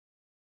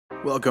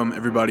Welcome,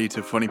 everybody,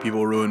 to Funny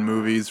People Ruin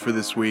Movies for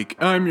this week.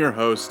 I'm your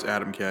host,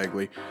 Adam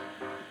Cagley.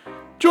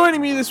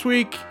 Joining me this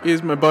week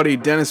is my buddy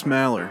Dennis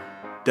Maler.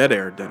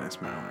 Deadair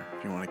Dennis Maler,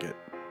 if you want to get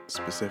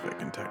specific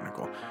and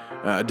technical.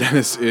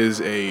 Dennis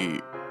is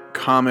a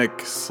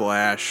comic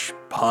slash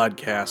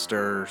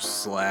podcaster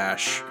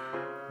slash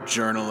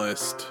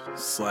journalist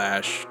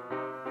slash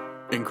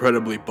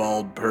incredibly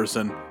bald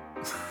person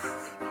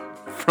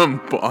from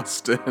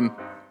Boston.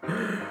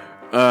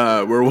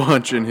 We're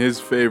watching his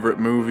favorite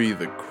movie,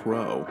 The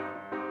Crow.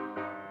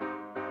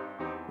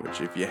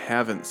 Which, if you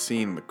haven't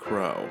seen The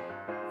Crow,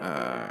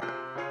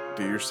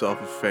 do yourself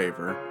a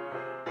favor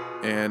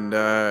and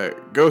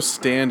go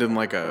stand in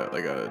like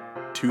a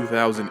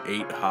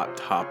 2008 Hot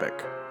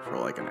Topic for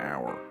like an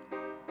hour.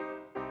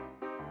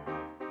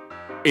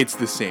 It's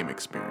the same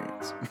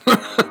experience.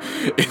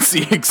 It's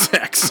the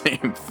exact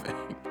same thing.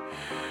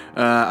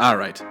 All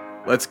right,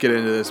 let's get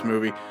into this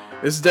movie.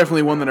 This is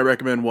definitely one that I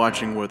recommend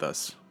watching with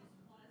us.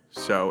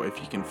 So if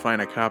you can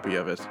find a copy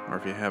of it, or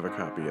if you have a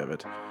copy of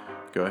it,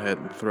 go ahead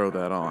and throw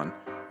that on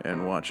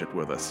and watch it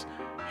with us.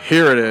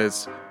 Here it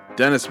is,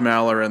 Dennis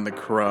Maler and The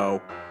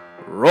Crow.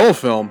 Roll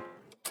film.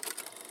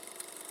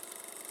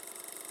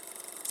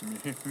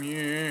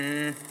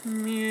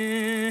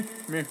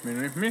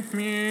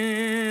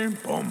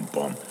 Bum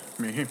bum.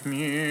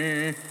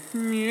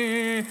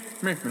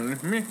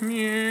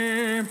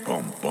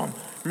 Bum bum.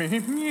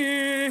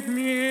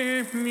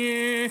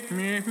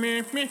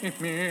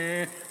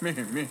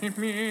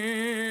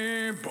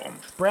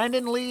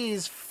 Brandon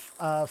Lee's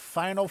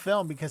final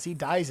film because he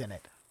dies in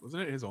it.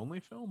 Wasn't it his only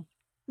film?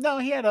 No,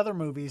 he had other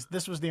movies.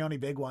 This was the only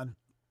big one.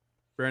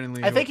 Brandon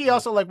Lee. I think he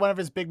also, like, one of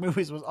his big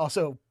movies was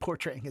also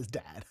portraying his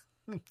dad,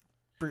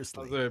 Bruce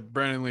Lee.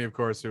 Brandon Lee, of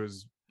course, who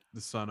was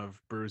the son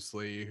of Bruce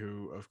Lee,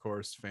 who, of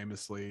course,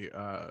 famously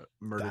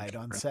murdered. Died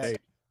on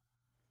set.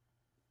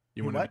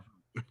 You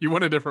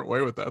went a different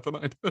way with that than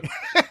I did.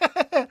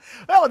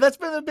 Oh, that's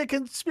been a big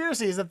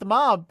conspiracy, is that the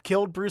mob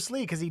killed Bruce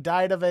Lee because he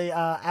died of a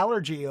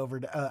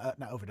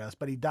not overdose,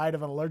 but he died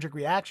of an allergic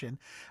reaction.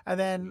 And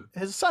then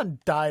his son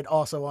died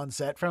also on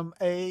set from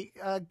a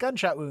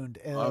gunshot wound,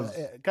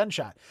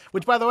 gunshot,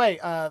 which, by the way,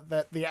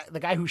 the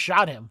guy who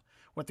shot him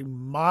went through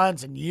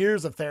months and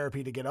years of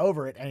therapy to get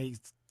over it. And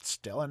he's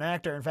still an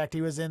actor. In fact,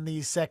 he was in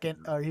the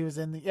second, I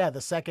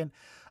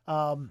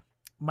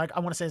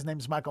want to say his name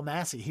is Michael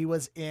Massey. He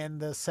was in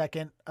the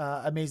second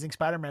Amazing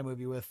Spider-Man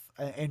movie with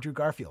Andrew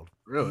Garfield.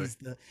 Really?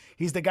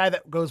 He's the guy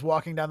that goes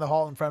walking down the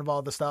hall in front of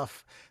all the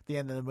stuff at the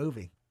end of the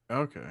movie.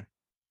 Okay.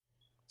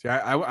 See,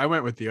 I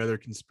went with the other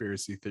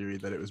conspiracy theory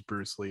that it was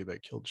Bruce Lee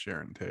that killed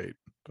Sharon Tate.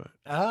 But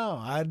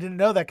I didn't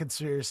know that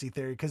conspiracy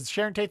theory, because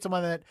Sharon Tate's the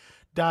one that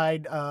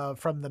died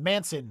from the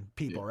Manson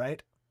people,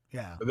 right?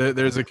 Yeah.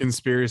 There's a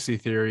conspiracy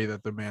theory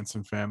that the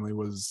Manson family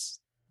was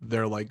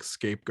their like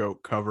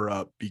scapegoat cover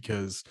up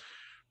because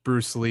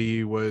Bruce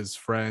Lee was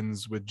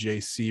friends with Jay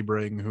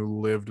Sebring, who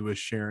lived with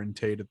Sharon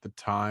Tate at the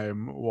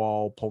time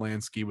while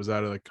Polanski was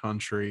out of the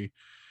country.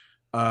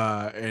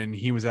 And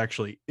he was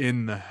actually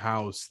in the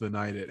house the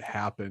night it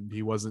happened.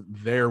 He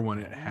wasn't there when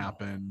it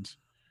happened,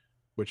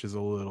 which is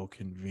a little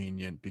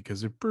convenient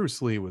because if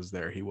Bruce Lee was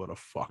there, he would have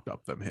fucked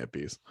up them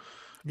hippies.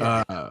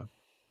 Yeah.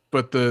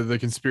 But the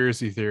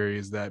conspiracy theory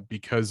is that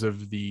because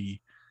of the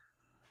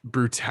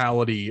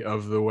brutality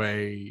of the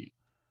way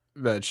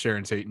that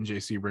Sharon Tate and Jay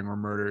Sebring were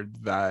murdered,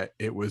 that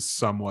it was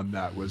someone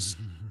that was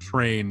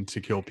trained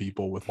to kill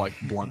people with like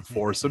blunt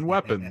force and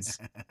weapons.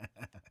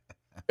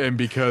 And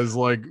because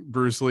like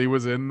Bruce Lee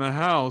was in the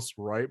house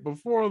right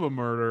before the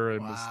murder,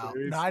 and wow.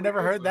 No, I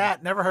never heard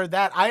that.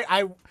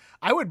 I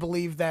would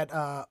believe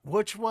that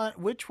which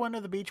one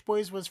of the Beach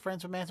Boys was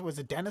friends with Manson? Was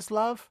it Dennis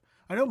Love?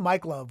 I know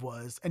Mike Love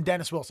was, and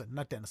Dennis Wilson,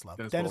 not Dennis Love.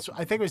 Dennis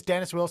I think it was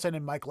Dennis Wilson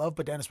and Mike Love,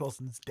 but Dennis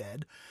Wilson's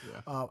dead.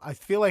 Yeah. I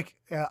feel like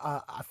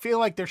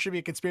there should be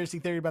a conspiracy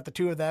theory about the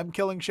two of them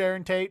killing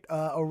Sharon Tate,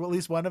 or at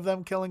least one of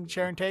them killing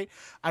Sharon Tate.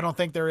 I don't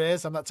think there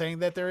is. I'm not saying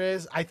that there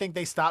is. I think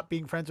they stopped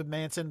being friends with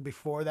Manson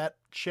before that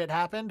shit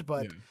happened,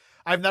 but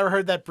I've never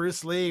heard that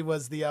Bruce Lee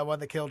was the one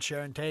that killed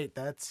Sharon Tate.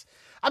 I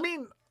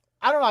don't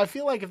know. I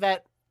feel like if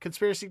that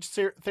conspiracy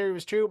theory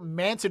was true,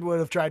 Manson would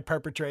have tried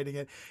perpetrating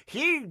it.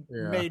 He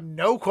made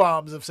no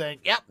qualms of saying,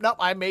 yep, nope,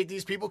 I made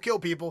these people kill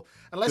people.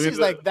 Unless he's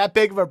like that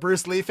big of a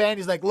Bruce Lee fan.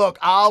 He's like, look,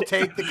 I'll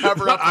take the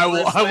cover up. I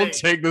will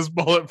take this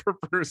bullet for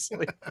Bruce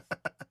Lee.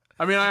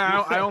 I mean,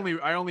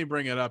 I only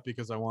bring it up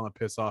because I want to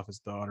piss off his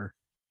daughter.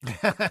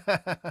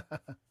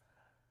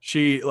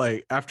 She,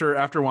 like,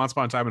 after Once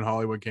Upon a Time in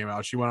Hollywood came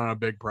out, she went on a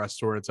big press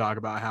tour to talk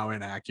about how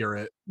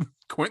inaccurate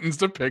Quentin's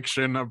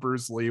depiction of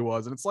Bruce Lee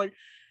was. And it's like,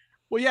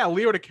 well, yeah,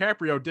 Leo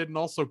DiCaprio didn't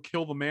also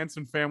kill the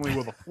Manson family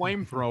with a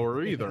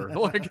flamethrower either.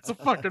 Like, it's a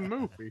fucking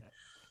movie.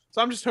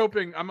 So I'm just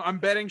hoping, I'm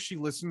betting she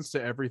listens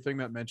to everything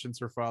that mentions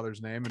her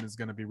father's name and is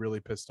going to be really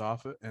pissed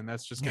off. And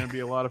that's just going to be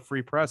a lot of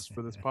free press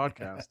for this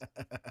podcast.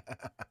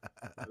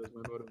 That is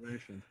my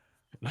motivation.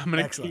 I'm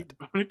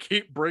gonna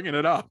keep bringing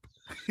it up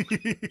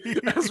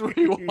as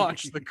we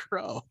watch The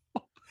Crow.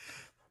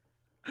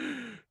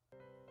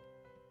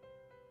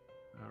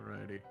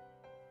 Alrighty.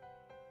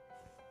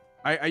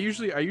 I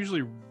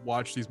usually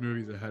watch these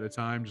movies ahead of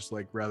time, just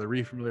like rather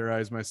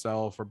refamiliarize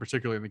myself, or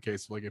particularly in the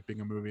case of like it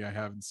being a movie I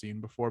haven't seen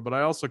before. But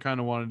I also kind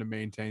of wanted to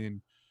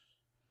maintain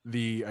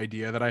the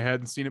idea that I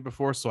hadn't seen it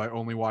before, so I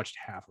only watched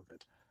half of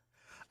it.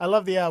 I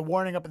love the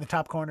warning up in the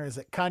top corner is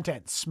that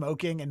content,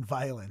 smoking, and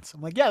violence.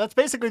 I'm like, yeah, that's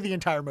basically the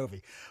entire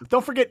movie.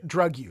 Don't forget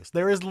drug use.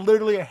 There is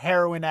literally a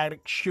heroin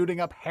addict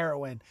shooting up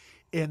heroin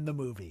in the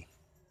movie.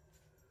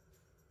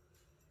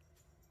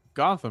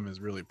 Gotham is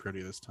really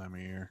pretty this time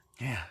of year.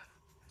 Yeah.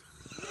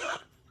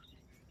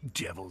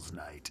 Devil's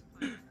Night.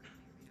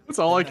 That's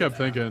all I kept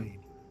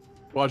thinking.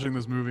 Watching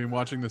this movie and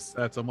watching the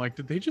sets, I'm like,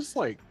 did they just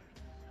like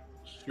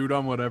shoot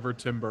on whatever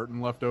Tim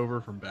Burton left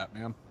over from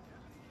Batman?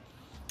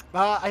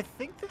 I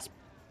think this.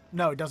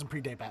 No, it doesn't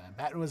predate Batman.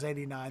 Batman was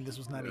 89. This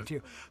was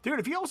 92. Dude,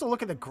 if you also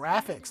look at the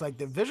graphics, like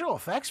the visual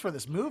effects for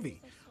this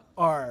movie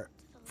are,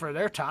 for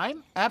their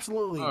time,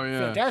 absolutely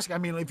fantastic. I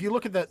mean, if you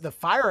look at the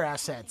fire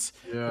assets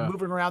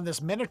moving around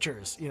this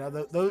miniatures, you know,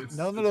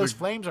 none of those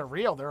flames are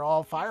real. They're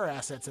all fire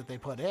assets that they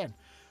put in.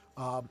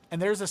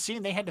 And there's a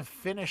scene they had to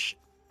finish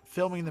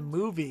filming the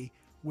movie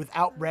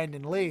without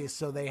Brandon Lee,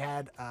 so they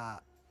had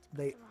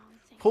they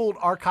pulled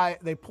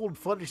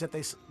footage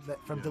that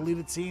from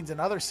deleted scenes and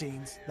other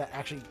scenes that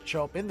actually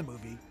show up in the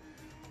movie.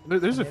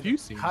 There's a few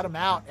scenes. Cut him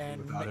out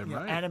and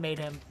animate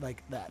him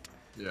like that.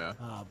 Yeah.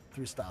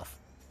 Through stuff.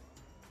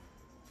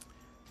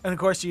 And of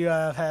course, you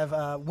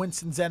have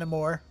Winston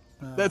Zeddemore.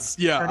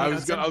 I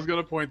was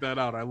gonna point that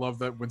out. I love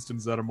that Winston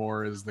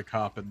Zeddemore is the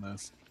cop in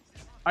this.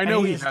 I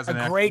know he has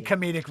a great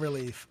comedic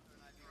relief.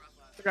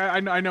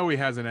 I know he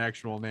has an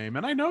actual name,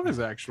 and I know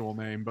his actual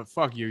name, but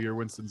fuck you, you're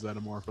Winston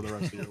Zeddemore for the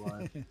rest of your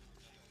life.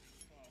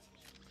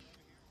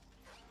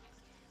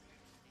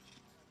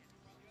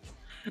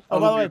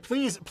 Oh, by the way,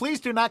 please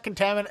do not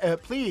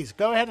contaminate. Please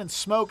go ahead and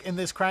smoke in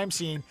this crime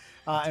scene,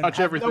 and touch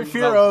everything. No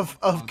fear of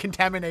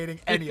contaminating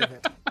any of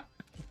it.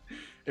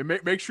 And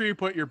make sure you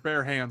put your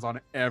bare hands on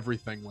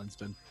everything,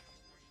 Winston.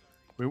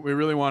 We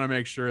really want to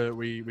make sure that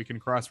we can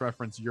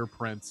cross-reference your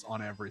prints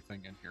on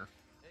everything in here.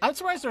 I'm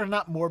surprised there are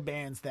not more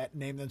bands that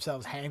name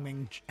themselves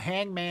Hangman's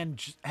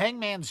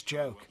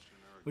Joke,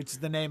 which is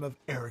the name of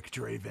Eric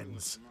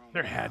Draven's.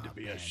 There had to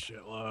be a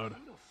shitload.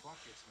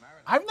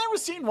 I've never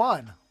seen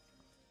one.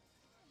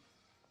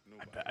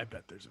 I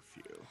bet there's a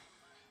few.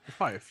 There's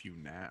probably a few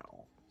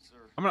now.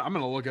 I'm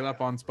gonna look it up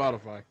on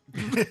Spotify.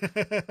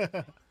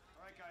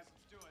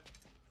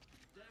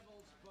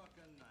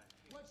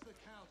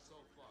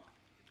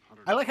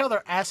 I like how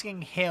they're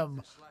asking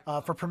him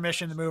for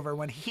permission to move her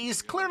when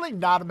he's clearly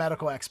not a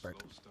medical expert.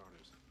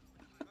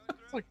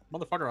 It's like,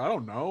 motherfucker, I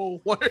don't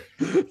know. What?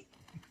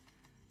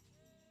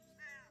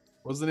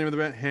 What's the name of the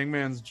band?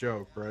 Hangman's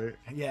Joke, right?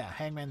 Yeah,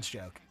 Hangman's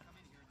Joke.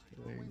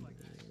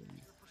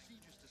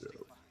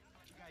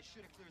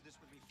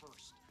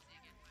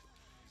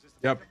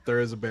 Yep, there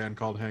is a band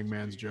called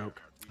Hangman's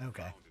Joke.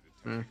 Okay.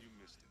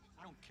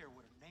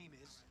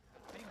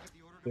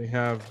 They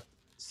have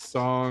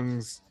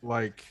songs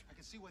like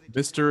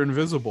Mr.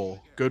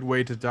 Invisible, Good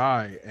Way to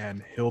Die,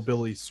 and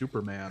Hillbilly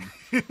Superman.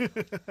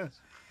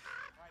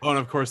 Oh, and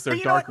of course they're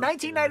dark.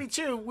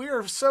 1992, we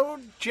are so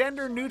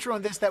gender neutral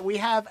in this that we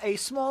have a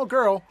small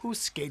girl who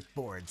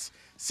skateboards.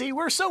 See,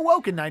 we're so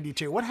woke in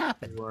 92. What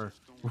happened?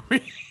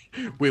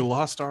 We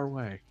lost our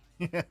way.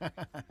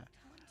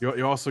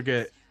 You also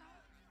get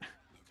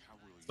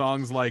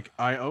songs like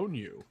I Own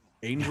You,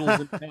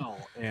 Angels in Hell,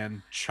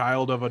 and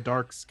Child of a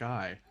Dark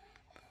Sky.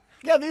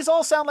 Yeah, these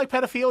all sound like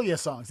pedophilia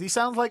songs. These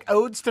sound like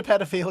odes to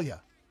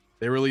pedophilia.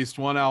 They released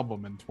one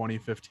album in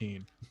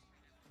 2015.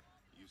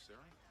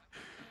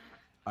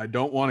 I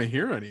don't want to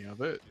hear any of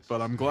it, but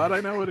I'm glad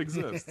I know it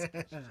exists. She's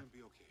not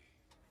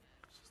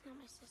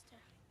my sister.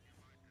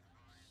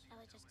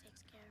 Ella just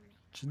takes care of me.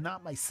 She's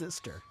not my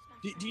sister.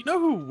 Do you know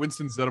who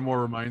Winston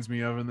Zeddemore reminds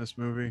me of in this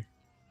movie?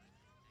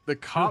 The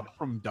cop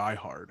from Die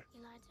Hard.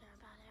 You lied to her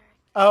about Eric.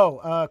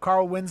 Oh,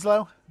 Carl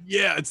Winslow?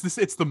 Yeah, it's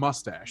the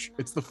mustache.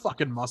 It's the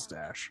fucking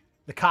mustache.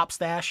 The cop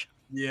stash?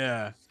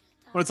 Yeah.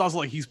 But it's also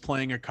like he's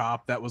playing a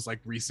cop that was like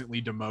recently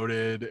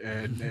demoted,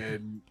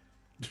 and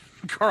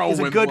Carl He's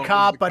a Winslow good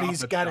cop, but that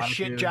he's got a shot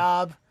shit him.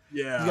 job.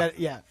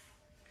 Yeah.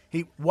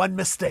 He one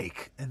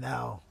mistake, and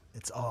now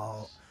it's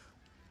all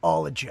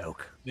a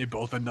joke. They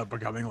both end up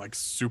becoming like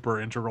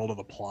super integral to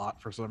the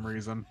plot for some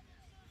reason.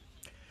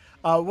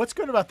 What's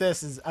good about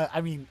this is,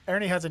 I mean,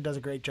 Ernie Hudson does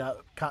a great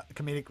job,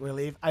 comedic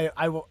relief.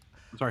 I'm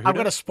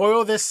going to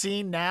spoil this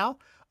scene now.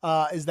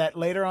 Is that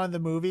later on in the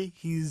movie,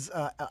 he's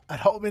at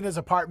home in his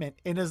apartment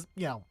in his,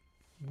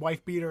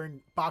 wife beater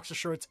and boxer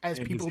shorts, as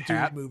and people his do in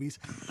hat? movies.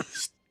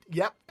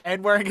 Yep,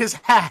 and wearing his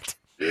hat.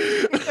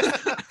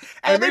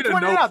 And they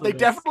pointed out, they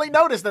definitely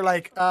noticed. They're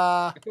like,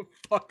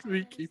 fuck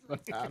me, keep my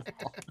hat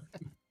on.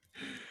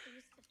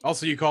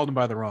 Also, you called him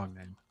by the wrong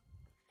name.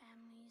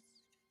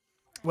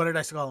 What did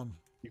I call him?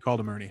 You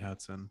called him Ernie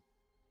Hudson.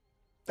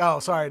 Oh,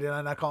 sorry. Did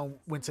I not call him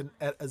Winston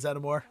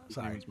Zeddemore?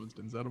 Sorry. His name is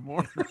Winston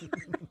Zeddemore.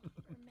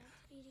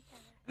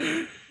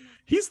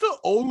 He's the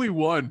only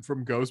one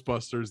from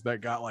Ghostbusters that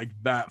got like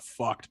that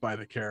fucked by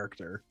the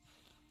character.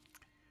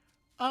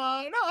 No,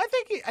 I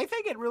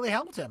think it really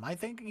helped him. I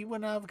think he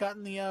wouldn't have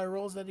gotten the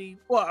roles that he.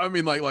 Well, I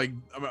mean,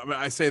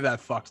 I say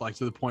that fucked like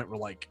to the point where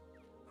like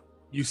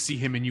you see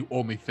him and you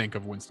only think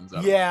of Winston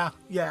Zeddemore.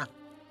 Yeah.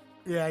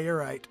 You're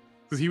right.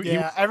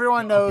 Because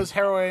everyone knows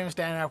Harold Williams,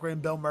 Dan Aykroyd,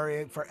 and Bill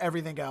Murray for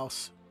everything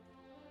else,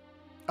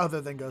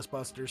 other than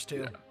Ghostbusters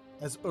too,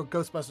 or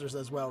Ghostbusters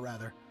as well,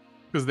 rather.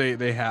 Because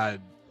they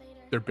had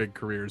their big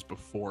careers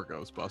before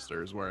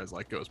Ghostbusters, whereas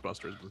like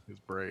Ghostbusters was his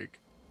break.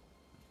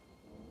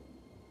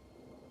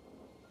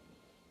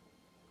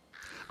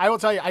 I will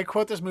tell you, I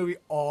quote this movie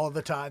all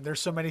the time. There's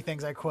so many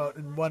things I quote,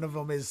 and one of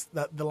them is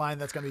the line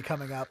that's going to be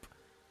coming up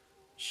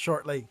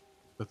shortly.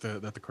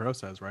 That the crow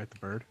says, right? The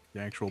bird, the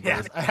actual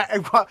bird. Yes,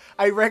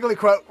 I regularly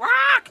quote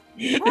 "rock,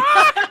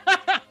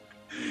 rock."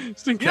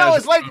 It's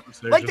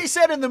like they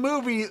said in the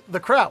movie The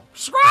Crow.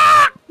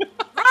 Rock,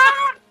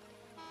 rock.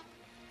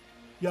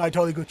 Yeah, I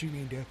totally get what you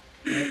mean,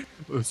 dude.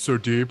 It's so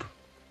deep.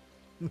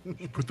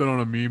 Put that on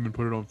a meme and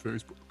put it on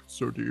Facebook. It's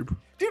so deep.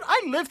 Dude,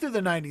 I lived through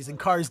the 90s and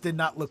cars did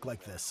not look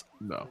like this.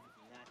 No,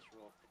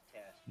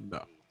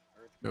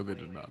 they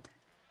did not.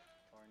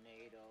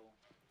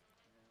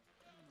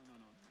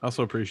 I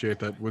also appreciate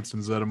that Winston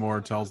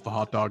Zeddemore tells the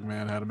hot dog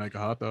man how to make a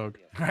hot dog.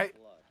 Right?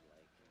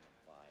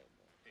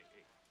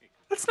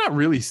 That's not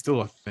really still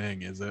a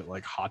thing, is it?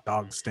 Like hot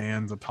dog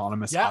stands,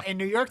 autonomous. Yeah, in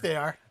New York they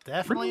are.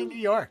 Definitely in New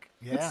York.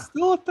 Yeah. It's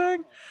still a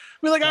thing?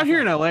 I mean, like out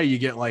here in LA, you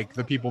get like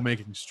the people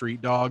making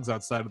street dogs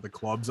outside of the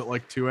clubs at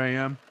like 2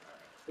 a.m.,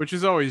 which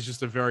is always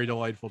just a very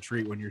delightful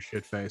treat when you're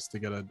shit-faced to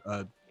get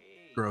a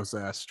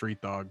gross-ass street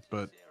dog.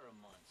 But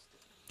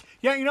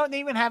yeah, you know what? They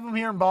even have them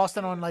here in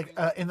Boston on like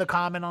in the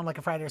Common on like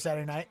a Friday or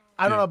Saturday night.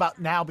 I don't know about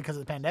now because of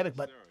the pandemic,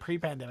 but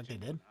pre-pandemic they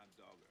did.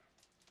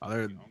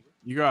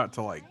 You go out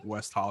to like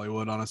West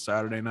Hollywood on a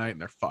Saturday night and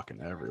they're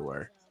fucking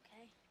everywhere.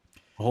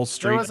 The whole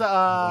street.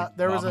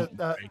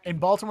 In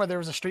Baltimore there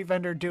was a street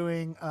vendor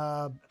doing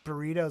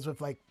burritos with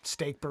like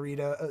steak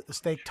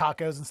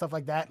tacos and stuff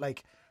like that.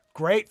 Like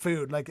great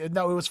food. Like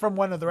no, it was from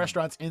one of the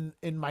restaurants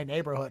in my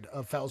neighborhood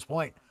of Fells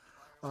Point.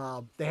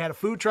 They had a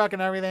food truck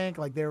and everything.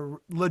 Like they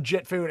were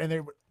legit food and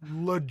they were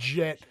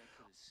legit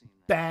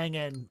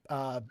banging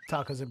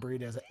tacos and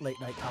burritos, late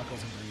night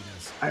tacos and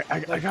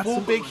burritos. I got full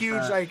some big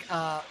huge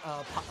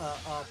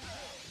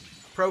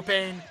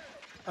propane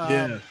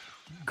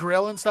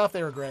grill and stuff.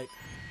 They were great.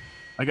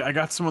 I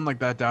got someone like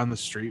that down the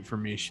street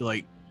from me. She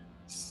like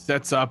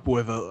sets up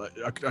with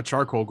a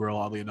charcoal grill,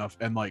 oddly enough,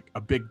 and like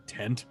a big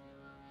tent.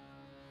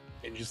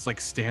 And just like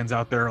stands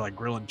out there like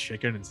grilling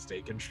chicken and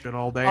steak and shit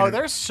all day. Oh,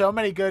 there's so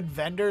many good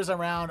vendors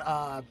around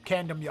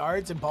Camden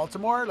Yards in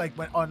Baltimore. Like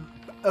when on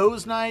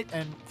O's night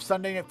and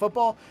Sunday Night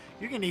Football,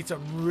 you can eat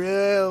some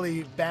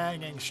really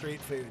banging street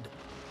food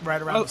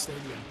right around the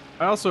stadium.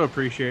 I also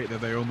appreciate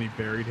that they only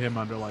buried him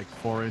under like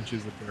 4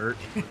 inches of dirt.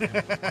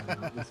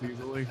 This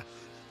easily.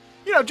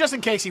 You know, just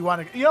in case he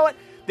wanted. You know what?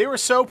 They were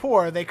so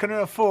poor they couldn't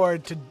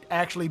afford to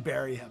actually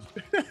bury him.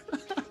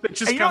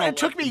 It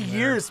took me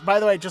years. By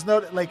the way, just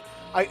note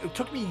it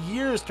took me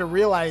years to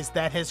realize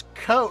that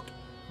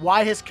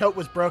why his coat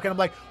was broken. I'm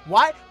like,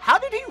 why? How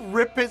did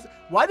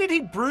he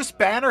Bruce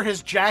Banner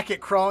his jacket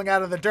crawling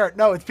out of the dirt?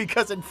 No, it's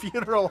because in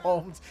funeral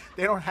homes,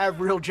 they don't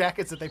have real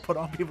jackets that they put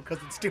on people because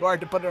it's too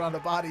hard to put it on the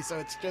body. So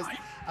it's just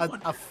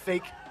a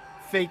fake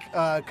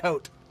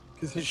coat.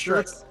 Because his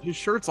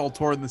shirt's all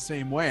torn the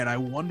same way. And I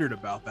wondered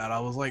about that. I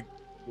was like,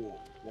 well,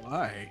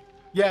 why?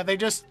 Yeah, they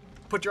just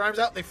put your arms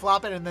out, they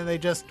flop it, and then they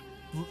just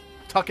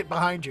tuck it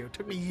behind you. It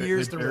took me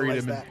years to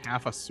realize that. In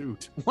half a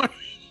suit. I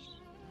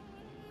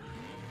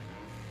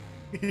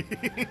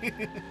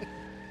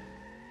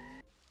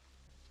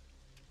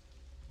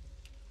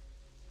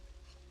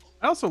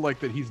also like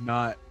that he's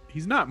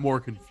not more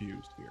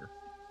confused here.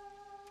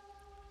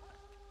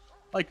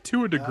 Like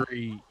to a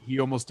degree, he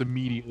almost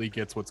immediately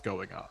gets what's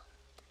going on.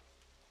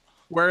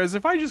 Whereas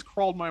if I just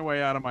crawled my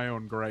way out of my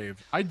own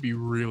grave, I'd be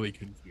really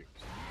confused.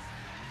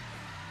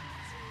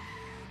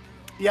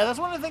 Yeah, that's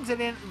one of the things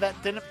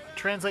that didn't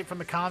translate from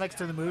the comics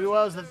to the movie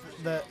was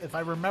that if I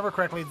remember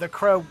correctly, the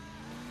Crow,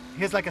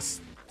 he has like a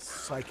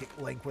psychic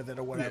link with it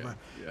or whatever.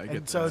 Yeah, I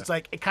get that. It's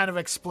like it kind of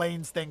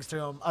explains things to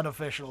him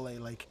unofficially.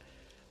 Like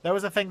that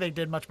was a thing they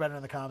did much better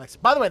in the comics.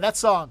 By the way, that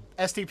song,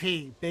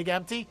 STP, Big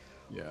Empty,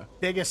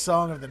 biggest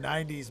song of the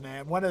 90s,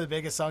 man. One of the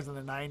biggest songs of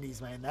the 90s,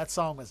 man. That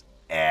song was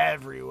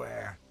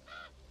everywhere.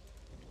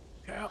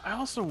 I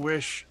also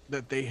wish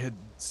that they had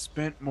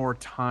spent more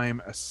time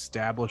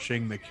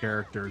establishing the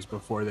characters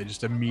before they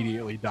just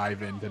immediately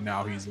dive into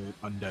now he's an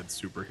undead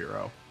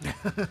superhero.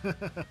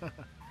 Because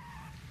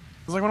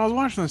like when I was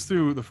watching this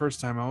through the first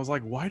time, I was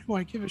like, why do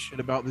I give a shit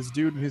about this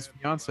dude and his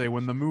fiance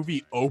when the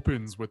movie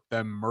opens with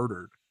them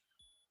murdered?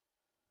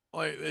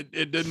 Like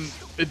it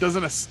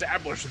doesn't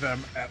establish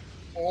them at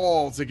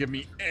all to give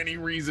me any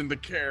reason to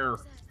care.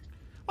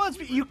 Well,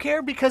 you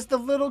care because the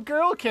little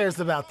girl cares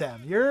about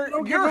them. You're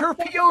her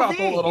POV. About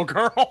the little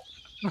girl,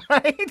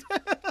 right?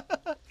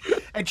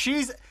 And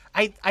she's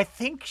I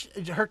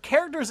think her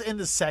character's in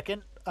the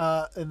second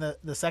in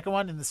the second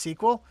one in the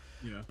sequel.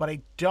 Yeah. But I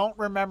don't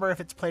remember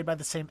if it's played by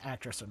the same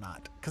actress or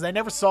not because I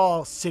never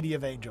saw City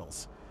of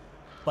Angels.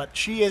 But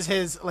she is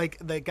his, like,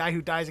 the guy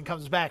who dies and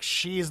comes back.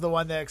 She's the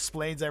one that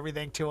explains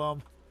everything to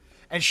him.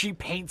 And she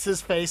paints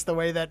his face the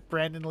way that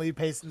Brandon Lee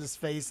paints his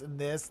face in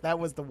this. That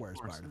was the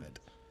worst part of it.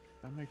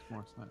 That makes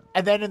more sense.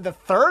 And then in the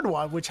third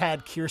one, which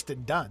had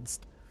Kirsten Dunst,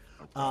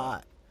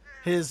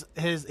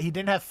 he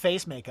didn't have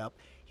face makeup.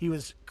 He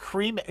was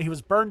he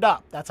was burned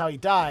up. That's how he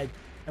died.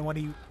 And when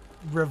he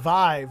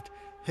revived,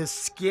 his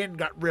skin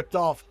got ripped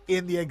off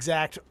in the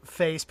exact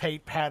face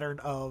paint pattern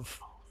of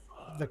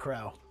the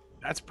Crow.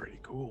 That's pretty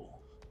cool.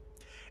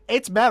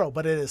 It's metal,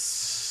 but it is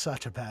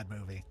such a bad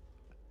movie.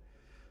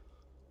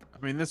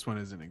 I mean, this one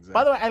isn't exactly.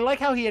 By the way, I like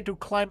how he had to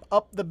climb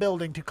up the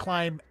building to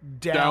climb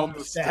down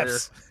the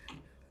steps.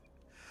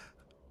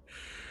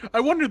 I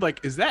wondered,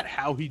 like, is that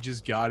how he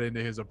just got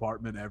into his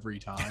apartment every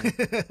time?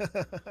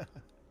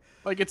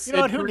 Like, it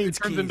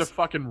turns into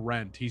fucking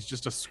Rent. He's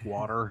just a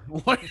squatter.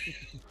 By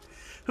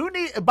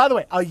the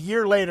way, a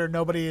year later,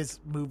 nobody has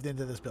moved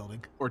into this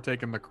building. Or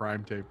taken the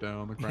crime tape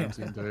down, the crime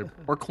scene tape.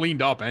 Or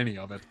cleaned up any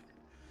of it.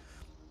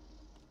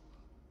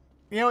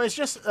 You know, it's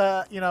just,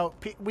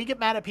 we get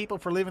mad at people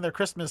for leaving their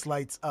Christmas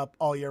lights up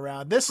all year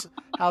round. This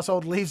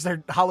household leaves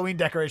their Halloween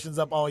decorations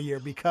up all year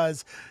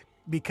because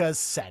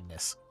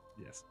sadness.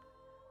 Yes.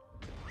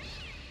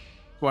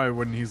 Why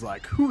when he's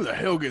like, who the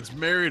hell gets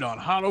married on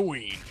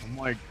Halloween? I'm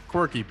like,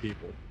 quirky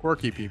people.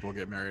 Quirky people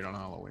get married on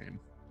Halloween.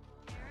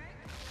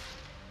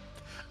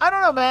 I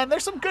don't know, man.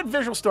 There's some good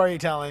visual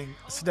storytelling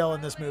still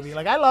in this movie.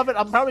 Like, I love it.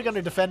 I'm probably going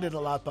to defend it a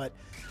lot, but,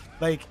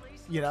 like,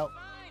 you know,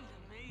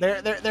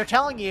 they're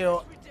telling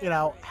you, you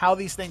know, how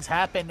these things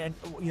happen, and,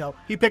 you know,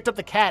 he picked up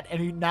the cat,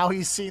 and now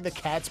he's seeing the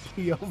cat's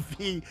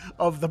POV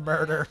of the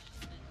murder.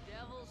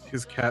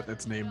 His cat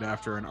that's named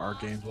after an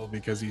archangel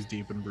because he's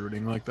deep and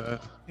brooding like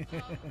that.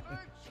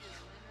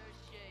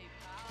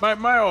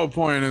 My whole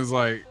point is,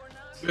 like,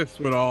 this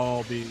would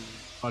all be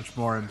much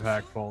more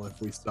impactful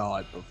if we saw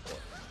it before.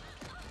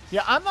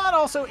 Yeah, I'm not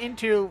also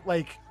into,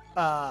 like,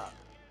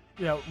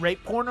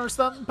 rape porn or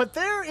something, but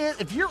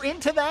if you're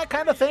into that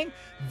kind of thing,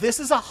 this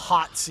is a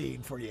hot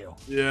scene for you.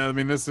 Yeah, I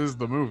mean, this is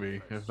the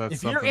movie.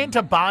 If you're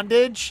into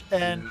bondage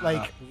and,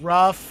 like,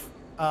 rough,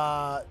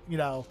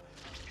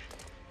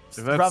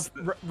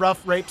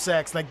 rough rape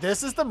sex, like,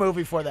 this is the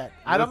movie for that.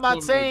 I'm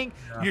not saying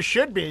you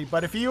should be,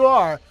 but if you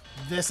are,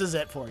 this is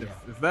it for you.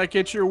 If that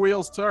gets your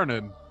wheels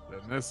turning,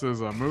 then this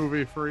is a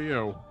movie for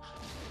you.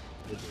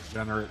 You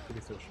degenerate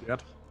piece of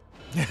shit.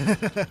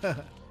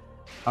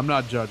 I'm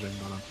not judging,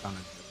 but I'm kind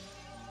of.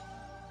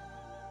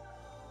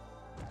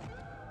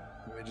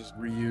 They just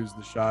reused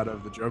the shot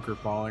of the Joker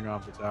falling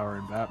off the tower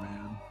in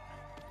Batman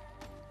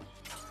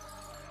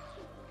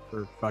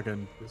for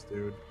fucking this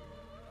dude.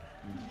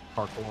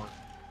 Parkour.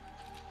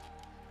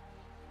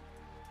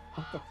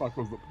 What the fuck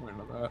was the point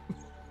of that?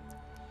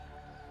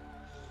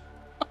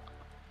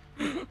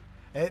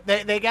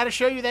 They got to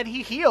show you that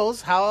he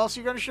heals. How else are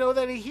you going to show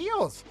that he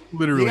heals?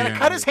 Literally, you got to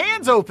cut his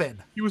hands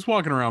open. He was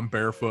walking around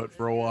barefoot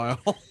for a while.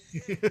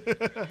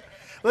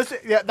 Listen,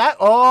 yeah,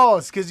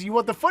 it's because you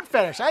want the foot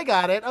fetish. I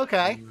got it.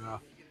 Okay. Yeah.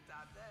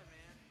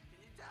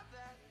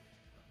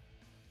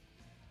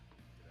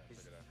 Did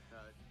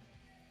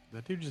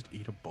that dude just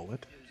eat a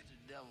bullet?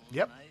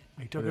 Yep.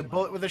 He took a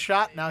bullet with a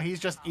shot. Now he's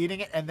just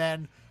eating it, and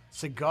then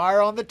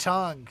cigar on the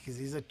tongue because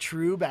he's a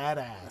true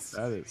badass.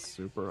 That is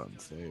super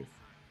unsafe.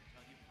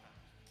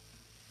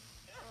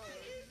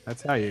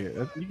 That's how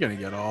you're gonna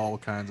get all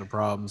kinds of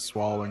problems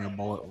swallowing a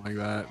bullet like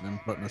that and then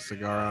putting a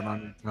cigar out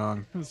on your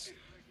tongue.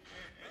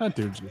 That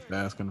dude's just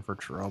asking for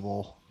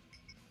trouble.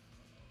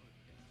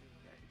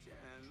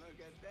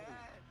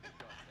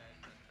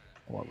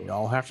 What, we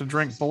all have to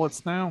drink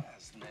bullets now?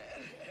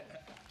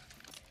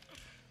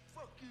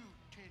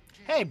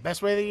 Hey,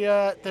 best way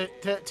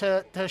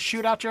to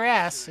shoot out your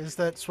ass is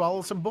to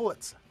swallow some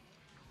bullets.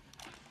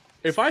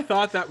 If I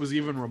thought that was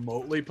even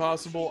remotely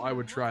possible, I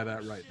would try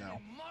that right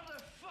now.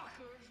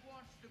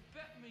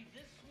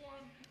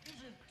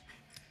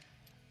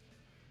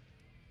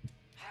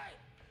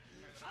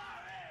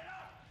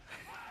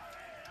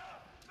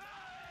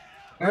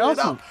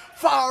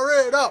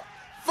 Fire it up!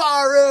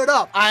 Fire it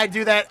up! I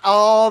do that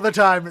all the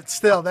time.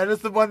 Still, that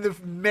is one of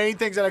the main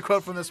things that I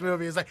quote from this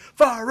movie is like,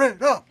 fire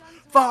it up!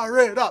 Fire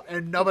it up!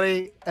 And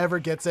nobody ever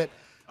gets it.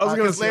 I was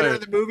gonna say, later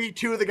in the movie,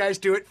 two of the guys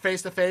do it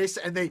face to face,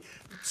 and they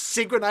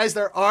synchronize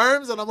their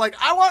arms, and I'm like,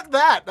 I want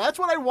that. That's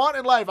what I want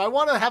in life. I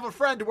want to have a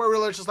friend where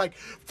we're just like,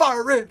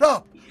 fire it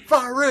up!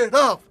 Fire it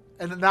up!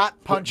 And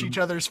not punch each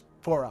other's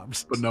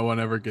forearms. But no one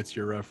ever gets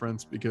your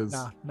reference because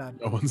no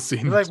one's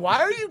seen it. Like,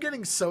 why are you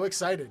getting so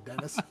excited,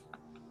 Dennis?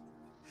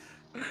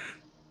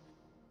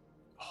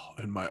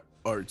 In my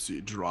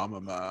artsy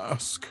drama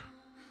mask.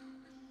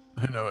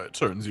 I know it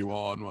turns you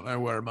on when I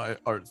wear my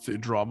artsy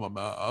drama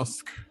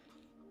mask.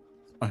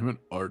 I'm an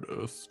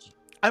artist.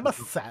 I'm a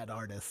sad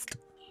artist.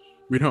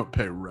 We don't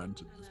pay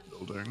rent in this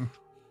building.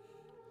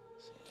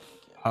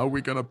 How are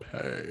we gonna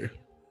pay?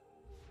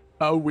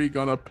 How are we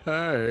gonna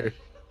pay?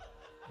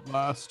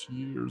 Last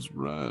year's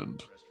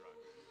rent.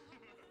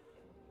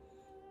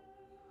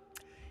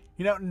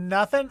 You know,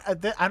 nothing.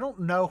 I don't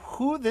know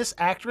who this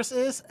actress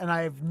is, and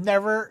I've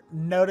never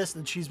noticed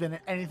that she's been in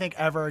anything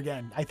ever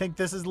again. I think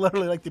this is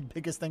literally like the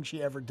biggest thing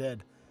she ever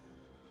did.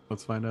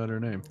 Let's find out her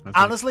name.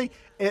 Honestly,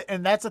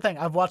 and that's the thing.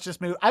 I've watched this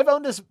movie. I've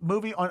owned this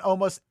movie on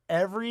almost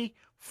every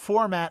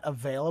format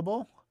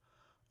available.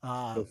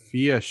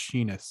 Sophia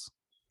Sheenis.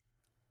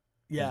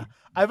 Yeah.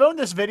 I've owned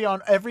this video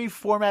on every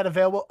format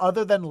available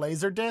other than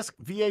Laserdisc,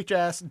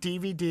 VHS,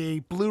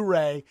 DVD,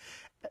 Blu-ray.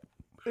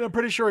 I'm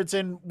pretty sure it's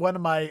in one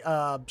of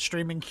my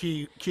streaming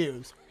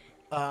queues.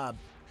 And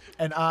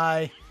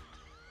I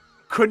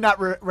could not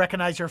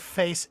recognize your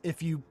face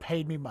if you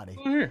paid me money.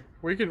 Oh, here.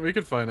 We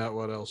could find out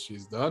what else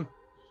she's done.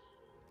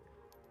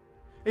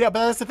 Yeah,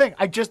 but that's the thing.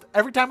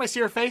 Every time I see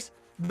her face,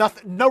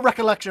 no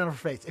recollection of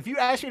her face. If you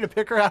ask me to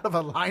pick her out of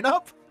a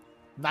lineup,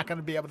 I'm not going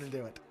to be able to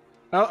do it.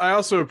 I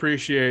also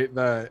appreciate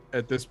that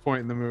at this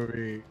point in the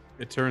movie,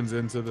 it turns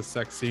into the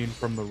sex scene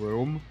from The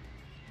Room.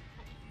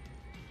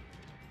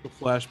 The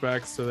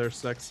flashbacks to their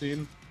sex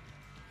scene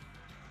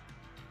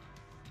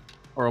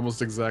are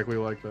almost exactly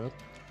like that.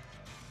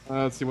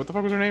 Let's see, what the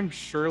fuck was her name?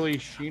 Shirley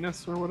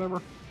Sheenis or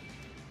whatever?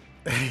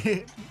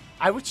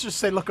 I would just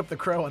say look up The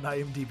Crow on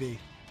IMDb.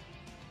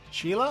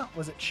 Sheila?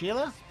 Was it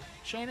Sheila?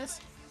 Sheenis?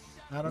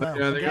 I don't know.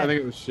 Yeah, I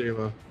think it was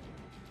Sheila.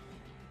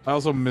 I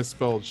also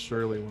misspelled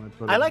Shirley when I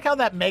put it. I like how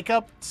that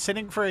makeup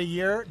sitting for a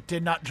year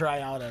did not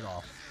dry out at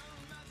all.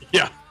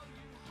 Yeah.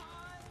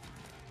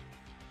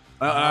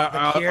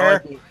 I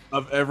like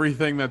of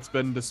everything that's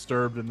been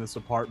disturbed in this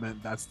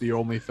apartment, that's the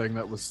only thing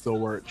that was still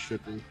where it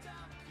should be.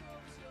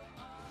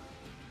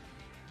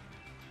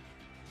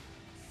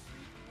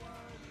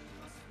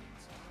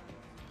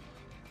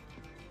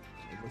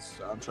 The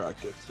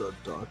soundtrack gets so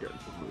dark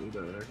for me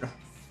there.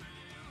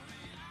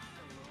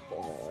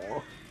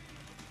 Aww.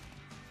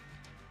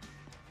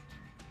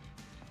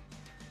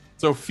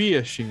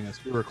 Sophia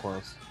Sheenis, we were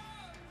close.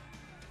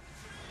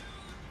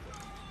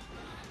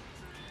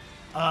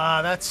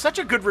 That's such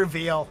a good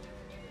reveal.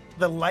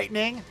 The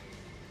lightning.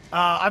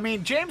 I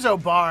mean, James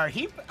O'Barr,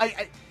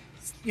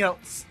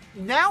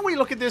 now we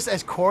look at this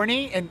as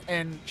corny and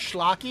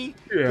schlocky,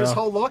 this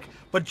whole look.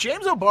 But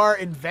James O'Barr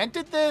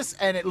invented this,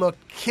 and it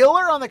looked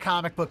killer on the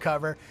comic book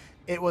cover.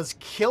 It was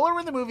killer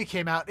when the movie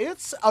came out. It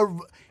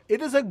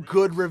is a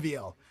good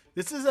reveal.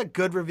 This is a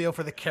good reveal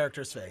for the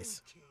character's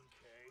face.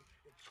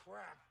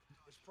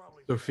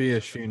 Sophia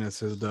Sheenis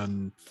has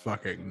done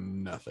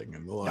fucking nothing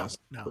in the last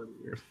 30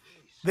 years.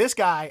 This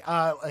guy,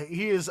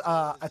 he is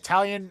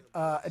Italian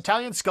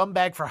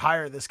scumbag for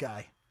hire. This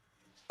guy.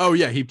 Oh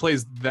yeah, he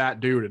plays that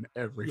dude in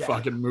every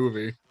fucking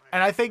movie.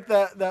 And I think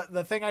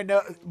the thing I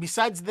know,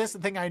 besides this, the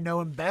thing I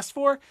know him best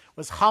for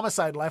was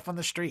Homicide: Life on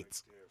the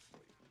Streets,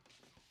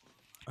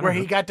 where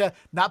he got to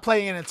not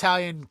play an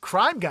Italian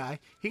crime guy,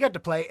 he got to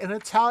play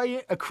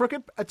a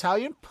crooked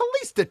Italian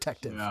police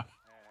detective. Yeah,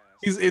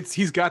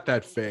 he's got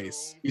that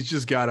face. He's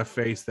just got a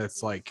face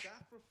that's like,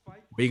 what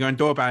are you gonna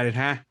do about it,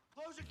 huh?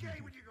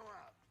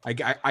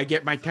 I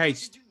get my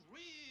taste.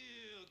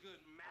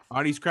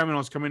 All these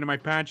criminals come into my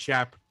pawn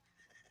shop.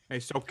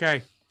 It's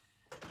okay.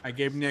 I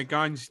gave them their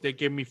guns. They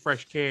gave me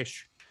fresh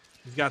cash.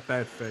 He's got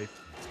that face.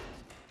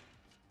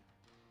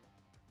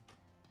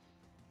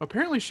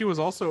 Apparently, she was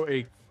also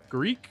a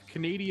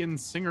Greek-Canadian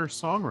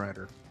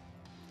singer-songwriter.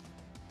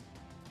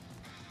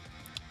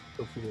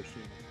 I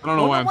don't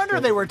know why. No wonder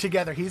they were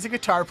together. He's a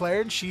guitar player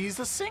and she's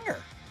a singer.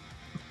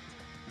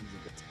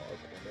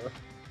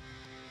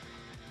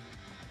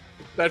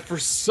 That for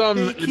some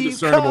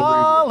indiscernible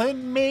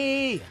calling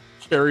me.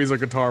 Carries a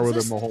guitar with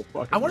him the whole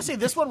fucking. I want to say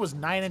this one was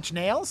 9 Inch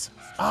Nails.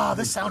 Oh,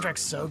 this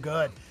soundtrack's so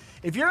good.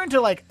 If you're into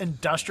like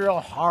industrial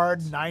hard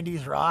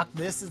 90s rock,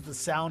 this is the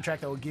soundtrack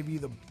that will give you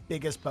the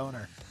biggest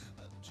boner.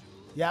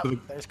 Yep,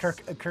 there's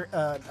Trent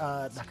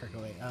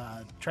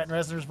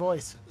Reznor's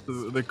voice.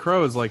 The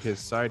Crow is like his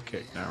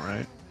sidekick now,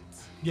 right?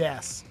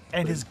 Yes,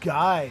 and his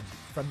guide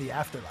from the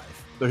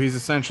afterlife. So he's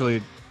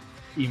essentially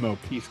emo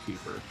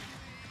peacekeeper.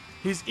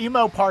 He's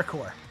emo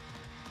parkour.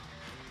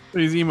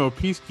 He's emo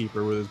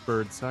peacekeeper with his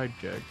bird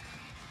sidekick.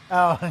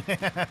 Oh.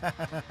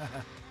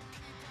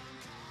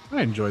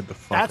 I enjoyed the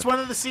fuck. That's one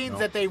of the scenes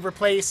that they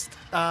replaced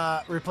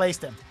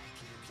him.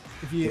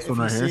 If you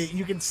see it,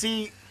 you can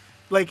see,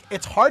 like,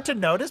 it's hard to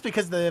notice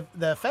because the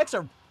effects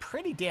are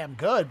pretty damn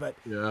good, but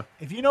yeah,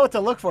 if you know what to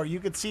look for, you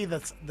could see the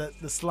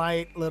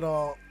slight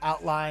little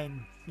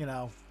outline,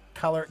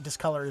 color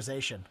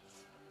discolorization.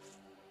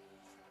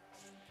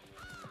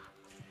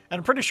 And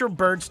I'm pretty sure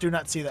birds do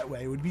not see that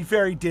way. It would be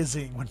very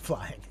dizzying when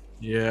flying.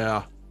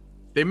 Yeah.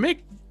 They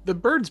make the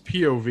bird's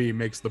POV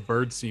makes the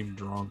bird seem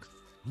drunk.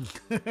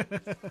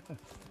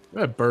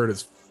 That bird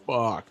is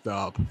fucked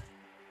up.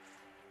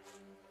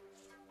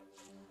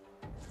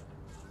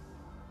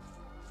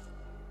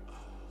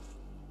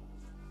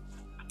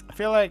 I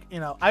feel like,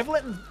 I've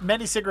lit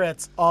many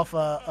cigarettes off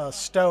a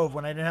stove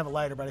when I didn't have a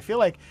lighter, but I feel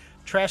like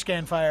trash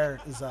can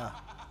fire is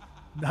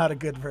not a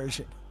good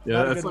version.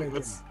 Yeah,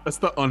 that's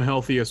the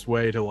unhealthiest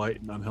way to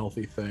light an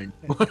unhealthy thing.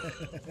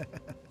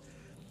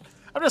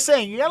 I'm just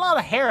saying, you got a lot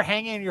of hair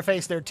hanging in your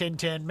face there,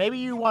 Tintin. Maybe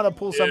you want to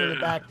pull some of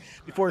it back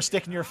before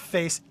sticking your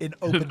face in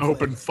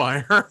open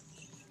fire.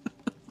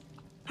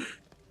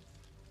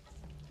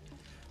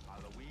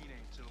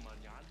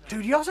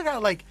 Dude, you also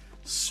got like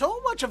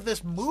so much of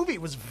this movie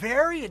was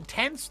very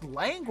intense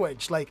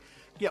language, like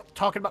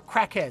talking about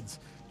crackheads.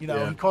 He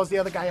calls the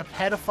other guy a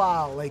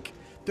pedophile. Like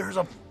there's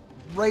a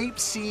rape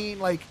scene.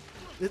 Like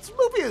this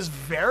movie is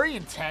very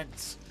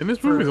intense. And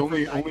this movie is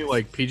only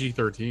like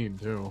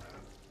PG-13 too.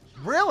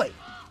 Really?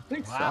 I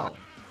think so.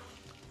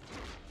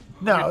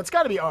 No, it's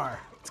got to be R.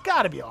 It's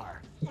got to be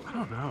R. I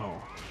don't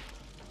know.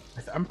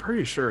 I'm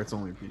pretty sure it's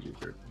only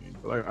PG-13,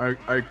 but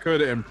I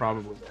could and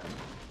probably can.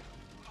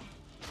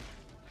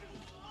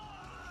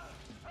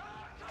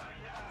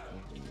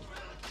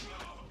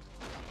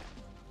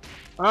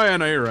 Oh yeah,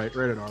 no, you're right.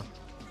 Rated R.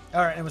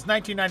 All right, it was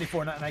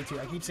 1994, not 92.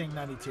 I keep saying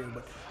 92,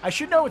 but I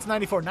should know it's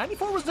 94.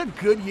 94 was a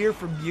good year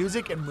for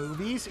music and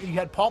movies. You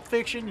had Pulp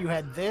Fiction, you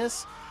had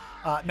this.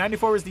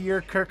 94 was the year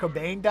Kurt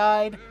Cobain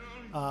died.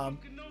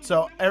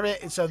 So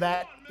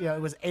that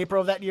it was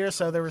April of that year,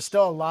 so there was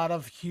still a lot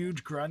of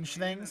huge grunge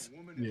things.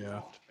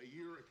 Yeah.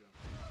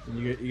 And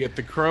you get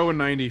The Crow in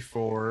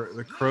 94,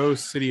 The Crow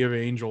City of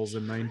Angels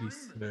in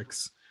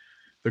 96.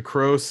 The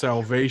Crow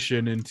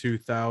Salvation in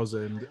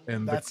 2000,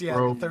 and The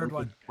Crow third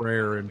one.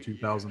 Prayer in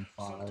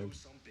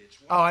 2005.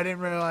 Oh, I didn't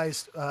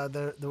realize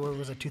there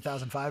was a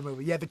 2005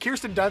 movie. Yeah, the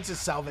Kirsten Dunst's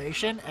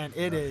Salvation, and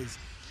it is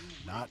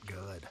not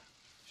good.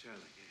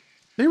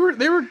 They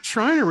were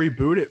trying to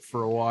reboot it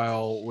for a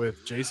while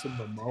with Jason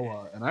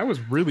Momoa, and I was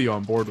really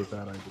on board with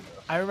that idea.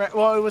 I remember.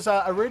 Well, it was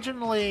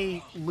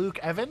originally Luke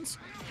Evans.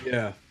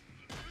 Yeah.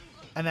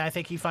 And then I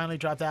think he finally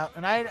dropped out.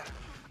 And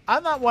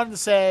I'm not one to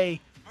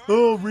say,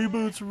 oh,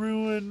 reboots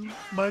ruin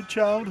my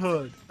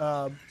childhood.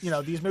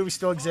 These movies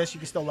still exist. You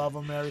can still love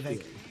them and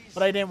everything.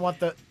 But I didn't want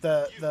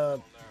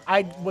the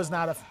I was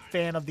not a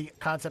fan of the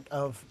concept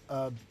of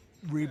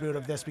reboot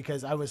of this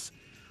because I was,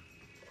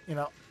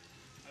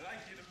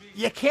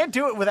 you can't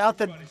do it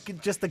without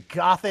just the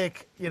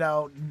gothic,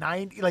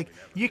 90, like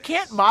you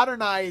can't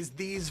modernize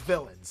these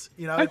villains.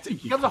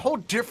 It becomes a whole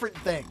different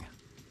thing.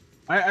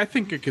 I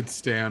think it could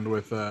stand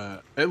with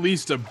at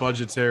least a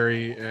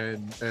budgetary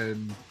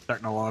and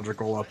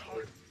technological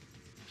upgrade.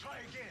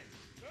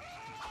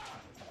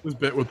 This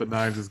bit with the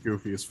knives is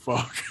goofy as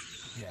fuck.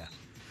 Yeah.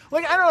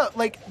 Like, I don't know,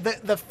 like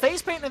the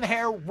face paint and the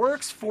hair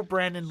works for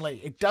Brandon Lee.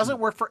 It doesn't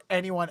work for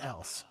anyone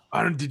else.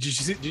 Did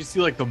you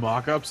see like the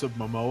mock-ups of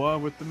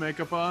Momoa with the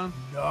makeup on?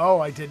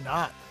 No, I did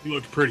not. He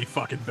looked pretty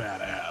fucking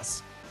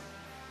badass.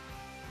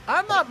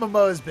 I'm not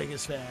Momoa's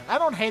biggest fan. I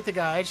don't hate the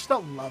guy. I just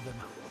don't love him.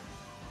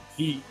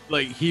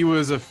 He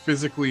was a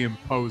physically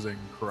imposing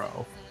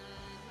Crow.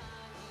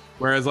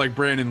 Whereas like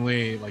Brandon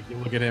Lee, like you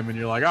look at him and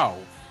you're like, oh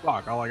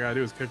fuck, all I gotta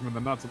do is kick him in the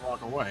nuts and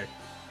walk away.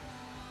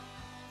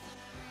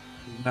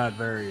 He's not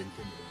very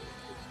intimidating.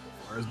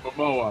 Whereas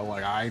Momoa,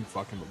 like I ain't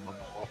fucking with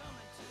Momoa.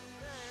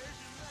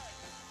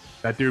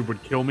 That dude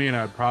would kill me and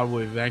I'd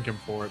probably thank him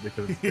for it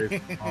because it's Jason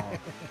Momoa.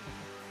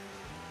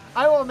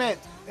 I will admit,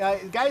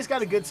 the guy's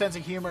got a good sense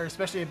of humor,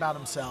 especially about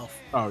himself.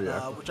 Oh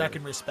yeah, which I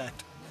can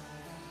respect.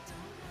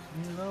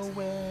 No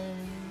way.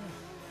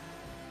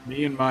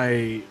 Me and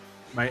my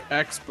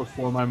ex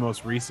before my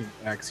most recent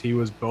ex, he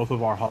was both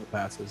of our hall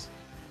passes.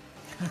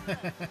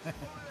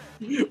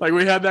 Like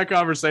we had that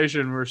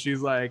conversation where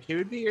she's like, "Who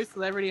would be your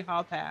celebrity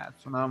hall pass?"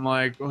 And I'm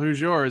like, "Well, who's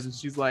yours?" And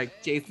she's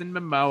like, "Jason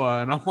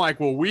Momoa." And I'm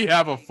like, "Well, we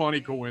have a funny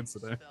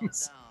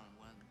coincidence.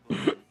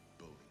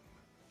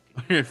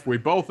 If we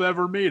both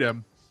ever meet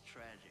him,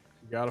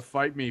 you gotta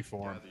fight me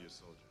for him."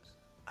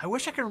 I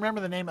wish I could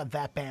remember the name of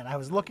that band. I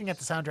was looking at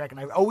the soundtrack and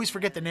I always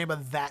forget the name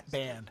of that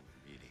band.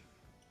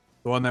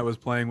 The one that was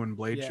playing when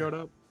Blade showed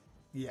up?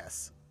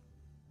 Yes.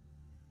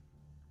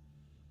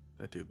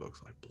 That dude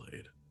looks like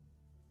Blade.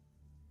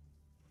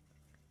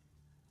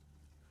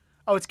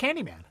 Oh, it's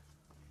Candyman.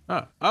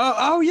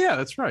 Oh yeah,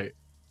 that's right.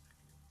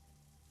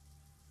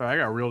 I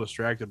got real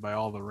distracted by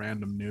all the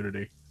random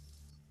nudity.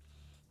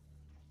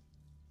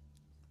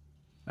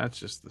 That's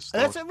just the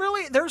stuff. That's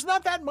really, there's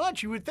not that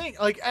much, you would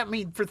think. Like, I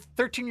mean, for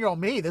 13-year-old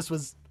me, this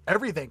was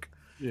everything.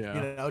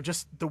 Yeah.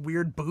 Just the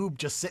weird boob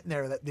just sitting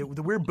there, the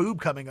weird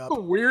boob coming up. The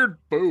weird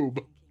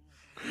boob.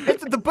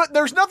 But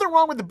there's nothing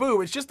wrong with the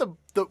boob. It's just the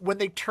when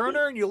they turn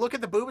her and you look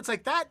at the boob, it's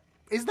like,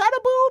 is that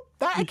a boob?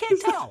 That I can't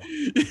tell.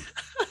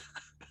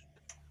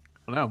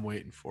 Well, now I'm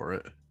waiting for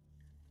it.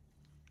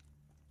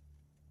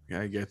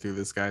 Gotta get through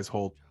this guy's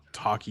whole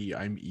talky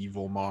I'm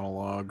evil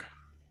monologue.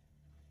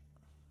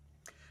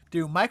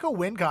 Dude, Michael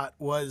Wincott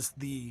was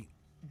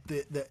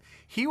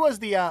he was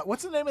the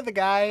what's the name of the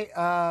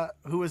guy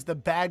who was the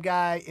bad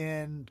guy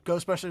in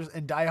Ghostbusters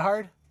and Die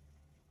Hard?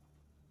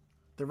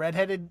 The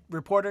redheaded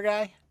reporter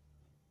guy?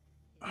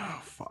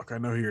 Oh fuck, I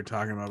know who you're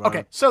talking about.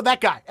 Okay, so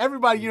that guy.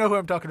 Everybody, you know who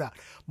I'm talking about.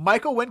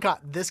 Michael Wincott,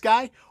 this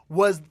guy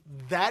was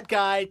that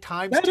guy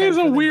times 10. That is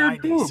a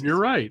weird boob. You're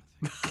right.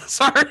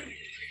 Sorry.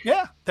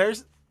 Yeah,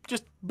 there's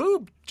just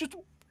boob, just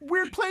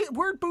weird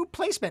boob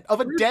placement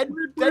of a dead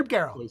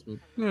girl.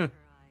 Yeah.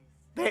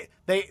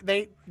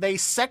 They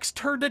sexed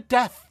her to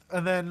death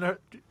and then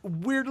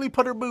weirdly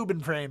put her boob in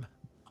frame.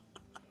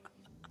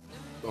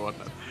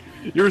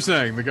 You were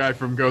saying the guy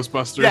from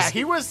Ghostbusters? Yeah,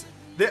 he was.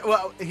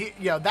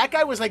 That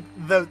guy was like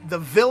the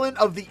villain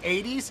of the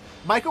 '80s.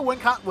 Michael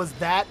Wincott was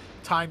that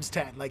times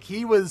 10. Like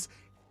he was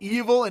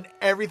evil in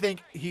everything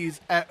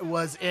he's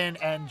was in,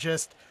 and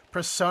just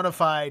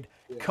personified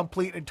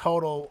complete and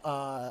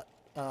total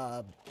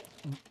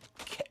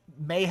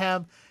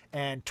mayhem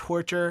and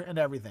torture and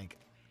everything.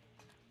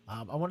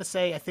 I want to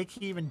say I think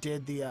he even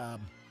did the.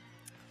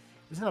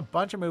 He was in a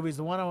bunch of movies.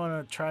 The one I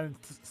want to try to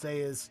say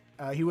is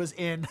he was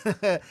in.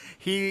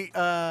 He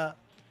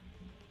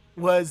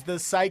was the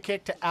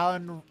sidekick to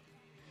Alan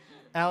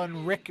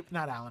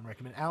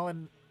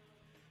Rickman.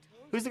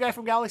 Who's the guy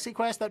from Galaxy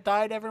Quest that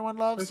died? Everyone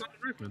loves. Alan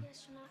Rickman.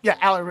 Yeah,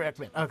 Alan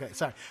Rickman. Okay,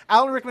 sorry.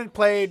 Alan Rickman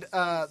played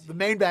the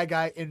main bad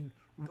guy in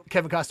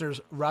Kevin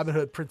Costner's Robin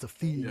Hood, Prince of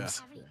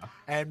Thieves,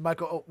 and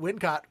Michael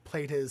Wincott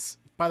played his.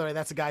 By the way,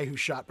 that's the guy who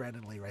shot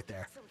Brandon Lee right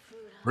there.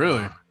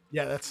 Really?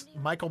 Yeah, that's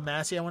Michael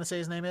Massey. I want to say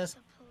his name is.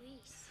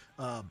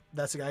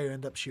 That's the guy who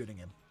ended up shooting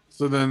him.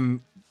 So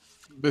then,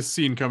 this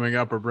scene coming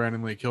up where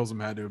Brandon Lee kills him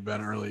had to have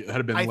been early. It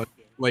had been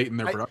late in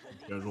their production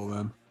schedule.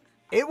 Then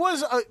it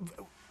was.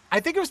 I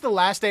think it was the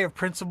last day of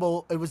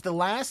principal. It was the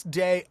last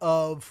day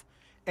of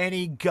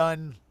any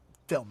gun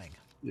filming.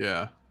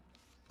 Yeah.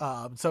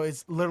 So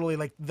it's literally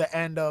like the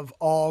end of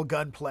all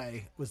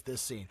gunplay was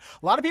this scene.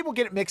 A lot of people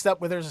get it mixed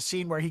up where there's a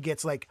scene where he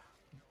gets like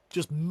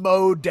just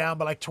mowed down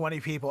by like 20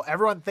 people.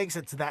 Everyone thinks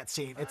it's that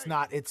scene. It's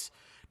not. It's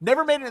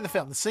never made it in the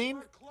film. The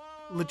scene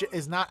legit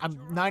is not. I'm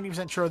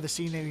 90% sure the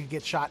scene that he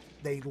gets shot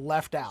they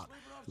left out,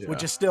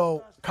 which is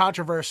still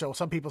controversial.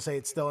 Some people say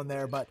it's still in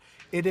there, but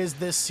it is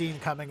this scene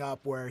coming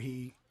up where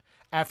he,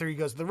 after he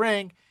goes to the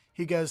ring,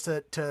 he goes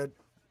to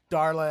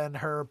Darla and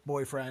her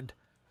boyfriend.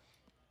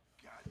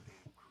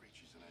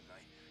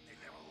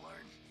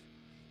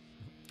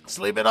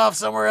 Sleep it off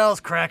somewhere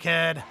else,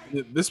 crackhead.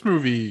 This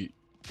movie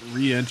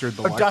re-entered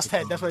the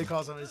Dusthead. That's what he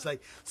calls him. It's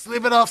like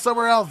sleep it off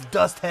somewhere else,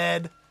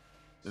 Dusthead.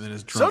 And then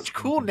his such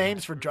cool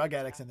names for drug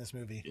addicts in this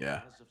movie.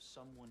 Yeah.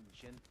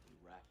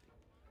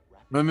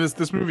 And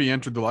this movie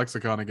entered the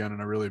lexicon again in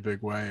a really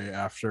big way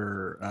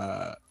after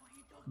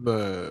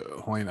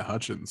the Helena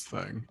Hutchins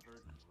thing.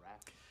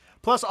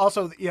 Plus,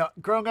 also,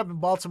 growing up in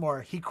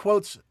Baltimore, he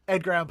quotes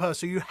Edgar Allan Poe.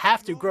 So you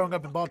have to, growing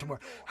up in Baltimore,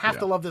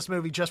 to love this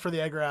movie just for the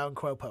Edgar Allan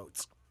Poe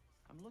quotes.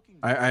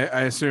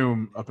 I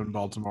assume up in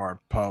Baltimore,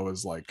 Poe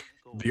is like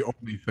the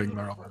only thing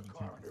they're allowed to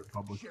talk about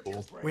public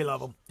schools. We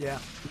love him. Yeah.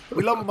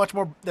 We love him much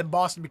more than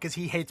Boston because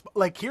he hates,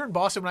 like here in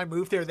Boston, when I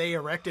moved there, they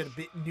erected a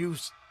big,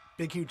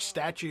 huge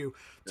statue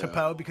to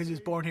Poe because he was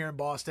born here in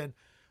Boston,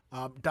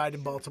 died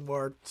in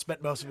Baltimore,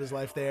 spent most of his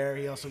life there.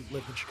 He also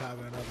lived in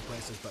Chicago and other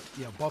places, but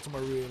Baltimore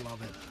really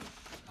love it.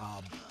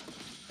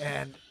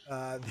 And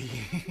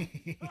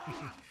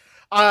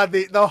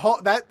the whole,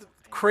 that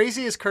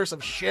craziest curse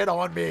of shit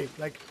on me.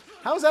 Like,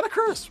 how is that a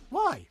curse?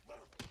 Why?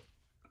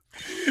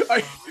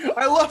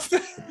 I love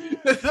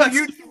that.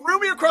 You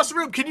roomie across the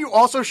room. Can you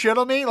also shit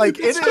on me? Like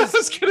it is. I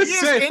was gonna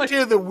say,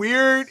 into the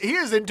weird. He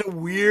is into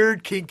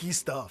weird, kinky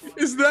stuff.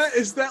 Is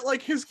that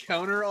like his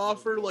counter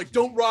offer? Like,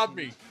 don't rob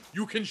me.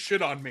 You can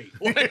shit on me.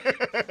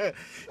 Like,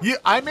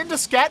 I'm into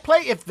scat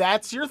play if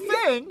that's your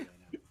thing.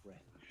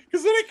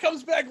 Because then it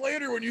comes back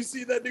later when you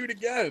see that dude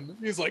again.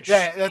 He's like,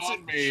 shit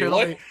on me. Shit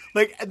on me.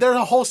 Like there's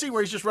a whole scene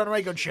where he's just running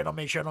away going, shit on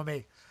me, shit on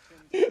me.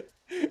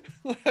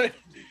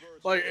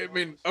 Like, I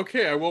mean,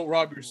 okay, I won't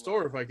rob your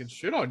store if I can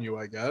shit on you,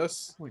 I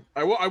guess. Like,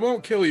 I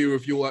won't kill you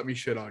if you let me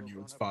shit on you.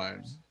 It's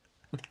fine.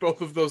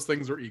 Both of those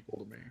things are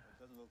equal to me.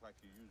 Doesn't look like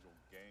your usual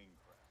gang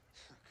crap.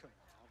 Come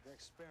on,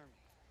 Albrecht, spare me.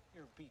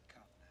 You're a beat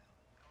cop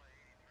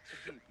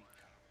now.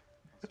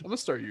 I'm gonna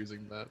start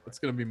using that. It's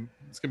gonna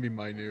be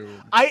my new.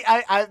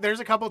 I there's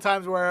a couple of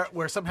times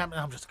where sometimes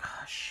I'm just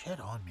shit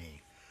on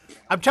me.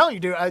 I'm telling you,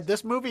 dude,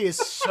 this movie is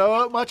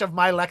so much of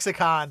my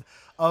lexicon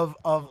of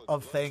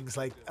things.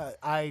 Like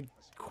I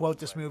quote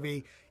this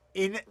movie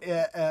in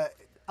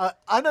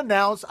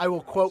unannounced. I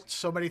will quote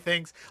so many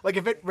things. Like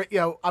if it,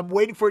 I'm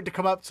waiting for it to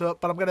come up. So,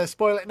 but I'm gonna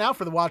spoil it now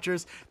for the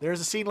watchers. There's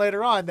a scene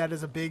later on that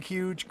is a big,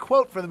 huge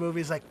quote for the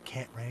movie. It's like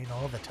 "Can't rain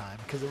all the time"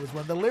 because it was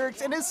one of the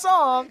lyrics in his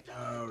song.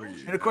 Oh,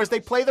 yeah. And of course they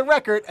play the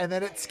record, and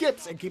then it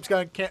skips and keeps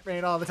going. Can't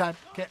rain all the time.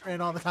 Can't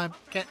rain all the time.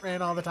 Can't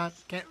rain all the time.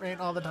 Can't rain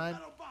all the time.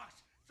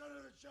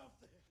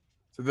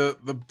 So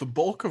the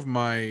bulk of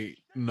my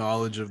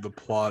knowledge of the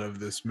plot of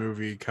this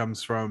movie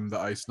comes from the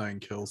Ice Nine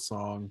Kills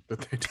song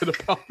that they did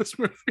about this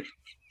movie.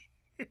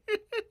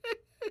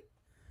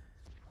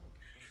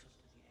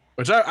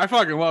 Which I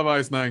fucking love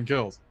Ice Nine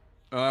Kills.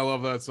 And I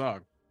love that song.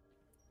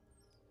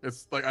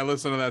 It's like I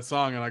listen to that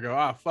song and I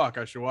go, fuck,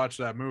 I should watch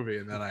that movie,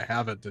 and then I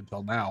haven't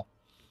until now.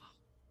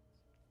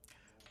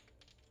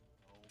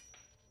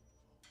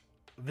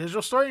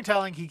 Visual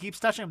storytelling, he keeps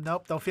touching him.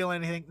 Nope, don't feel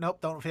anything. Nope,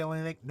 don't feel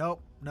anything.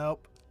 Nope.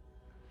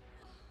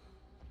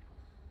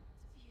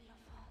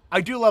 I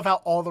do love how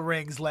all the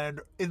rings land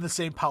in the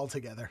same pile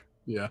together.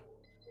 Yeah.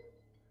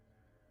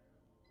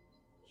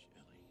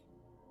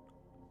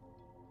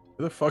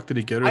 Where the fuck did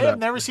he get her I that? have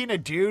never seen a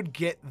dude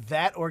get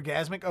that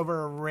orgasmic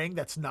over a ring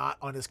that's not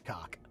on his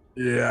cock.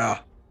 Yeah.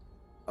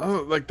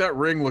 Oh, like that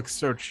ring looks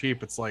so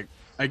cheap. It's like,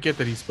 I get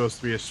that he's supposed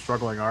to be a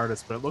struggling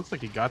artist, but it looks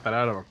like he got that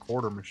out of a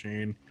quarter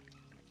machine.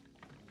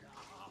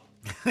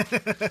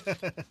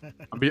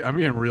 I'm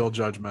being real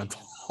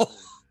judgmental.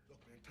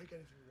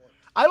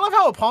 I love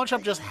how a pawn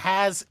shop just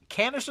has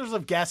canisters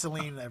of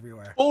gasoline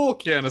everywhere. Full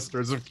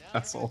canisters of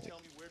gasoline.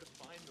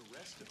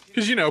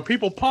 Because, you know,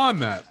 people pawn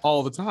that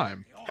all the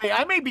time. Hey,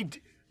 I may be.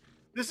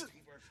 This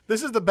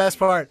is the best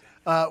part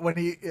when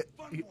he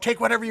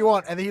take whatever you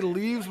want, and he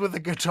leaves with a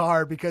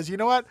guitar because you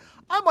know what?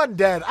 I'm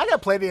undead. I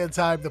got plenty of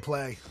time to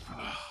play.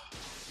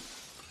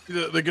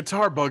 The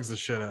guitar bugs the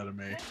shit out of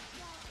me.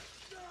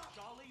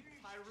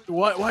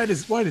 Why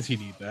does he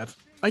need that?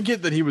 I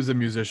get that he was a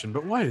musician,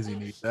 but why does he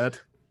need that?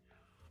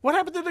 What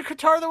happened to the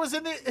guitar that was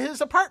in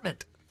his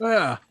apartment?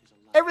 Yeah.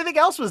 Everything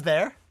else was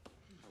there.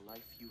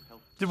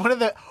 Did one of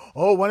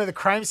the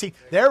crime scene?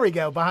 There we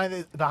go.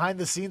 Behind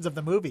the scenes of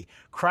the movie,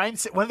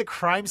 one of the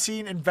crime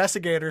scene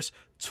investigators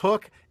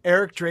took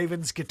Eric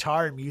Draven's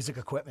guitar and music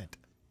equipment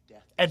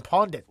and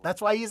pawned it.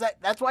 That's why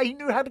he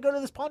knew how to go to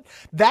this pawn.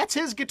 That's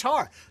his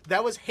guitar.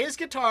 That was his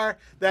guitar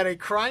that a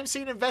crime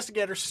scene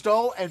investigator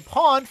stole and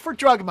pawned for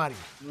drug money.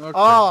 Okay.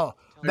 Oh,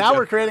 now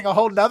we're creating a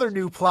whole nother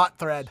new plot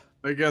thread.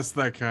 I guess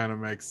that kind of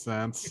makes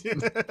sense.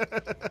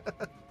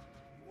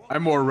 I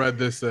more read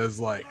this as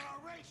like,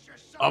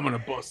 I'm gonna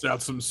bust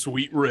out some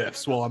sweet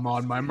riffs while I'm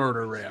on my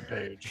murder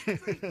rampage. Is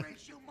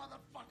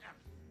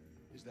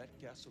that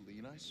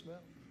gasoline I smell?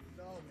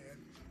 No, man.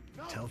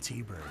 No. Tell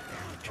T-Bird.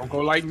 Don't go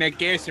lighting that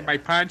gas in my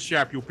pawn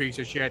shop, you piece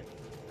of shit.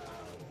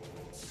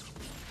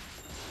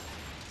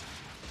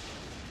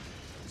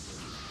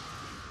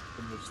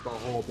 And the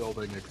whole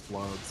building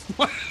explodes.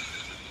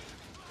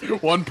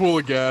 One pool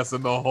of gas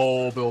and the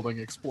whole building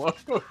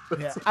explodes.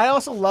 Yeah, I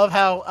also love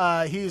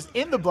how he's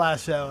in the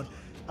blast zone.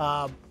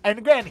 And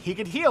again, he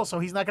can heal, so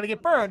he's not going to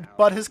get burned.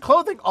 But his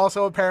clothing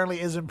also apparently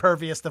is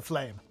impervious to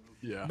flame.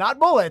 Yeah. Not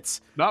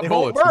bullets. Not they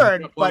bullets. Won't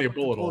burn, but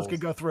bullet bullets can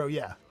go through.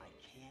 Yeah.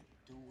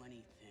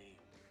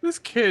 This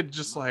kid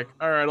just like,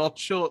 all right, I'll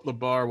chill at the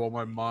bar while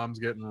my mom's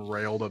getting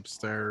railed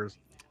upstairs.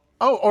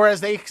 Oh, or as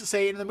they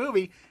say in the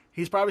movie,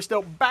 he's probably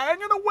still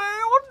banging away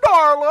on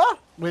Darla.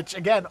 Which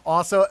again,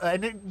 also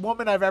any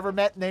woman I've ever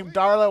met named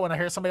Darla, when I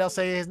hear somebody else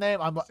say her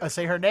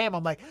name,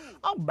 I'm like,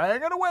 I'm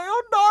banging away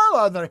on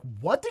Darla. And they're like,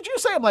 what did you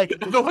say? I'm like,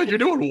 no, you're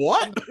doing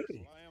what?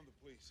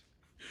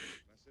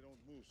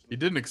 You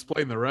didn't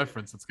explain the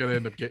reference. It's gonna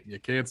end up getting you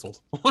canceled.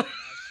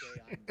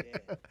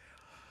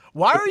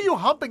 Why are you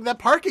humping that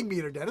parking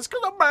meter, Dennis? Because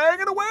I'm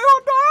banging away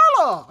on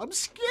Darla. I'm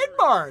skid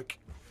mark.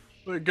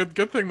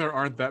 Good thing there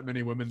aren't that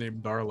many women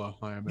named Darla,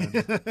 I imagine.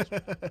 You nuts?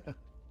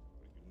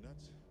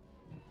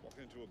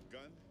 Walking into a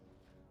gun?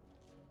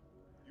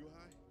 You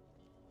high?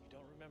 You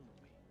don't remember me.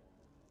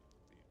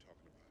 What are you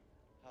talking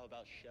about? How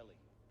about Shelley?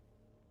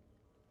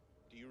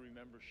 Do you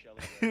remember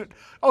Shelley?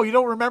 Oh, you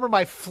don't remember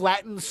my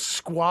flattened,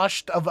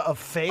 squashed of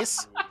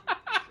face? Nice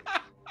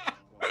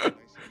and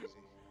easy.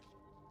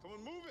 Come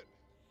on, move it.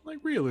 Like,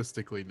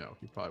 realistically, no,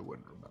 he probably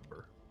wouldn't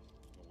remember.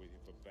 I'm waiting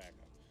for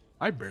backup.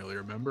 I barely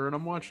remember, and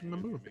I'm watching the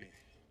movie.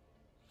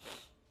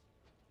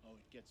 Oh,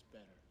 it gets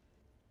better.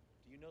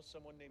 Do you know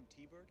someone named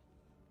T-Bird?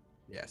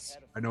 Yes,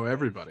 I know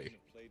everybody. Who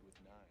played with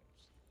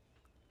knives.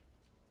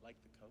 Like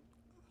the Coke?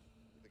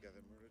 The guy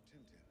that murdered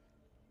Tintin.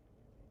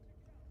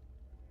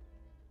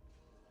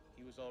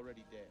 He was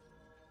already dead.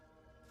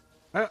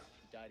 I He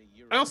died a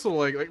year I ago. also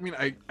like, I mean,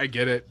 I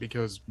get it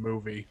because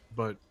movie,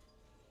 but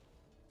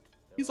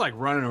he's like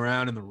running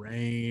around in the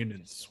rain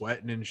and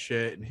sweating and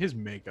shit, and his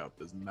makeup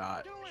is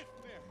not.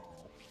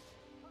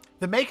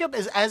 The makeup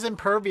is as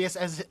impervious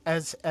as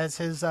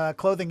his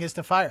clothing is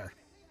to fire.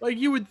 Like,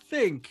 you would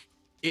think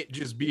it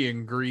just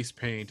being grease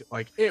paint,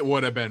 like, it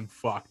would have been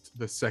fucked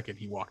the second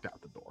he walked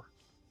out the door.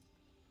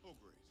 Oh,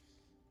 great.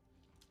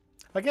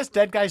 I guess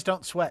dead guys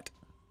don't sweat.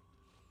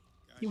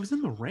 He was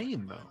in the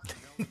rain, though.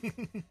 You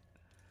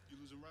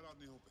lose him right out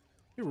in the open.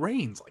 It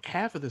rains like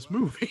half of this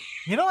movie.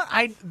 You know what?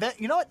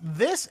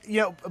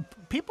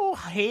 People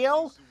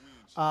hail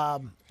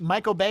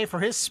Michael Bay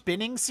for his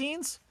spinning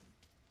scenes.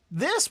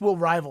 This will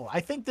rival.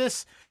 I think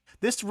this.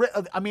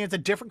 I mean, it's a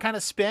different kind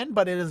of spin,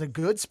 but it is a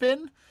good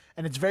spin,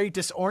 and it's very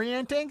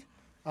disorienting.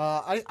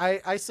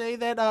 I say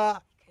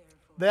that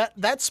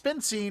that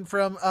spin scene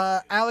from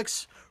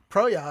Alex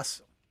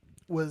Proyas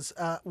was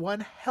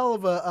one hell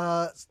of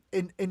a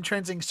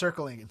intrinsic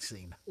circling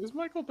scene. Is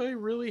Michael Bay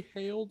really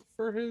hailed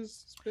for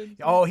his spin?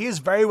 Oh, he is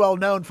very well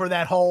known for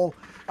that whole,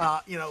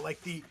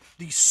 like the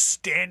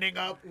standing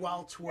up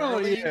while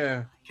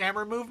twirling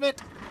camera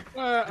movement.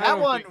 That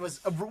one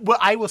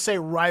I will say,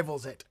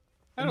 rivals it.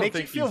 It makes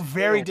you feel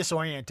very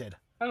disoriented.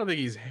 I don't think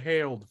he's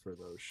hailed for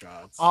those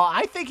shots.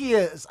 I think he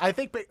is. I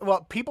think,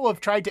 people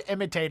have tried to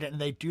imitate it, and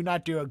they do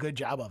not do a good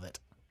job of it.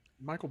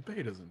 Michael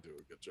Bay doesn't do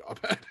a good job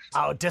at it.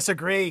 Oh,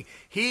 disagree.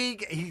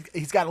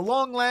 He's got a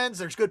long lens.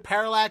 There's good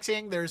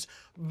parallaxing. There's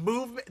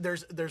movement.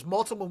 There's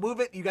multiple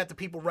movement. You got the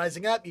people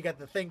rising up. You got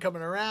the thing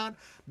coming around.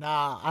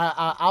 Nah,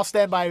 I'll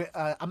stand by.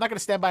 I'm not going to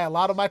stand by a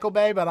lot of Michael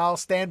Bay, but I'll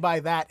stand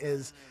by that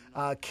is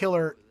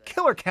killer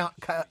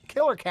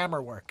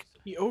camera work.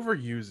 He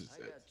overuses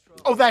it.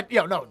 Oh, that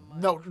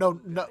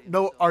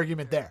no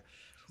argument there.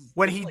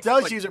 When he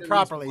does use it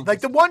properly, like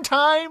the one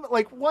time,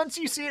 like once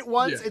you see it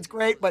once, it's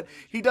great. But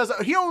he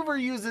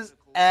overuses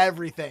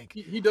everything.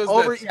 He does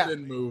that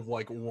spin move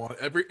like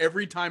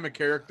every time a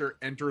character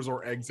enters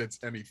or exits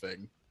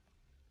anything.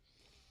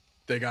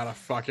 They gotta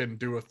fucking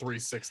do a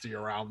 360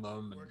 around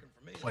them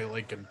and play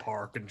Linkin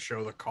Park and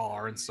show the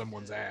car in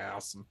someone's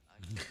ass.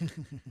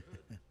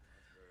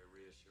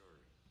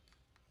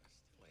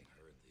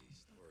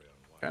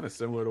 Kind of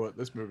similar to what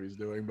this movie's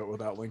doing, but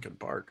without Linkin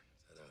Park.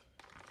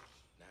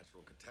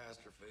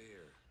 Catastrophe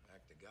or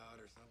act of God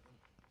or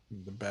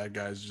something. The bad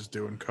guy's just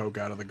doing coke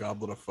out of the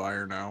goblet of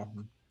fire now.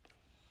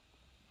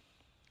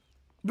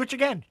 Which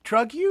again,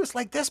 drug use,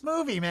 like this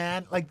movie,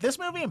 man, like this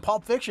movie and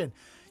Pulp Fiction,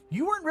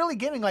 you weren't really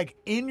getting like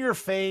in your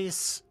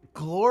face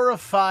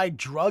glorified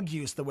drug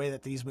use the way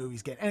that these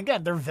movies get. And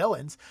again, they're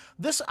villains.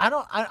 This I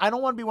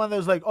don't want to be one of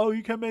those like, oh,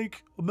 you can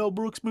make a Mel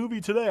Brooks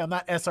movie today. I'm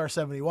not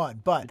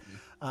SR-71, but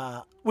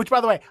which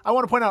by the way, I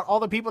want to point out all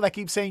the people that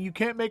keep saying you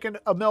can't make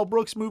a Mel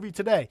Brooks movie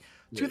today.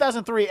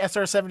 2003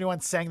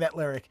 SR-71 sang that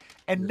lyric,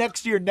 and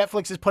next year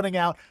Netflix is putting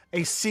out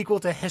a sequel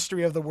to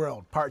History of the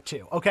World Part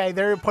 2. Okay,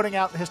 they're putting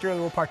out History of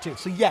the World Part 2.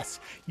 So yes,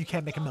 you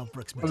can make a Mel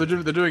Brooks movie. Well,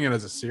 they're doing it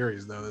as a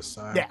series though this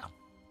time. Yeah.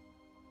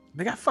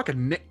 They got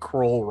fucking Nick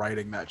Kroll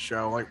writing that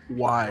show. Like,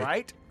 why?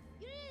 Right?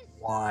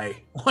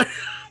 Why?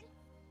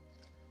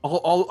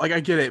 all like, I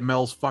get it.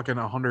 Mel's fucking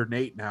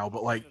 108 now,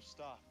 but like,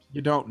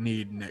 you don't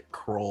need Nick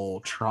Kroll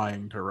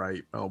trying to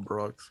write Mel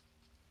Brooks.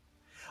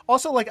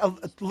 Also, like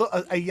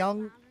a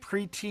young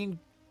preteen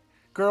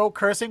girl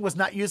cursing was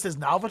not used as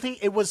novelty.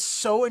 It was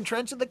so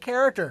entrenched in the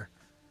character.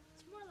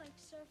 It's more like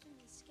surfing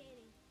and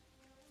skating.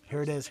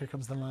 Here it is. Here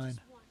comes the line.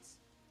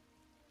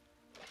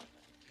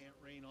 Can't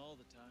rain all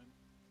the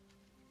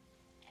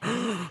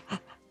time.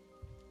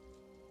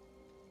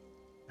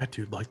 That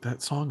dude liked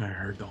that song I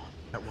heard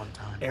at one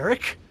time.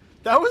 Eric?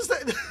 That was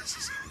the...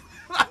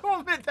 I will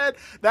admit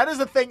that is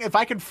the thing. If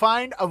I can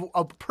find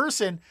a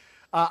person,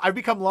 I've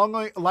become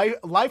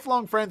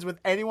lifelong friends with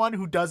anyone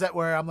who does that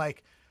where I'm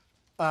like,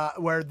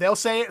 where they'll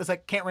say it's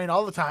like, can't rain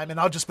all the time. And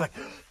I'll just be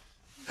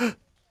like,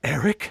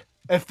 Eric?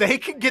 If they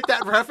can get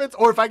that reference,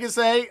 or if I can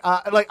say,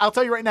 like, I'll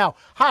tell you right now,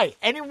 hi,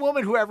 any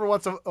woman who ever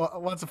wants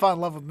to fall in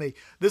love with me,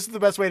 this is the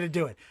best way to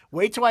do it.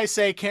 Wait till I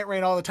say can't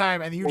rain all the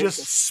time, and you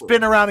just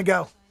spin around and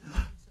go,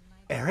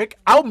 Eric,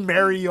 I'll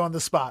marry you on the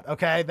spot.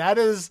 Okay,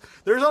 there's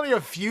only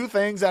a few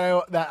things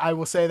that I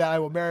will say that I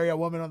will marry a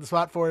woman on the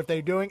spot for if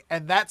they're doing.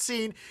 And that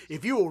scene,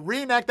 if you will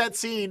reenact that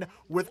scene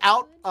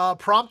without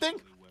prompting,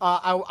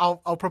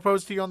 I'll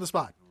propose to you on the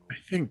spot. I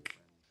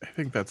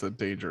think that's a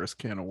dangerous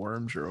can of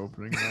worms you're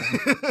opening.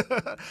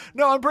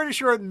 No, I'm pretty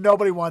sure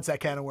nobody wants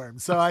that can of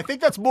worms. So I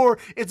think it's more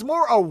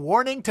a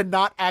warning to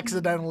not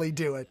accidentally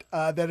do it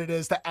than it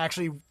is to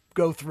actually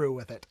go through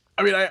with it.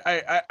 I mean,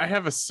 I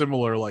have a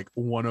similar, like,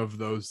 one of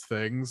those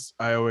things.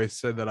 I always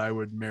said that I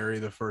would marry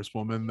the first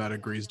woman that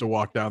agrees to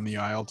walk down the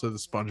aisle to the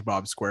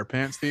SpongeBob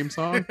SquarePants theme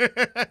song.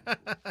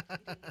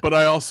 But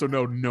I also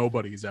know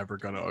nobody's ever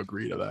going to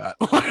agree to that.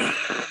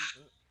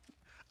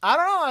 I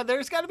don't know.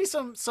 There's got to be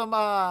some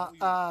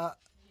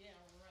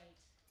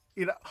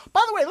you know.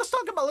 By the way, let's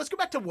go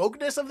back to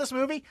wokeness of this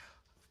movie.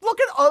 Look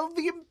at all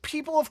the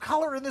people of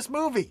color in this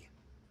movie.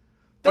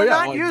 They're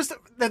not used.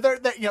 They're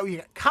you know, you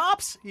got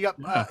cops, you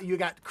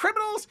got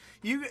criminals.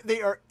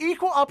 They are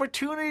equal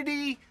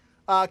opportunity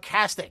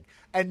casting,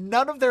 and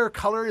none of their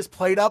color is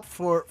played up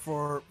for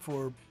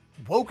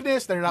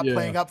wokeness. They're not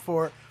playing up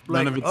for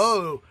like,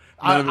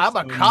 I'm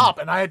a cop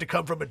and I had to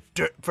come from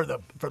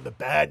the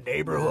bad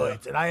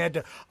neighborhoods, and I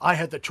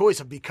had the choice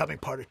of becoming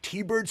part of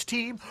T-Bird's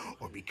team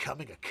or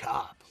becoming a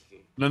cop.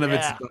 None of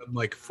it's done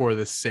like for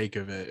the sake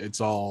of it. It's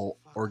all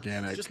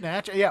organic. Just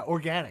natural. Yeah,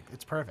 organic.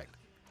 It's perfect.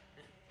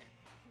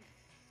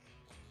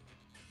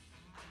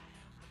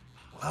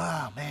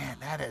 Oh man,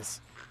 that is.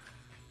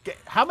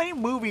 How many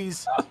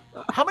movies?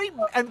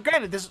 And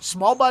granted, this is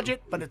small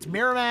budget, but it's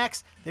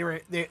Miramax. They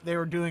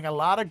were doing a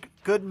lot of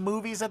good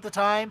movies at the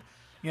time.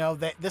 You know,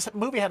 this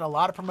movie had a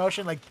lot of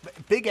promotion. Like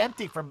Big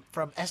Empty from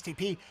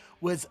STP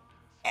was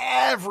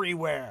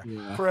everywhere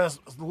for a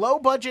low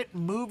budget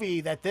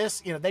movie. That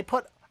this, you know, they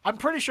put. I'm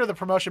pretty sure the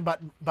promotion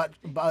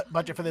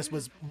budget for this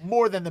was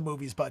more than the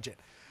movie's budget.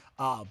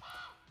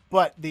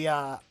 But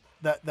the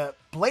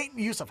blatant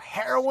use of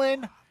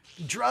heroin,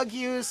 drug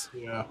use.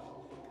 Yeah.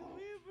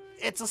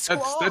 It's a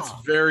squall. That's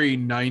very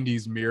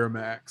 90s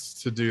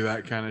Miramax to do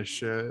that kind of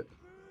shit.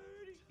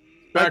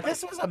 Like,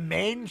 this was a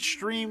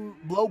mainstream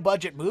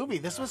low-budget movie.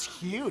 This was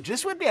huge.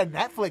 This would be a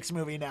Netflix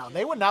movie now.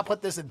 They would not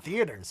put this in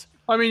theaters.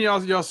 I mean, you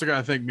also got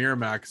to think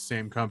Miramax,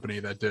 same company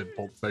that did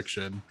Pulp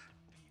Fiction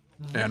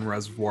and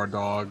Reservoir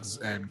Dogs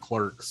and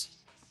Clerks.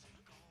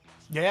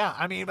 Yeah,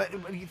 I mean, but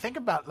when you think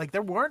about like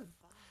there weren't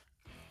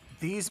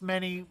these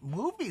many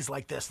movies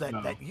like this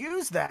that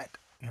use that,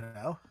 you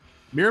know.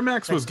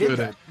 Miramax That was did good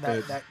that,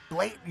 at that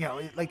blatant, you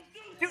know, like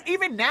dude,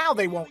 even now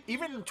they won't.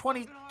 Even in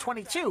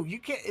 2022, you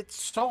can't.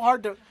 It's so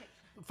hard to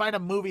find a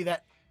movie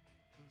that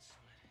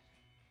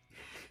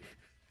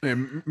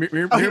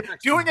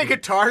Miramax doing was a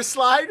good. guitar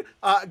slide,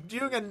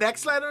 doing a neck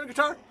slide on a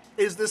guitar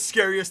is the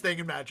scariest thing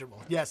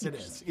imaginable. Yes, it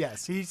is.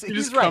 Yes, he's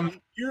just right.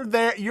 You're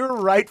there. You're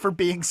right for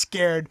being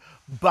scared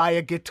by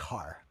a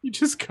guitar. He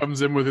just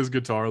comes in with his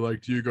guitar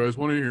like, do you guys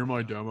want to hear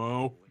my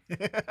demo?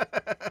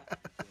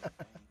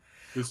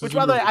 Which,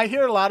 by the way, I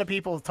hear a lot of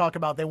people talk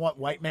about they want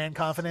white man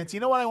confidence. You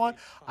know what I want?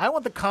 I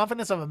want the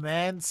confidence of a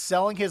man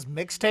selling his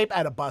mixtape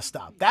at a bus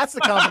stop. That's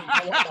the confidence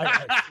I want in my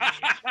life.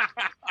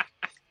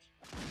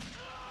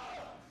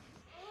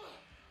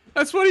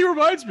 That's what he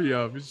reminds me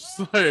of. It's just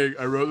like,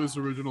 I wrote this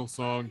original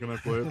song. Can I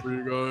play it for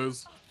you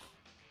guys?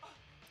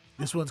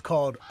 This one's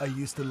called I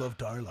Used to Love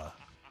Darla.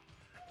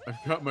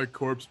 I've got my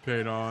corpse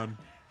paint on.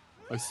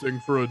 I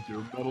sing for a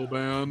doom metal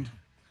band.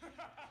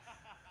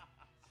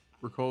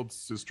 We're called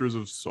Sisters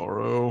of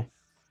Sorrow.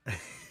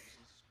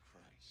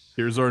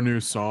 Here's our new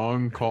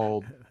song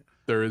called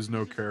There Is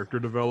No Character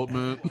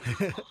Development.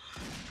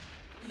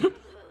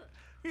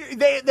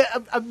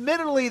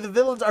 Admittedly, the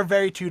villains are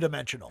very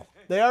two-dimensional.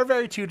 They are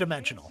very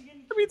two-dimensional.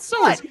 I mean, so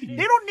But is he.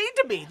 they don't need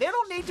to be. They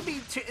don't need to be.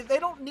 They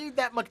don't need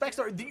that much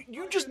backstory.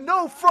 You just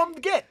know from the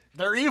get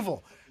they're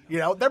evil. You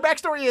know, their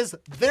backstory is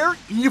they're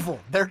evil.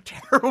 They're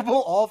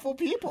terrible, awful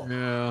people.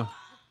 Yeah.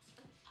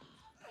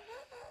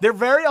 They're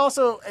very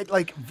also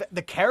like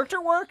the character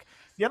work.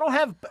 You don't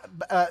have.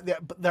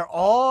 They're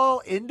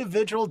all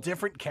individual,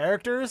 different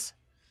characters.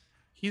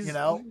 He's, You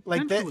know,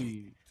 like that.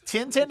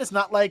 Tintin is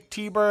not like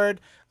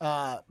T-Bird.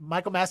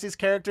 Michael Massey's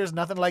character is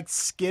nothing like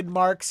Skid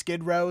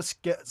Row,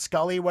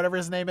 Scully, whatever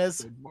his name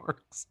is.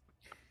 Marks.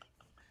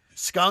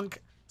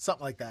 Skunk,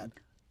 something like that.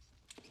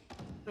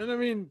 And I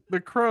mean, the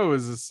Crow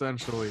is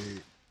essentially,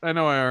 I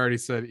know I already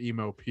said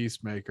emo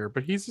Peacemaker,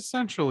 but he's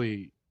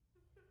essentially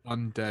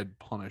undead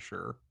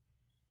Punisher.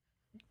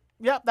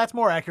 Yeah, that's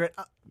more accurate.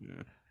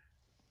 Yeah.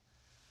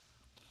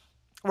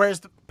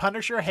 Whereas the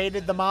Punisher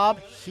hated the mob,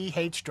 he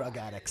hates drug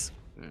addicts.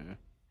 Yeah.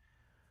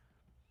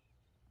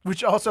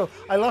 Which also,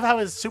 I love how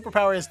his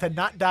superpower is to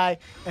not die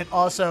and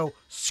also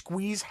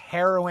squeeze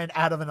heroin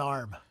out of an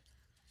arm.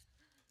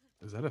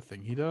 Is that a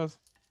thing he does?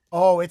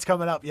 Oh, it's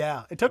coming up,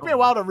 yeah. It took me a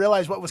while to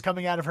realize what was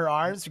coming out of her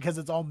arms because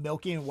it's all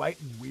milky and white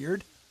and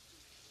weird.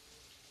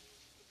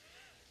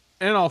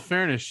 In all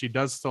fairness, she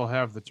does still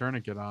have the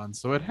tourniquet on,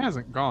 so it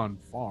hasn't gone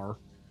far.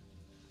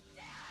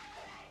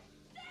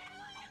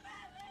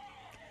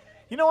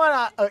 You know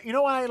what? You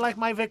know what I like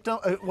my victim.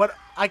 What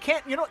I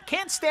can't,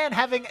 can't stand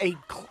having a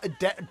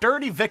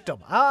dirty victim.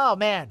 Oh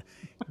man,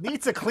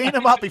 needs to clean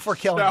him up before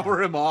killing him.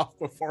 Shower him off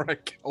before I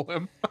kill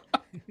him.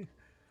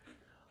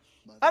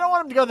 I don't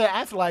want him to go to the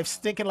afterlife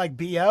stinking like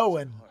BO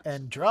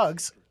and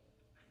drugs.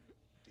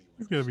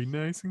 He's gotta be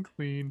nice and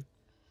clean.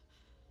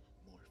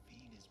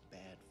 Morphine is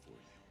bad for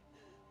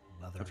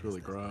you. Mother That's really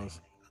gross.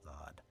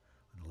 God,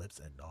 lips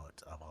and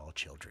hearts of all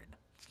children.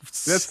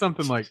 That's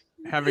something like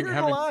having.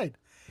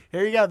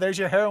 Here you go. There's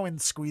your heroin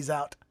squeeze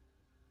out.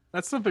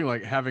 That's something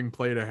like having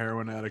played a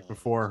heroin addict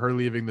before. Her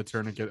leaving the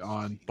tourniquet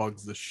on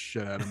bugs the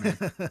shit out of me.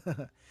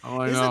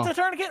 Oh, Is it the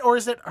tourniquet or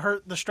is it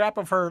the strap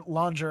of her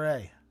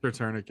lingerie? Her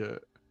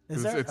tourniquet.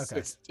 Is that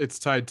okay? It's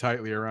tied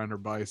tightly around her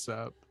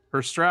bicep.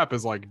 Her strap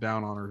is like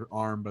down on her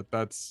arm,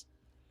 but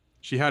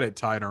she had it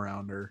tied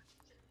around her.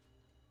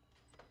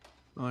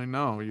 I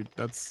know.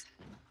 That's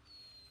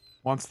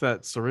once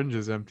that syringe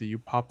is empty, you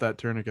pop that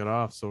tourniquet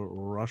off so it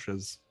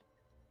rushes.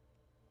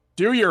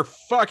 Do your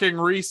fucking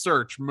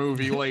research,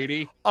 movie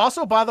lady.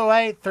 Also, by the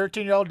way,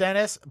 13-year-old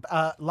Dennis,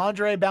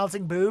 lingerie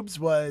bouncing boobs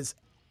was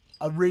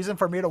a reason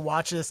for me to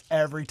watch this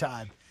every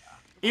time.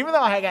 Even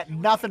though I got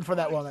nothing for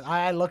that woman,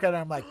 I look at her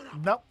and I'm like,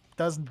 nope,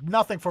 does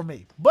nothing for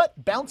me. But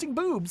bouncing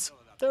boobs,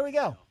 there we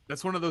go.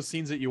 That's one of those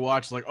scenes that you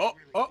watch like, oh,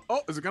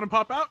 is it going to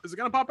pop out? Is it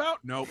going to pop out?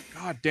 Nope.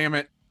 God damn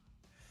it.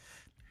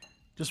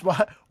 Just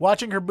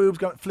watching her boobs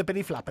go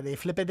flippity floppity,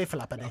 flippity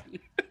floppity.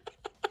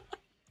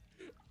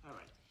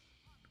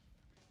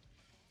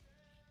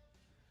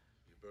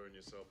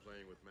 Yourself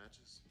playing with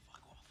matches?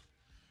 Fuck off.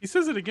 He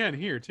says it again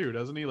here too,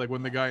 doesn't he? Like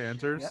when the guy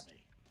enters. Yep.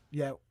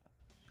 Yeah.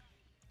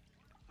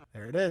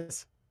 There it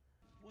is.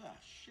 Well,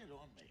 shit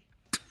on me.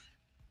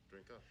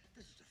 Drink up.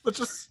 Such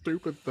a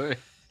stupid thing.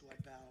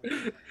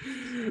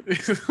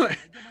 He's like,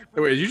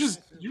 wait, you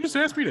just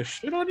asked me to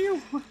shit on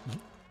you?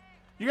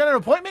 You got an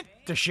appointment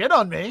to shit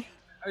on me?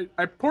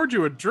 I poured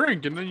you a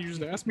drink and then you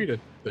just asked me to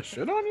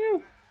shit on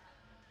you?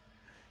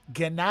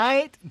 Good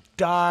night,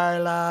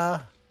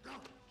 Darla.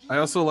 I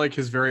also like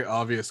his very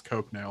obvious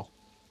coke nail.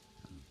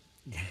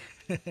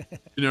 You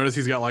notice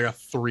he's got like a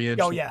 3-inch.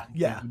 Oh yeah.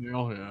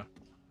 Nail? Yeah.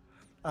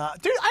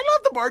 Dude, I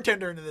love the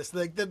bartender into this.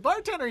 Like the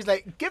bartender, he's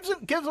like gives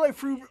away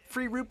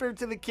free root beer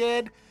to the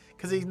kid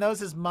because he knows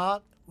his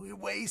mom. We're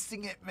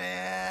wasting it,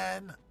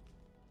 man.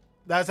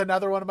 That's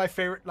another one of my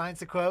favorite lines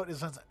to quote.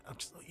 Is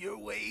you're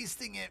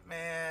wasting it,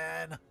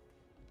 man.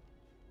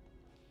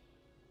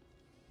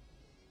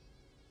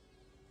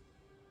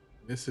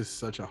 This is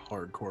such a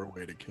hardcore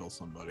way to kill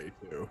somebody,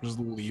 too. Just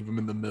leave them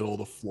in the middle of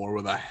the floor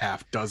with a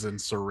half dozen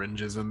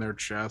syringes in their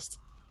chest.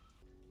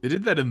 They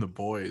did that in The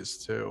Boys,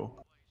 too.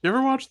 You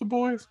ever watch The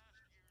Boys?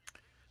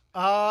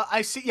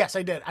 I see. Yes,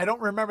 I did. I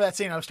don't remember that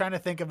scene. I was trying to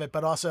think of it,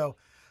 but also,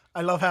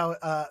 I love how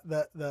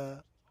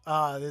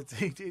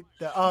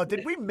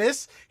did we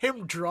miss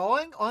him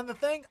drawing on the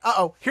thing?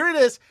 Here it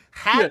is.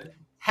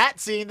 Hat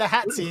scene. The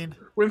hat scene.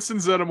 Winston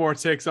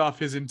Zeddemore takes off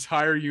his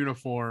entire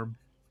uniform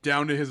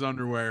down to his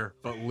underwear,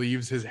 but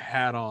leaves his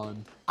hat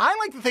on. I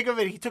like to think of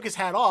it. He took his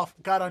hat off,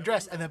 got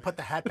undressed, and then put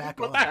the hat back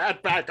on. Put the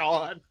hat back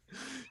on.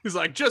 He's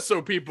like, just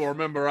so people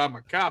remember I'm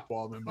a cop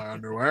while I'm in my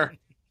underwear.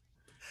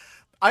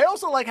 I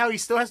also like how he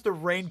still has the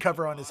rain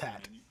cover on his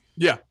hat.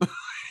 Yeah,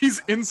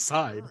 he's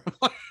inside.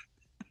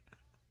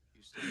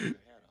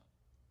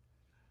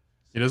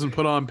 He doesn't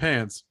put on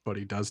pants, but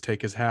he does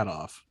take his hat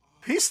off.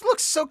 He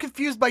looks so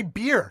confused by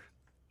beer.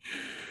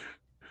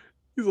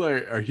 He's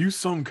like, are you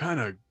some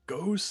kind of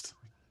ghost?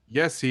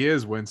 Yes, he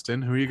is,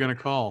 Winston. Who are you going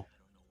to call?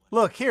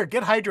 Look, here,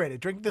 get hydrated.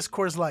 Drink this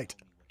Coors Light.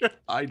 Get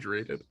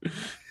hydrated.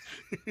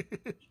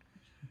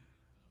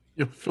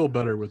 You'll feel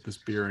better with this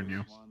beer in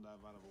you.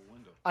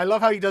 I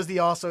love how he does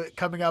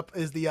coming up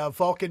is the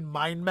Vulcan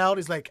mind meld.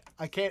 He's like,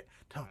 I can't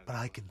tell, but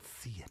I can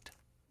see it.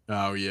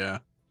 Oh, yeah.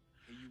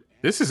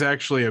 This is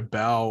actually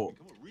about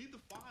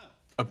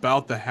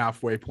the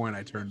halfway point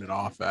I turned it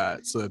off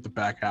at, so that the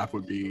back half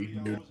would be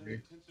new to me.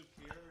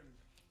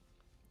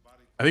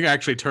 I think I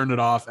actually turned it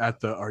off at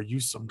the, are you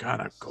some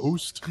kind of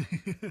ghost?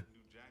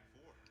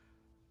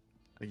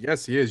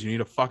 Yes, he is. You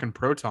need a fucking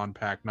proton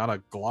pack, not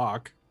a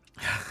Glock.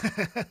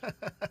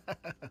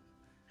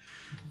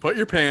 Put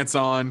your pants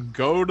on.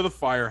 Go to the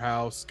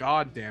firehouse.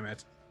 God damn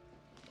it.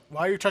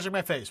 Why are you touching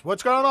my face?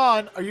 What's going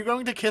on? Are you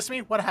going to kiss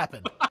me? What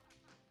happened?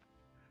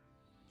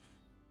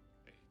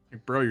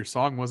 Bro, your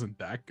song wasn't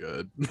that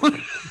good.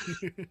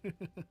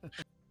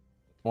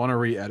 Want to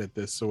re-edit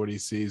this so what he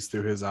sees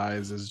through his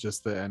eyes is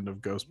just the end of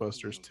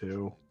Ghostbusters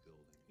 2.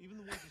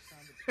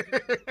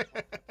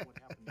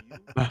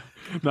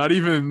 Not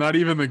even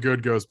the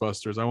good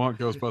Ghostbusters. I want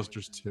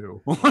Ghostbusters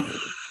 2.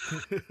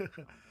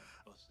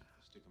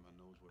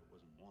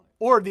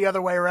 Or the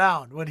other way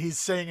around, when he's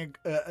saying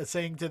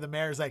to the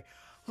mayor, he's like,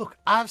 look,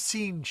 I've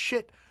seen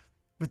shit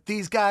with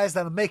these guys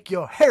that'll make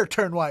your hair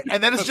turn white.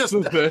 And then it's just...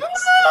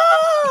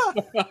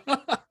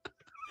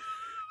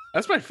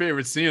 That's my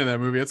favorite scene in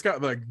that movie. It's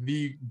got like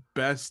the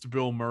best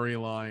Bill Murray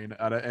line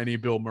out of any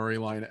Bill Murray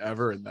line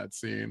ever in that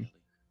scene.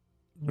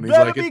 When he's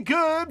like, be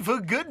good, for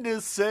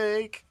goodness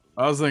sake.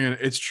 I was thinking,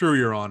 it's true,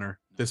 Your Honor.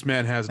 This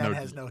man has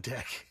no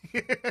dick.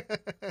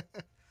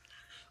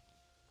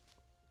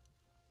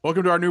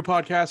 Welcome to our new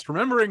podcast,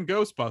 Remembering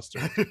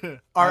Ghostbusters.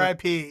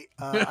 R.I.P.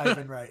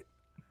 Ivan Wright.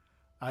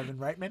 Ivan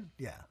Reitman?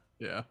 Yeah.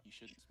 Yeah.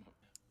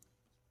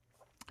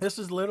 This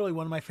is literally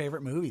one of my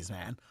favorite movies,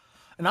 man.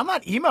 And I'm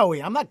not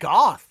emo-y, I'm not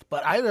goth,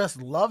 but I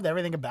just loved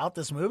everything about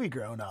this movie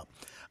growing up.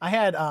 I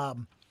had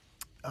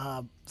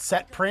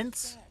framed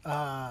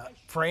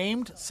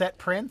set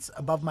prints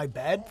above my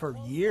bed for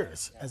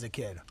years as a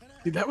kid.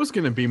 Dude, that was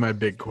going to be my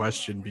big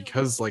question,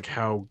 because like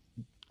how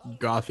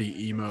gothy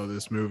emo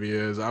this movie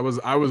is. I was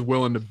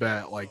willing to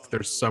bet like I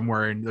was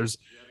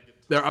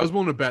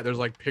willing to bet there's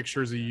like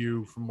pictures of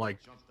you from like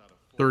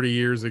 30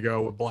 years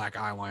ago with black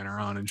eyeliner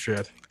on and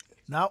shit.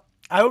 No,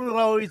 I was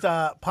always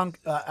punk.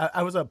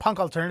 I was a punk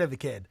alternative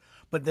kid,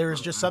 but there was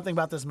just something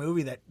about this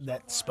movie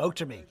that spoke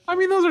to me. I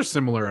mean, those are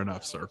similar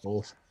enough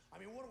circles.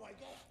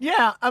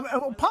 Yeah,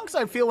 punks,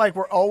 I feel like,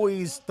 were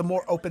always the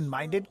more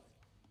open-minded.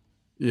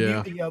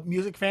 Yeah,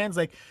 music fans.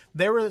 Like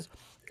there was,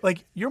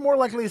 like you're more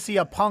likely to see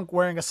a punk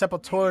wearing a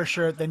Sepultura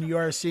shirt than you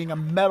are seeing a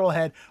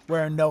metalhead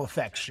wearing a No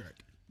Effects shirt.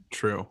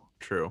 True.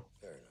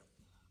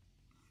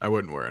 I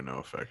wouldn't wear a No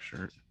Effects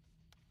shirt.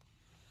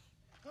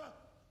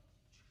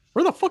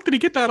 Where the fuck did he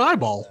get that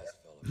eyeball?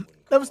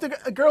 That was the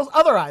girl's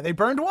other eye. They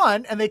burned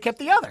one and they kept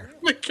the other.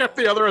 They kept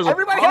the other as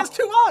Everybody has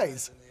two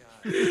eyes.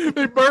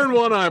 They burned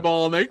one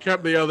eyeball and they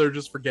kept the other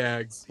just for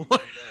gags.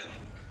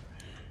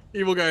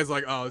 Evil guy's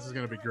like, oh, this is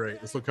going to be great.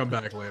 This will come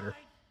back later.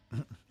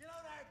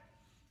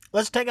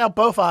 Let's take out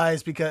both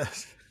eyes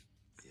because...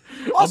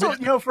 Also,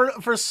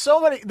 for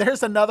so many...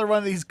 There's another one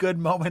of these good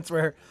moments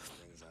where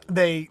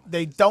they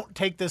don't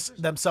take this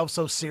themselves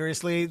so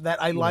seriously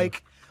that I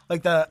like.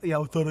 Like the,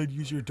 thought I'd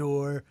use your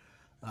door.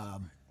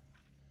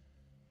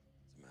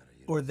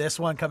 Or this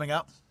one coming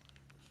up.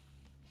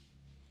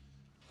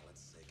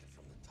 Let's take it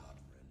from the top,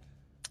 friend.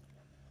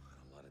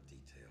 A lot of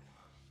detail.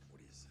 What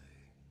do you say?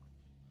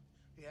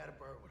 He had a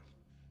bird with him.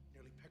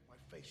 Nearly pecked my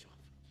face off.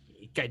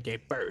 He got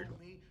that bird.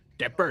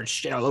 That bird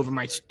shit all over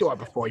my store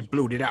before he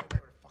blew it up.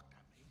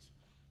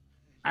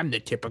 I'm the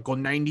typical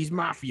 90s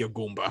mafia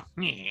goomba.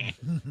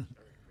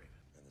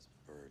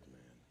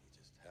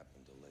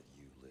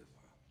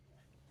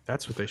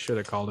 That's what they should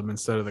have called him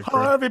instead of the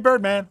Harvey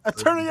Birdman,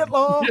 attorney at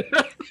law.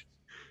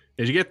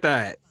 Did you get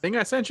that thing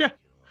I sent you?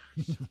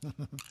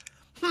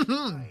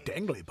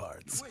 Dangly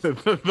parts.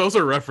 Those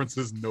are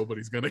references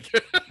nobody's gonna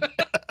get.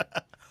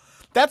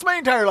 That's my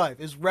entire life,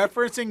 is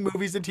referencing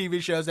movies and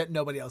TV shows that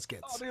nobody else Oh,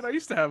 gets. dude, I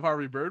used to have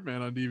Harvey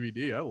Birdman on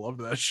DVD. I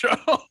loved that show.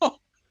 Boy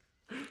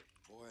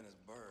and his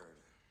bird.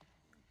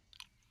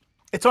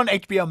 It's on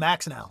HBO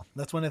Max now.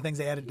 That's one of the things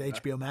they added to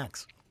HBO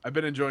Max. I've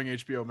been enjoying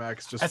HBO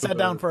Max. Just I sat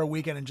down for a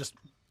weekend and just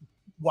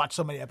watched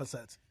so many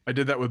episodes. I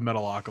did that with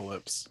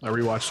Metalocalypse. I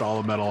rewatched all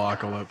of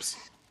Metalocalypse.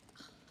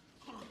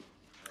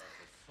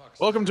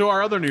 Welcome to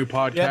our other new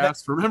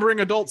podcast, Remembering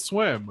Adult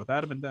Swim, with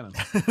Adam and Dennis.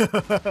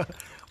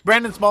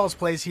 Brandon Smalls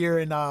plays here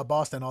in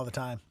Boston all the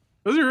time.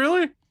 Does he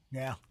really?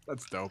 Yeah.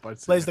 That's dope.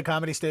 Plays the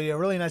Comedy Studio.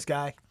 Really nice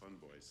guy. Fun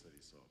boy said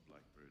he saw a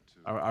blackbird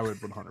too. I would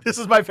 100%. This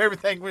is my favorite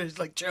thing when he's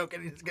like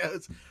choking and he just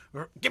goes,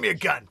 "Give me a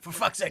gun. For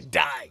fuck's sake,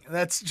 die." And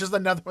that's just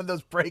another one of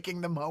those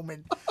breaking the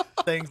moment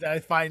things that I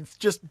find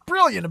just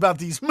brilliant about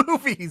these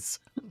movies.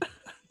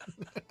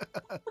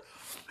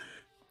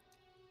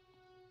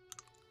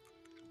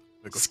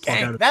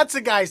 Skank. That's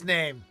the guy's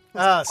name.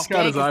 Skank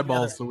got his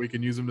eyeballs so we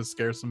can use them to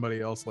scare somebody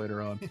else later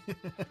on.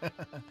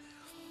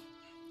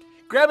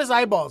 Grab his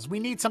eyeballs. We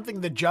need something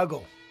to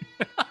juggle.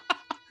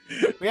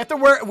 We have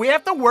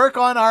to work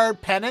on our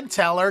Penn and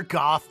Teller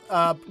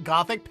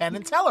gothic Penn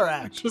and Teller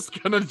act.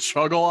 Just gonna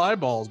juggle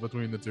eyeballs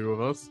between the two of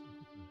us.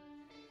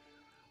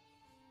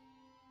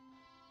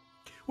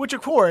 Which,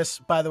 of course,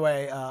 by the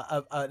way,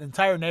 an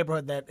entire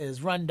neighborhood that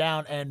is run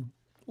down and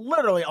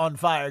literally on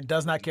fire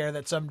does not care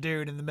that some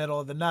dude in the middle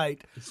of the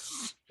night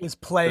is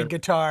playing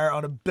guitar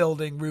on a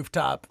building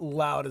rooftop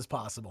loud as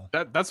possible.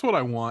 That's what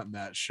I want in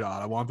that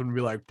shot. I want them to be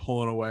like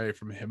pulling away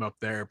from him up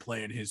there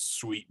playing his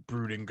sweet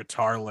brooding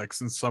guitar licks,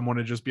 and someone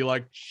to just be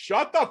like,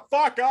 "Shut the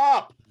fuck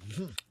up."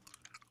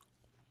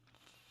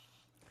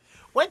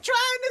 We're trying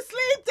to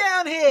sleep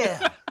down here.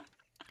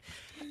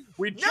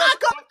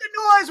 Knock off the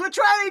noise. We're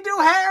trying to do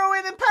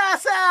heroin and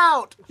pass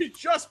out. We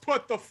just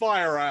put the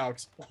fire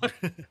out.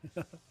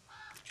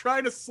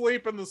 Trying to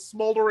sleep in the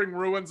smoldering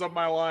ruins of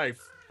my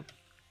life.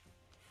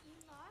 You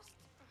lost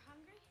or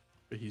hungry?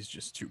 But he's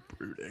just too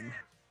brooding.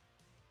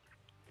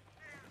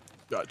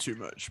 Got too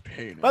much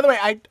pain. By the way,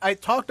 I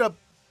talked up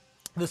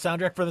the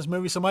soundtrack for this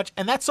movie so much,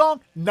 and that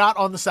song, not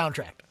on the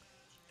soundtrack.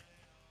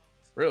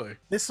 Really?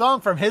 This song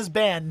from his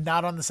band,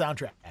 not on the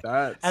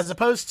soundtrack. As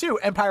opposed to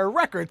Empire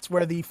Records,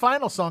 where the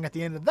final song at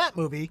the end of that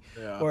movie,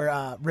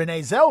 where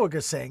Renee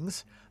Zellweger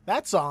sings,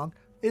 that song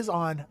is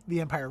on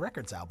the Empire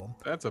Records album.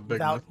 That's a big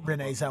without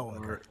Renee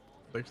Zellweger.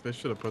 They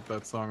should have put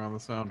that song on the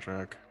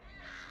soundtrack.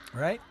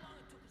 Right?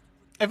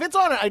 If it's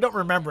on it, I don't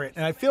remember it,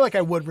 and I feel like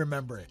I would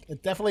remember it.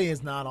 It definitely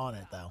is not on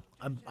it, though.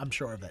 I'm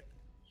sure of it.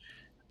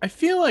 I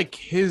feel like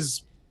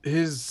his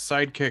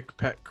sidekick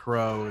Pet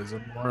Crow is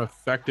a more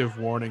effective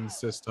warning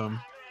system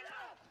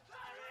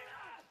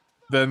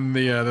than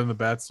the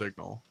bat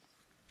signal.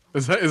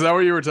 Is that what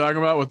you were talking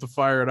about with the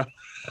fire?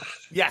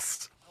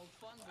 Yes.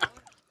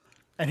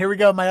 And here we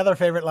go, my other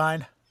favorite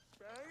line.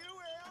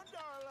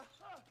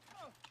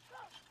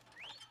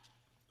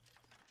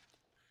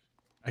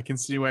 I can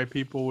see why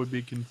people would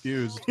be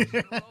confused.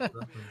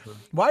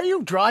 Why are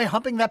you dry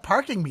humping that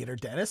parking meter,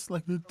 Dennis?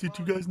 Like, did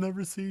you guys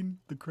never seen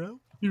The Crow?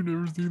 You've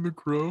never seen The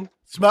Crow?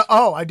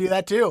 Oh, I do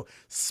that too.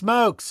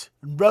 Smokes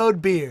and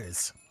road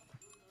beers.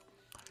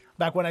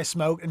 Back when I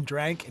smoked and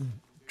drank and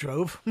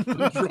drove.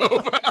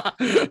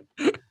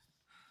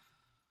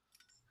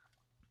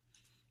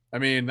 I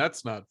mean,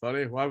 that's not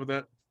funny. Why would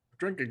that?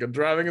 Drinking and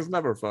driving is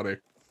never funny.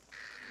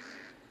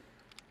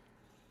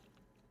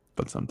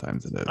 But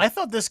sometimes it is. I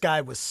thought this guy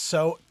was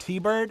so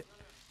T-Bird.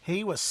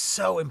 He was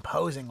so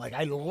imposing. Like,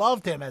 I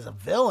loved him as a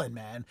villain,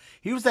 man.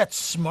 He was that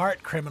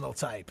smart criminal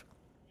type.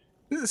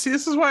 See,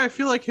 this is why I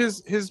feel like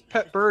his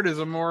pet bird is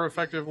a more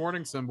effective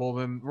warning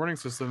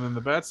system than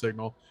the bat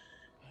signal.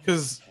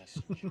 Because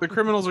the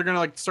criminals are gonna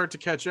like start to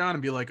catch on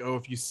and be like, "Oh,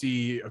 if you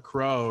see a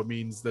crow, it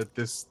means that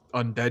this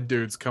undead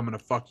dude's coming to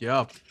fuck you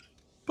up."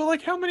 But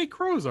like, how many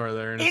crows are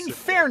there? In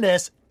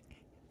fairness,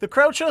 the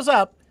crow shows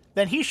up,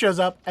 then he shows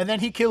up, and then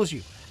he kills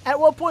you. At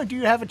what point do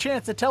you have a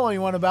chance to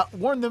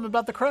warn them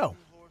about the crow?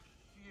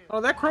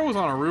 Oh, that crow was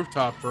on a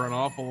rooftop for an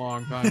awful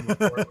long time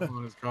before it was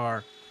on his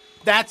car.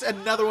 That's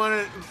another one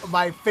of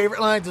my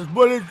favorite lines is,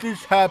 "What is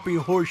this happy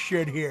horse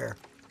shit here?"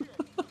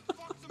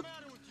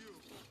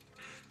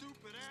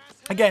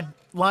 Again,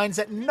 lines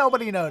that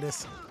nobody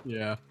noticed.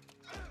 Yeah.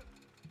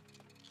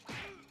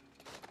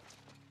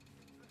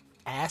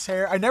 Ass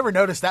hair? I never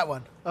noticed that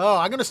one. Oh,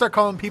 I'm going to start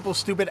calling people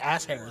stupid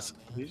ass hairs.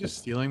 Is he just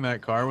stealing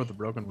that car with a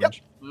broken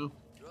windshield? Yep.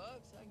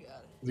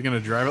 Is he going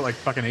to drive it like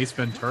fucking Ace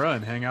Ventura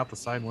and hang out the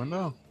side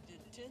window?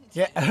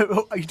 Yeah,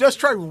 he does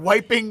try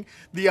wiping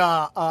the,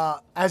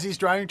 as he's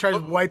driving,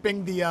 tries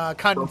wiping the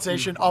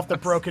condensation off the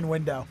broken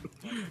window.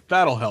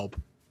 That'll help.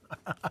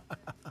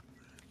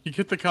 You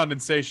get the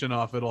condensation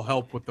off, it'll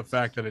help with the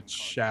fact that it's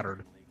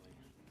shattered.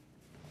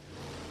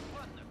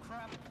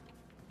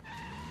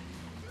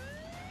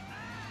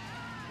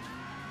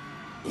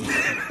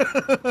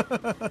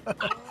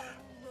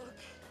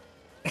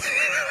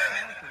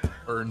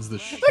 Burns the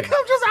shit. Look,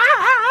 I'm just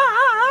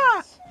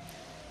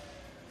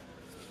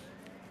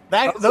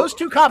Those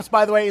two cops,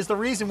 by the way, is the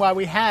reason why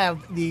we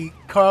have the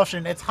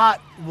caution, it's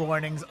hot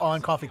warnings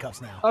on coffee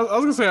cups now. I was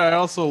gonna say, I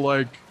also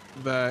like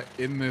that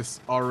in this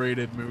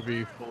R-rated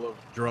movie full of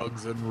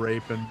drugs and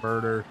rape and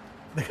murder,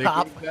 The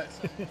cop.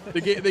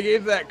 They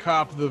gave that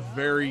cop the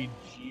very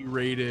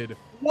G-rated.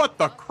 What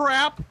the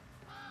crap?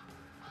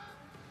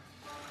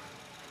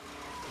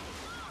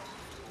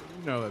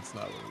 No, that's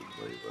not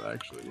what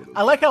actually.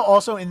 I like how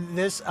also in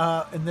this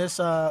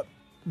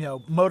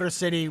Motor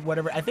City,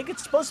 whatever. I think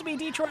it's supposed to be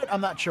Detroit.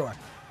 I'm not sure,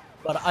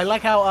 but I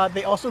like how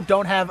they also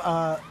don't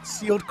have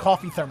sealed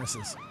coffee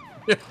thermoses.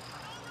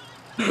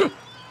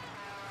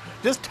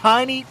 Just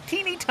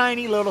teeny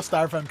tiny little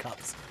styrofoam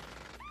cups.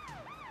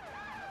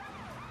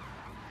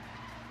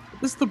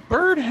 Does the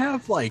bird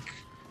have like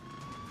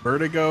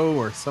vertigo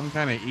or some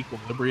kind of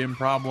equilibrium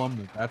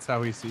problem? That's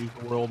how he sees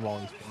the world while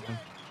he's flying.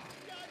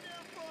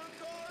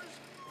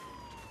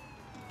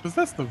 Because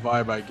that's the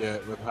vibe I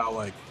get with how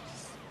like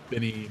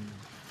spinny,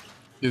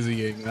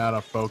 dizzying, and out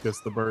of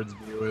focus the bird's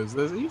view is.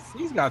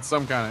 He's got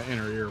some kind of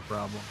inner ear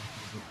problem.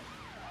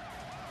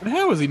 And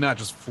how is he not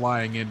just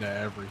flying into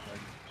everything?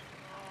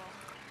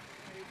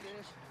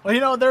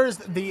 Well, there's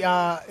the.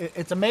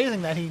 It's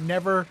amazing that he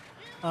never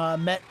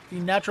met the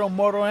natural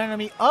mortal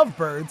enemy of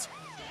birds,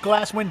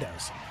 glass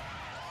windows.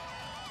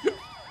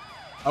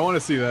 I want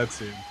to see that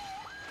scene.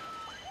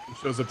 He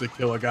shows up to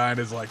kill a guy and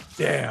is like,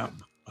 "Damn,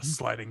 a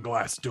sliding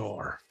glass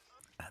door."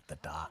 At the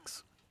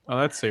docks. Oh,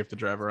 that's safe to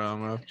drive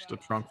around with. Just a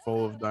trunk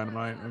full of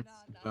dynamite.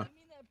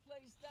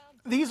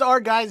 These are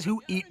guys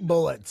who eat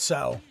bullets,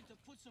 so.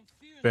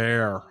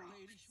 Fair.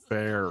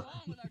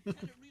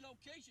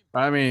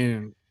 I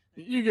mean,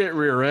 you get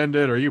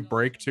rear-ended or you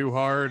brake too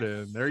hard,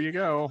 and there you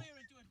go.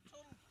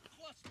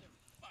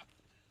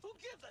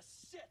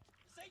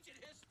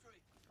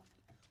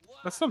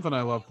 That's something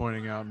I love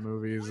pointing out in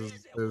movies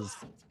is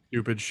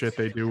stupid shit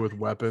they do with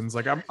weapons.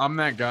 Like I'm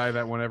that guy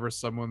that whenever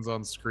someone's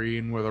on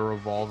screen with a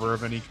revolver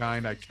of any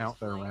kind, I count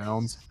their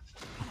rounds.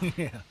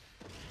 Yeah.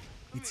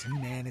 It's you,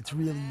 man. It's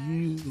really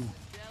you.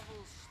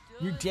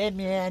 You're dead,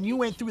 man. You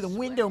went through the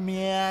window,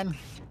 man.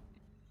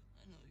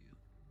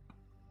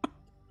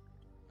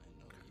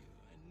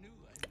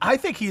 I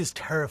think he is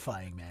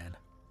terrifying, man.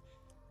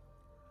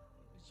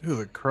 Who,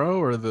 the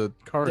crow or the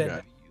car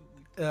guy?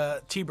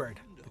 T-Bird,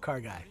 the car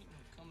guy.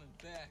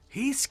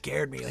 He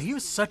scared me. He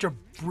was such a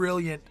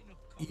brilliant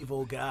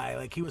evil guy.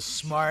 Like, he was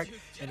smart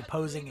and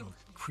imposing and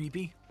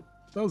creepy.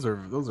 Those are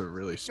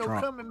really strong.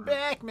 No coming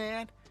back,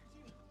 man.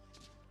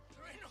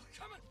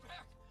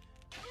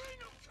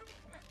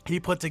 He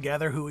put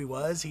together who he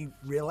was. He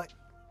realized.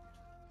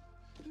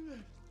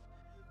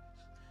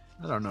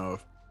 I don't know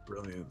if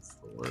brilliant's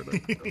the word.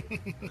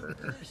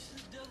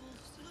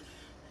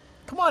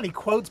 Come on, he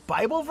quotes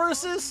Bible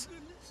verses?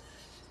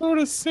 So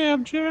does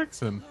Sam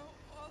Jackson.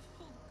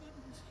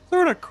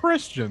 So do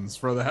Christians,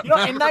 for that matter.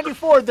 matter. In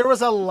 '94, there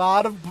was a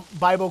lot of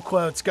Bible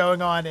quotes going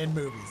on in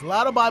movies. A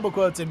lot of Bible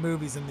quotes in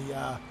movies in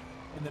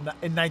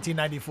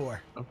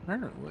 1994.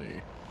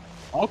 Apparently.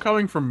 All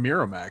coming from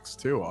Miramax,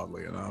 too,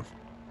 oddly enough.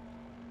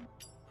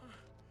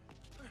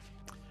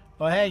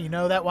 Well, hey,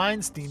 that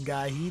Weinstein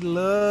guy, he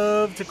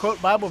loved to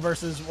quote Bible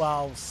verses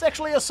while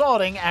sexually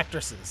assaulting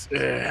actresses.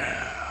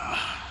 Yeah.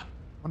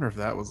 Wonder if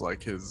that was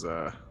like his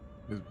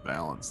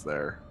balance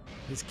there.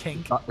 His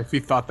kink. If he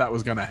thought that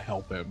was going to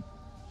help him.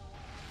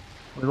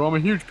 Like, well, I'm a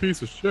huge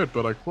piece of shit,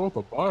 but I quote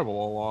the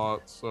Bible a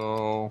lot,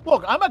 so...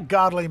 Look, I'm a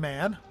godly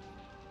man.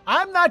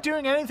 I'm not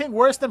doing anything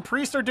worse than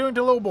priests are doing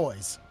to little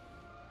boys.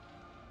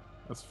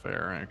 That's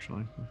fair,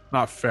 actually.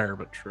 Not fair,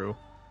 but true.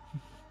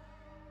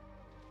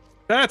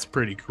 That's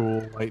pretty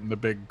cool, lighting the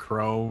big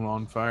crow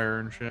on fire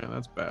and shit.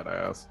 That's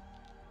badass.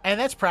 And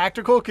that's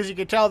practical, because you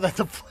can tell that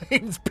the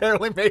flames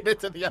barely made it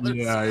to the other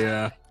side.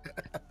 Yeah.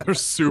 They're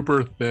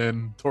super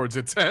thin towards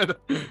its head.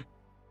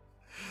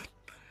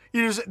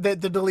 The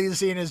deleted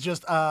scene is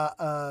just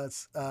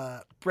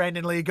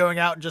Brandon Lee going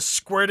out and just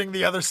squirting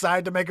the other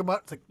side to make him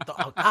up. It's like,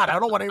 oh God, I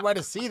don't want anybody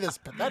to see this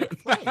pathetic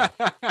flame.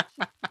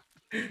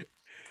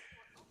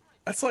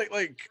 That's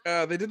like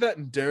they did that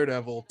in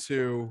Daredevil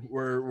too,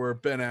 where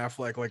Ben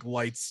Affleck like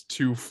lights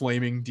 2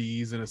 flaming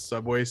D's in a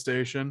subway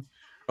station,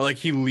 or like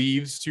he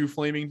leaves 2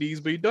 flaming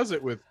D's, but he does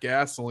it with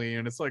gasoline,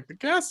 and it's like the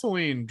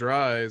gasoline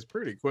dries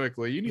pretty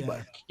quickly. You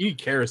need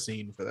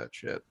kerosene for that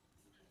shit.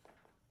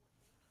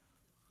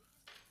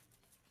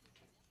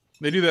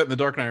 They do that in The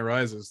Dark Knight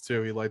Rises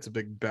too. He lights a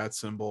big bat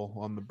symbol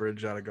on the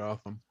bridge out of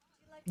Gotham.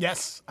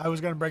 Yes, I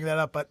was going to bring that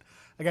up, but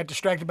I got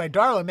distracted by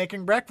Darla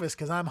making breakfast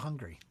because I'm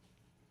hungry.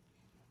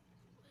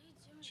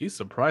 She's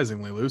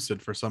surprisingly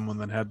lucid for someone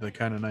that had the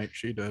kind of night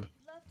she did.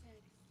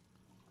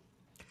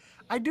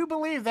 I do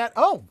believe that.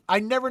 Oh, I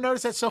never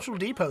noticed that Social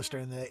D poster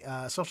in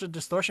the Social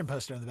Distortion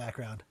poster in the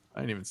background. I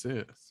didn't even see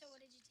it.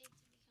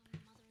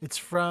 It's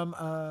from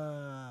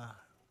I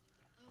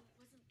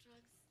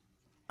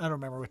don't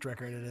remember which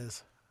record it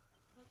is.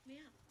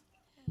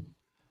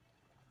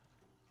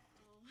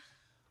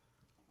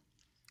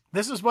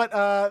 This is what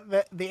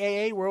the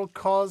AA world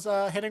calls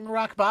hitting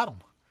rock bottom.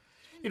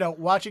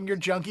 watching your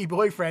junkie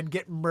boyfriend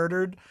get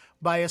murdered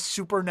by a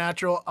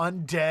supernatural,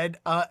 undead,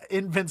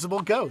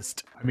 invincible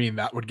ghost. I mean,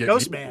 that would get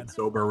Ghost me man.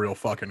 sober real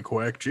fucking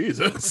quick.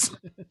 Jesus.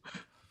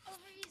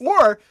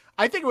 Or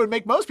I think it would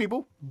make most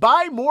people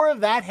buy more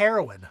of that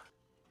heroin.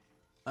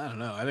 I don't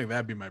know. I think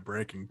that'd be my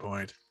breaking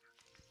point.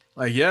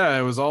 Like, yeah,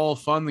 it was all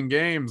fun and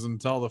games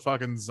until the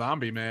fucking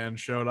zombie man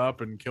showed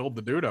up and killed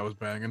the dude I was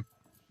banging.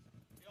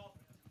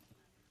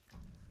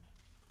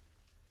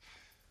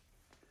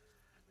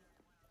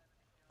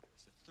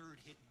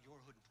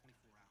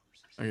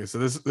 Okay, so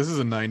this is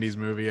a 90s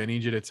movie. I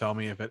need you to tell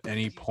me if at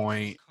any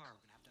point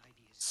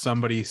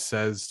somebody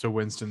says to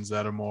Winston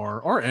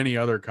Zeddemore or any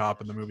other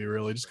cop in the movie,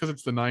 really, just because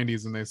it's the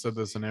 90s and they said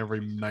this in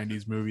every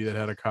 90s movie that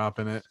had a cop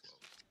in it.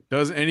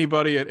 Does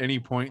anybody at any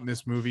point in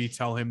this movie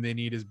tell him they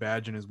need his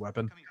badge and his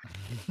weapon?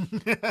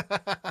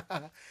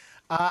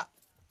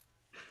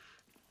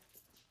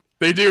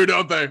 They do,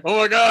 don't they? Oh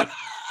my God.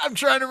 I'm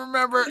trying to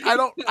remember. I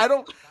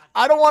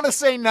don't want to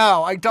say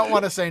no. I don't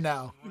want to say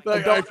no.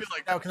 Like, I feel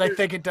like because I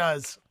think it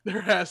does.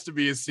 There has to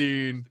be a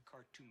scene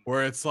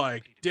where it's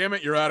like, damn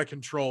it, you're out of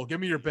control. Give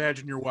me your badge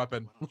and your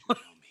weapon.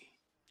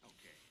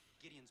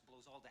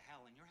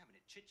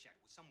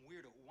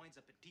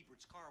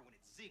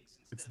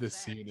 It's this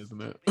scene,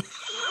 isn't it?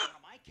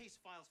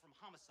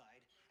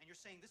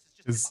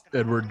 Is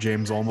Edward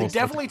James almost? They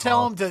definitely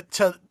tell him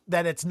to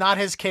that it's not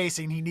his case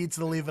and he needs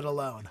to leave it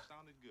alone.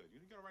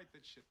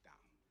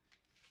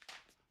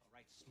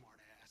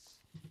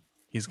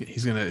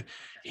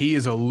 He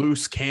is a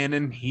loose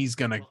cannon. He's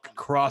gonna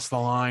cross the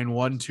line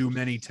one too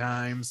many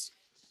times.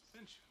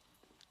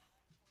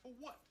 For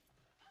what?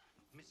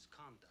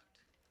 Misconduct.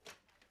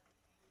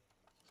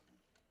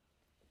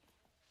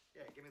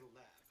 Yeah, give me the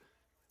lab.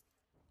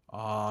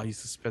 Oh, he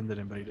suspended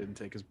him, but he didn't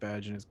take his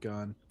badge and his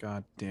gun.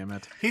 God damn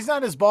it. He's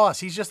not his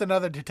boss. He's just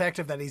another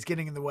detective that he's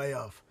getting in the way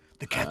of.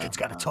 The captain's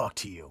got to talk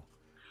to you.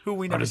 Who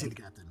we never see the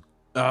captain.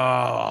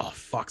 Oh,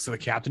 fuck. So the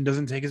captain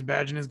doesn't take his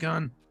badge and his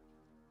gun?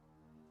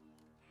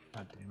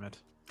 God damn it.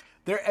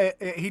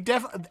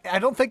 I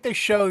don't think they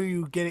show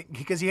you getting,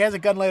 because he has a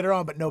gun later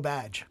on, but no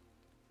badge.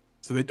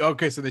 So they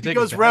take. He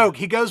goes rogue.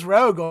 He goes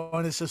rogue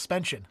on his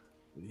suspension.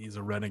 He's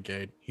a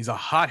renegade. He's a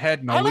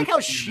hothead. I like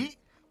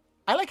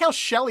how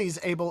Shelly's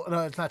able. No,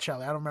 it's not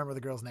Shelly. I don't remember the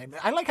girl's name.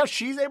 I like how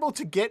she's able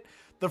to get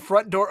the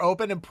front door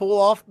open and pull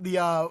off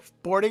the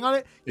boarding on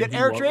it. Yet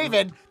Eric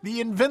Draven,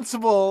 the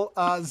invincible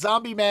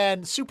zombie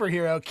man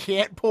superhero,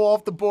 can't pull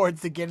off the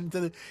boards to get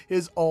into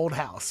his old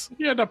house.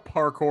 He had to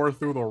parkour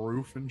through the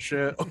roof and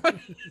shit.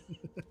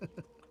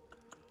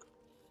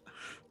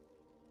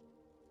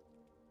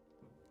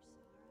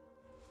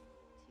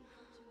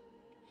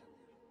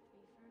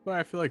 But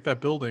I feel like that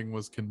building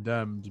was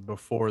condemned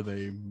before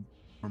they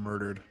were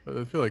murdered.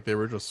 I feel like they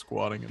were just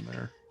squatting in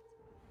there.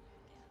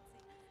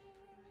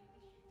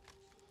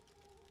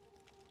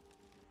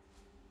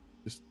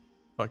 Just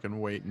fucking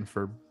waiting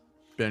for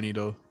Benny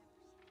to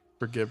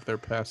forgive their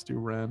past due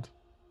rent.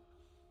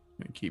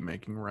 And keep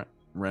making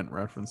rent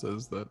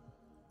references that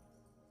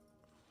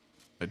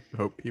I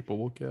hope people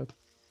will get.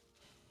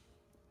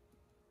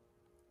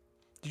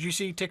 Did you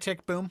see Tick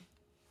Tick Boom?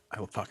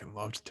 I fucking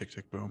loved Tick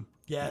Tick Boom.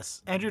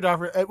 Yes. Andrew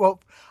Duffer.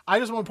 Well, I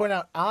just want to point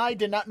out, I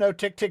did not know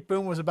Tick Tick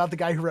Boom was about the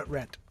guy who wrote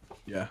Rent.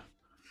 Yeah.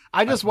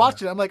 I just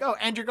watched it. I'm like, oh,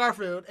 Andrew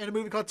Garfield in a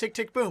movie called Tick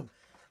Tick Boom.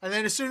 And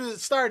then as soon as it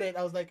started,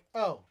 I was like,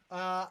 oh,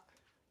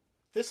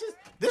 this seems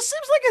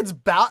like it's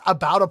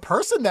about a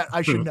person that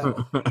I should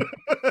know.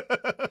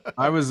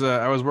 I was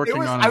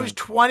working on I was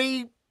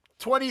 20,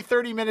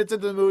 30 minutes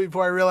into the movie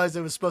before I realized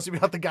it was supposed to be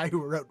about the guy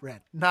who wrote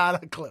Rent.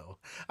 Not a clue.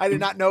 I did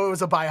not know it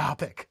was a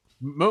biopic.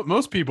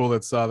 Most people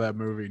that saw that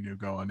movie knew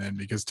going in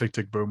because Tick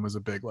Tick Boom was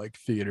a big like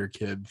theater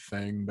kid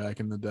thing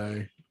back in the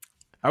day.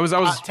 I was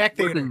tech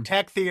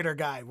theater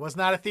guy. Was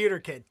not a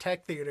theater kid.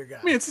 Tech theater guy.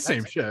 I mean, it's the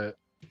same shit.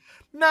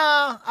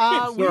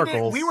 Nah,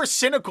 we were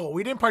cynical.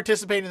 We didn't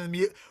participate in the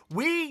music.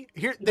 We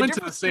went to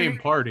the same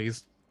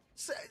parties.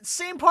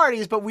 Same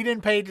parties, but we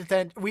didn't pay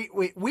attention.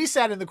 We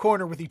sat in the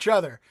corner with each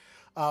other.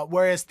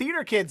 Whereas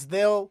theater kids,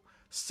 they'll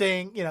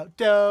sing,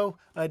 doe,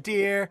 a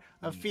deer,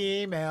 a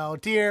female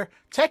deer.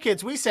 Tech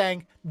kids, we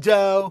sang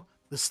doe,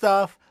 the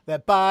stuff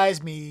that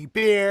buys me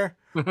beer.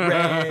 Ray,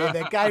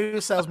 the guy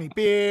who sells me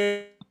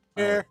beer.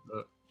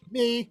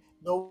 Me,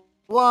 the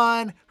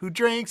one who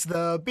drinks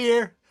the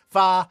beer.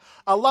 Fa,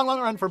 a long, long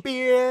run for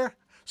beer.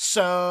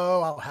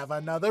 So I'll have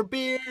another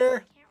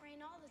beer.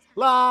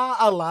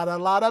 A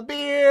lot of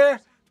beer.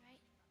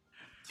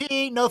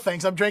 Tea, no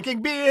thanks, I'm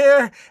drinking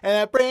beer. And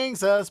that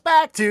brings us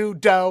back to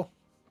dough.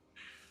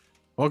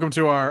 Welcome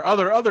to our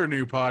other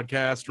new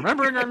podcast,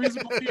 Remembering Our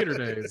Musical Theater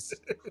Days.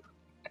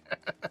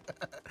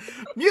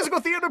 Musical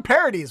theater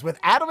parodies with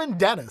Adam and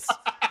Dennis.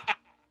 I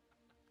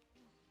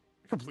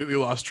completely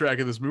lost track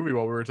of this movie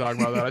while we were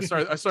talking about that.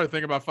 I started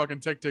thinking about fucking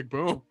Tick Tick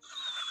Boom.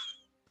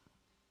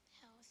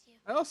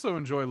 I also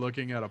enjoy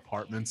looking at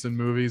apartments in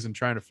movies and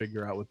trying to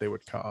figure out what they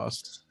would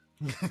cost.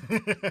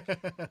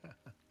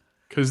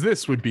 Because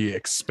this would be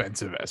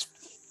expensive as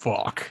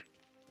fuck.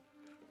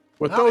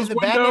 With those in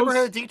the bad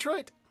neighborhood of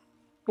Detroit?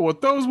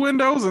 With those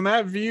windows and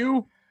that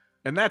view,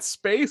 And that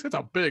space, it's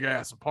a big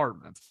ass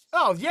apartment.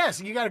 Oh, yes.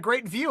 You got a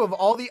great view of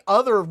all the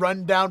other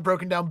rundown,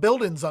 broken down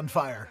buildings on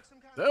fire.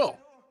 Still.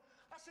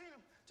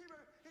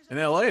 In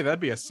LA, that'd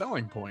be a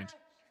selling point.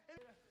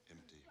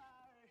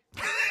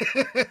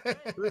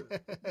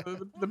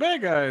 The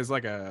bad guy is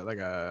like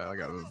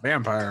a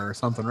vampire or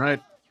something,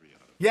 right?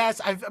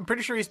 Yes, I'm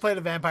pretty sure he's played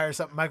a vampire or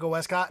something. Michael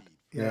Westcott.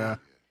 Yeah.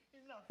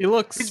 He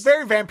looks. He's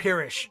very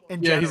vampirish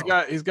in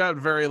general. He's got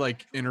very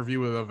like Interview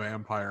with a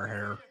Vampire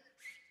hair.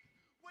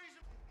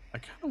 I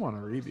kind of want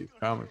to read these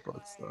comic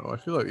books though. I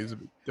feel like these would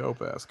be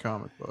dope ass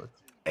comic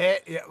books.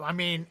 I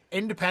mean,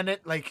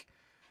 independent. Like,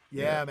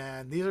 yeah,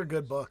 man, these are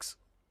good books.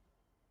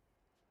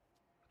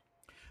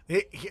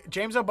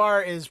 James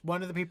O'Barr is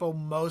one of the people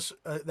most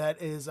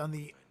that is on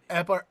the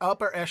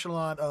upper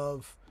echelon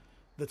of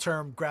the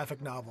term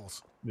graphic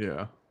novels.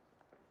 Yeah.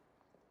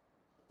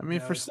 I mean,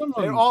 for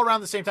someone, they're all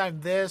around the same time.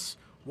 This,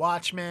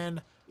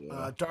 Watchmen,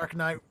 Dark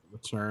Knight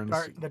Returns,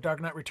 The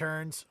Dark Knight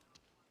Returns.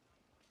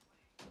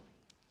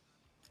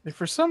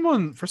 For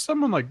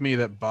someone like me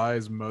that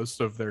buys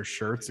most of their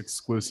shirts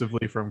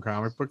exclusively from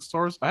comic book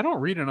stores, I don't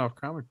read enough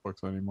comic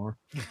books anymore.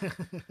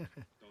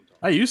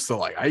 I used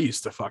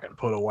to fucking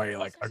put away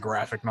like a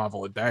graphic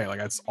novel a day. Like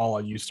that's all I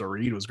used to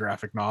read was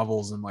graphic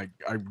novels, and like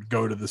I would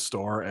go to the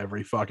store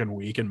every fucking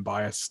week and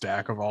buy a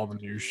stack of all the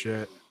new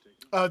shit.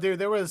 Oh, dude,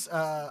 there was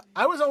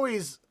I was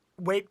always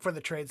wait for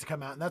the trades to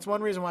come out, and that's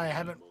one reason why I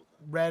haven't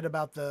read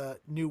about the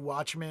new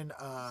Watchmen,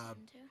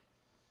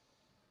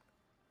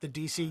 the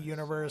DC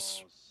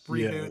Universe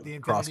reboot, the Infinity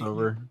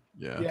crossover.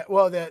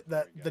 Well,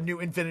 the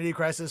new Infinity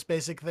Crisis,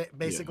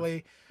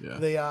 basically,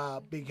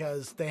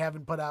 because they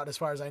haven't put out, as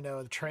far as I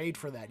know, the trade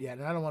for that yet,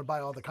 and I don't want to buy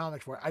all the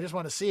comics for it. I just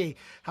want to see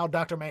how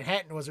Dr.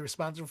 Manhattan was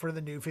responsible for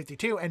the new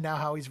 52, and now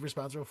how he's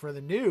responsible for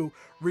the new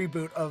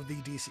reboot of the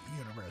DC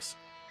Universe.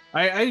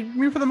 I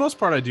mean, for the most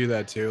part, I do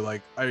that too.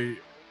 Like I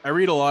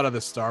read a lot of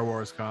the Star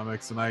Wars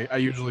comics, and I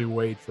usually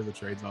wait for the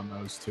trades on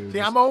those too.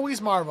 See, I'm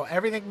always Marvel.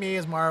 Everything me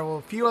is Marvel.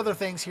 A few other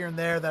things here and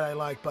there that I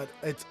like, but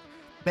it's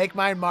make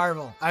mine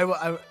Marvel.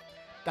 I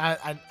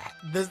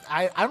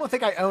don't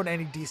think I own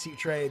any DC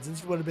trades.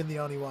 This would have been the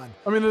only one.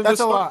 I mean, that's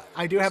a lot.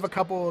 I do have a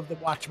couple of the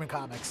Watchmen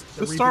comics.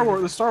 The Star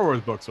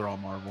Wars books are all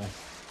Marvel.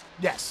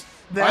 Yes.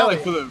 I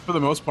like for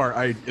the most part.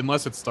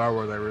 Unless it's Star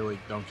Wars, I really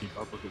don't keep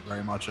up with it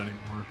very much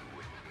anymore.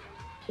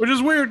 Which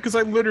is weird because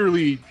I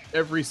literally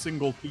every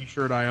single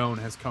T-shirt I own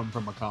has come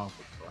from a comic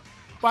book store.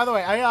 By the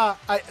way,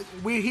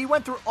 he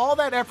went through all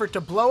that effort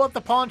to blow up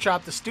the pawn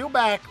shop to steal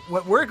back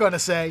what we're going to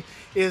say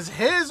is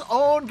his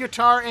own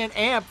guitar and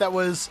amp that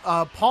was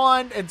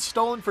pawned and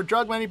stolen for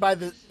drug money by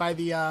the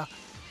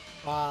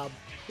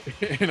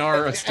in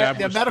our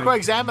establishment, the medical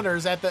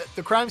examiners at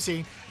the crime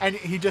scene, and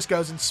he just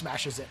goes and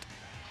smashes it.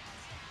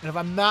 And if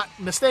I'm not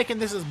mistaken,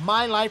 this is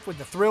My Life with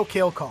the Thrill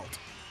Kill Cult.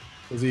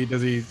 Does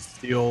he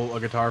steal a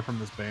guitar from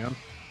this band?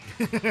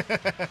 He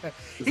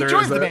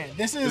joins the band.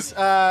 This is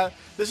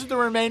the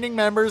remaining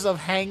members of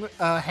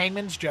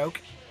Hangman's Joke.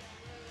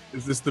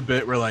 Is this the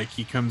bit where like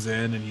he comes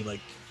in and he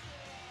like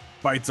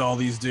fights all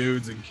these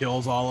dudes and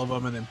kills all of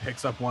them, and then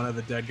picks up one of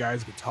the dead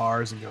guy's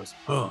guitars and goes,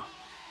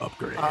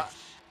 upgrade.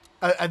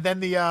 And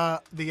then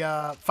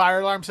the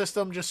fire alarm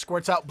system just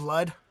squirts out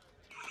blood.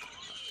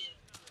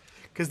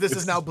 Because this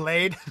is now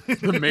Blade.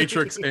 The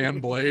Matrix and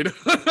Blade.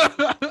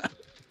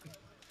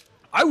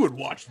 I would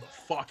watch the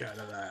fuck out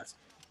of that.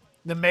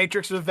 The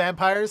Matrix with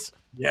vampires?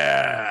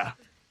 Yeah.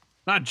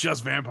 Not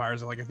just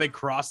vampires. Like, if they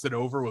crossed it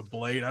over with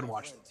Blade, I'd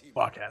watch the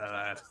fuck out of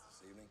that.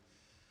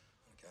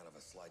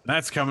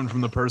 That's coming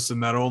from the person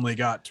that only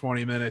got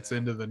 20 minutes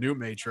into the new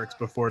Matrix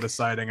before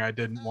deciding I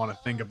didn't want to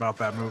think about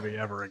that movie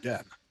ever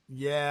again.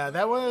 Yeah,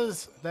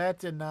 that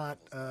did not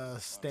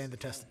stand the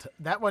test of time.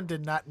 That one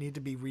did not need to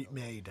be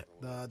remade.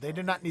 They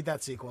did not need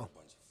that sequel.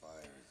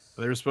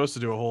 They were supposed to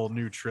do a whole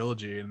new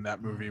trilogy, and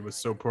that movie was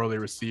so poorly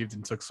received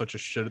and took such a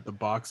shit at the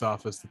box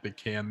office that they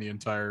canned the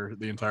entire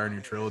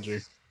new trilogy.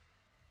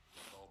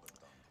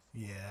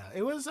 Yeah,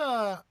 it was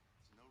it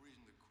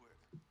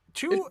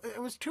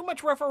was too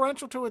much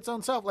referential to its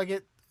own self. Like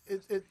it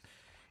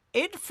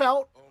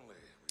felt.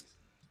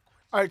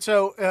 All right,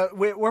 so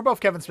we're both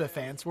Kevin Smith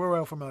fans. We're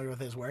well familiar with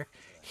his work.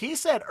 He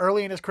said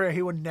early in his career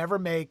he would never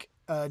make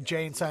a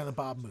Jay and Silent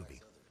Bob movie.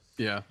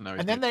 Yeah, no.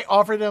 And then they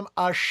offered him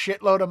a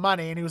shitload of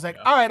money, and he was like,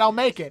 "All right, I'll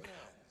make it."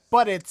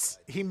 But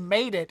he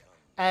made it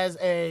as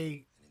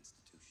a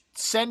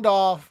send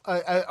off,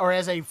 or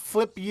as a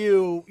flip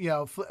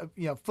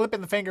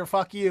flipping the finger,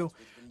 fuck you,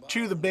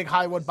 to the big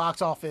Hollywood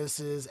box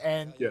offices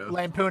and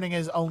lampooning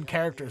his own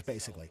characters,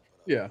 basically.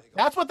 Yeah,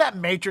 that's what that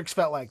Matrix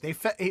felt like.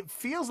 It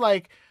feels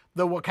like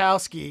the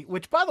Wachowski,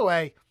 which, by the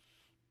way,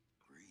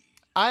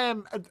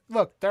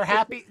 look, they're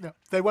happy.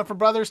 They went from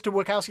brothers to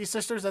Wachowski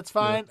sisters. That's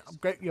fine. I'm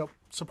great,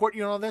 support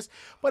you on all this.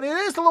 But it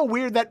is a little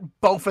weird that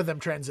both of them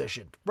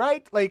transitioned,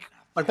 right? Like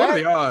what are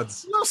the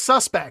odds? A little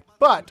suspect,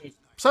 but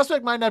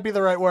suspect might not be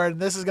the right word.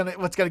 And this is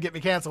what's gonna get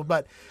me canceled.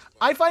 But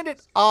I find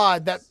it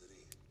odd that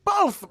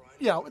both,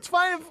 it's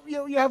fine if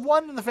you have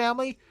one in the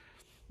family.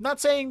 Not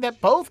saying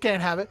that both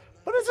can't have it,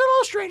 but But it's a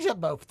little strange that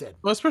both did.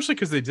 Well, especially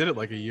because they did it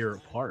like a year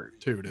apart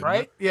too, didn't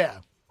Right? it? Yeah.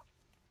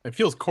 It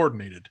feels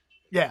coordinated.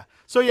 Yeah.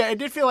 So yeah, it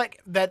did feel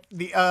like that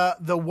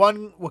the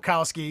one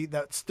Wachowski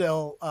that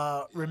still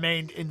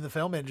remained in the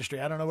film industry.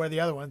 I don't know where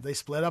the other ones, they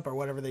split up or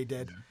whatever they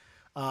did.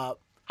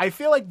 I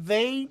feel like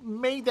they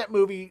made that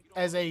movie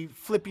as a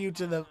flip you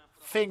to the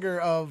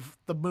finger of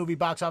the movie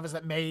box office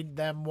that made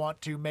them want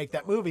to make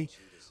that movie.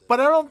 But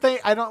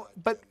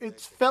but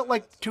it felt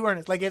like too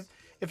earnest. Like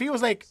if he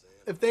was like,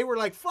 if they were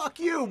like, fuck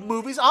you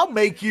movies, I'll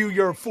make you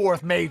your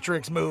fourth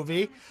Matrix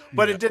movie.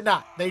 But it did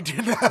not. They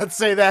did not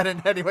say that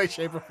in any way,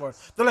 shape, or form.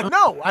 They're like,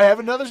 no, I have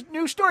another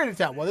new story to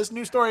tell. Well, this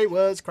new story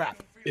was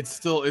crap. It's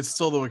still the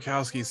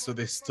Wachowskis, so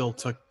they still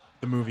took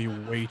the movie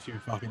way too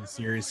fucking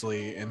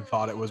seriously and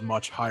thought it was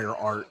much higher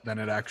art than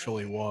it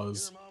actually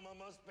was.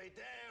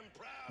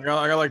 I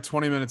got like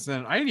 20 minutes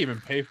in. I didn't even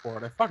pay for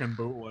it. I fucking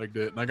bootlegged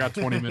it, and I got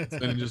 20 minutes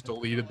in and just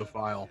deleted the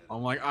file.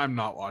 I'm like, I'm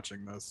not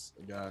watching this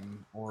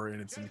again or in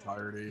its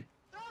entirety.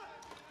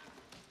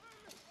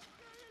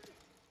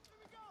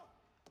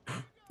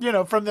 You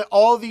know, from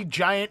all the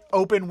giant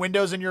open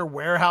windows in your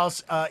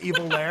warehouse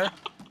evil lair.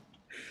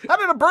 How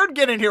did a bird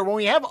get in here when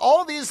we have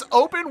all these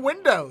open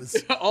windows?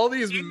 All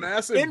these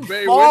massive in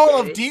bay fall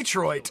windows. of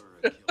Detroit.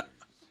 Nice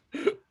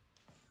outfit.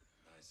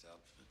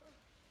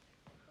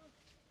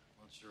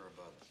 Not sure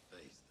about the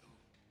face, though.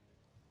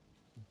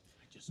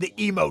 The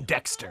emo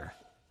Dexter.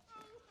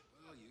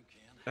 Well, you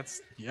can.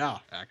 That's, yeah,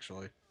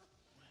 actually.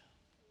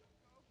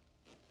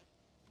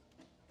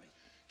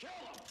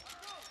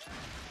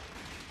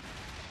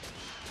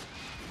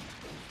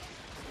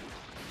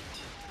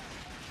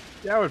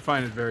 Yeah, I would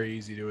find it very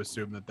easy to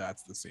assume that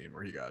that's the scene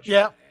where he got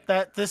shot.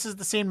 Yeah, this is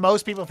the scene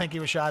most people think he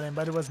was shot in,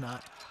 but it was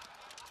not.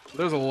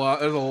 There's a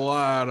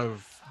lot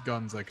of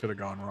guns that could have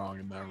gone wrong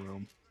in that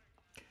room.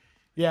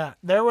 Yeah,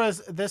 there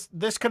was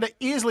this could have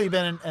easily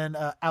been an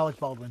Alec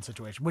Baldwin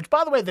situation. Which,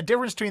 by the way, the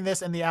difference between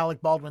this and the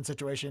Alec Baldwin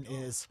situation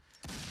is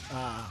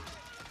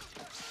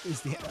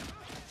the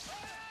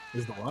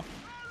what?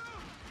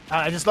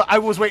 I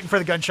was waiting for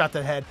the gunshot to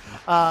the head.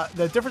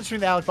 The difference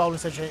between the Alec Baldwin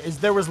situation is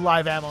there was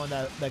live ammo in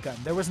that gun.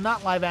 There was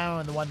not live ammo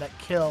in the one that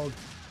killed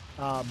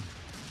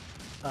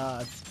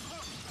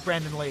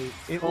Brandon Lee.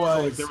 It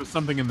was like there was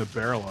something in the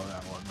barrel of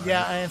that one. Right?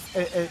 Yeah,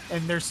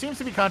 and there seems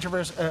to be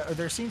controversy.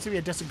 There seems to be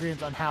a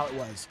disagreement on how it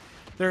was.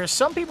 There are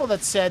some people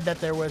that said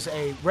that there was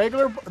a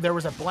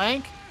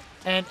blank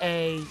and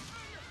a.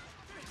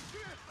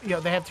 You know,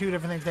 they have two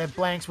different things. They have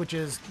blanks, which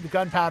is the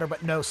gunpowder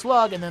but no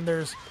slug, and then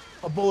there's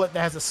a bullet that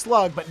has a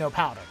slug but no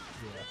powder.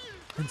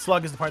 Yeah. And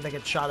slug is the part that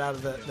gets shot out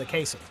of the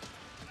casing.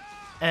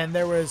 And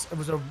it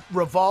was a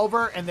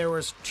revolver, and there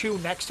was two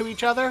next to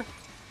each other.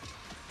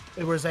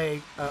 There was a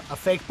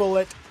fake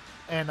bullet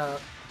and a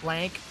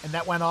blank, and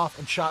that went off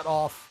and shot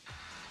off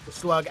the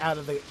slug out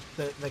of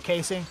the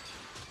casing.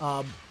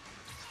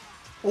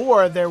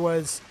 Or there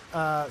was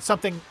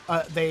something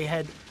they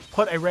had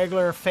put a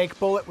regular fake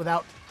bullet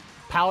without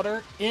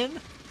powder in,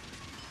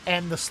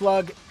 and the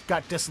slug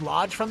got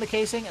dislodged from the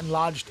casing and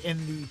lodged in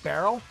the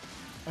barrel,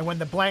 and when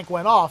the blank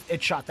went off,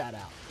 it shot that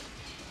out.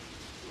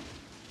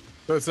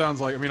 So it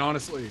sounds like, I mean,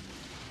 honestly,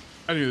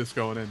 I knew this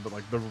going in, but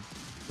like the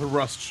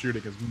Rust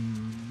shooting is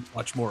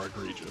much more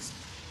egregious.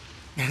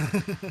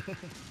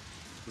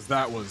 Because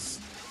that was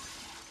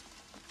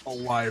a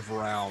live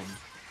round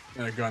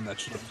in a gun that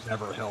should have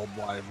never held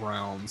live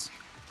rounds.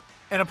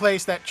 In a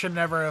place that should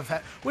never have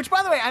had. Which,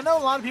 by the way, I know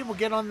a lot of people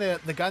get on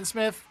the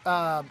gunsmith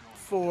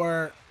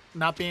for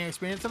not being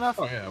experienced enough.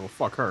 Oh yeah, well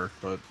fuck her,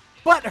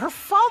 But her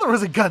father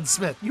was a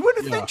gunsmith. You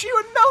wouldn't think she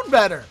would have known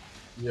better.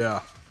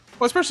 Yeah.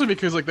 Well, especially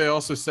because like they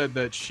also said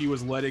that she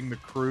was letting the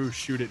crew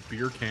shoot at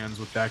beer cans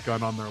with that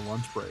gun on their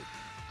lunch break.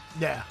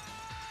 Yeah.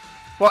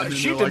 Well,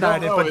 she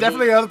denied it, but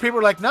definitely other people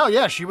were like, no,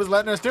 yeah, she was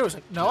letting us do it. It's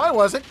like, no, I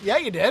wasn't. Yeah,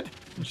 you did.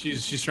 And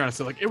she's trying to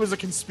say, like, it was a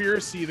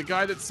conspiracy. The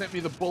guy that sent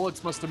me the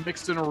bullets must have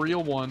mixed in a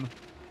real one.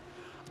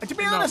 And to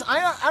be honest,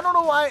 I don't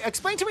know why.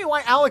 Explain to me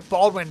why Alec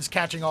Baldwin's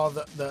catching all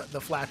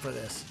the flack for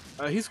this.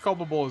 He's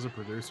culpable as a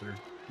producer.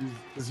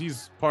 Because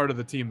he's part of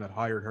the team that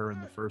hired her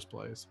in the first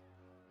place.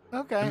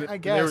 Okay, I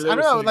guess. I don't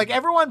know. Like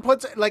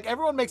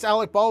everyone makes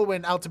Alec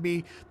Baldwin out to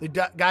be the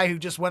guy who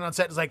just went on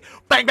set and is like,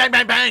 bang, bang,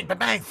 bang, bang, bang,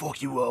 bang,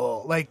 fuck you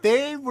all. Like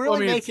they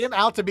really make him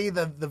out to be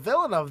the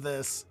villain of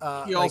this.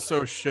 He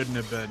also shouldn't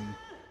have been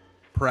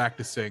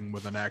practicing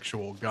with an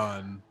actual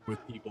gun with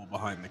people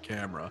behind the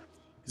camera.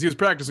 Because he was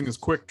practicing his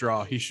quick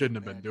draw. He shouldn't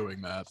have been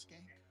doing that.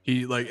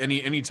 He like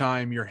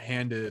anytime you're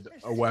handed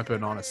a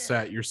weapon on a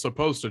set, you're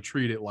supposed to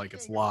treat it like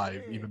it's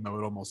live, even though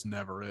it almost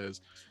never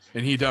is.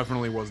 And he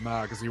definitely was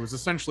not, because he was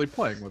essentially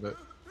playing with it.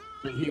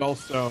 But he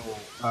also,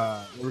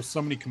 there were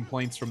so many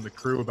complaints from the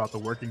crew about the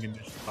working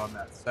conditions on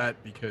that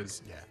set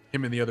because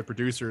him and the other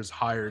producers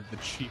hired the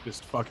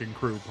cheapest fucking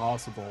crew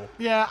possible.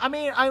 Yeah, I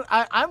mean,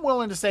 I'm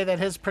willing to say that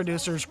his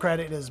producer's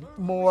credit is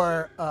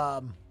more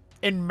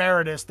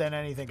emeritus than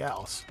anything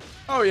else.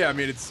 Oh yeah, I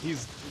mean it's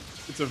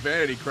a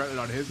vanity credit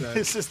on his end.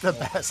 This is the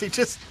best. He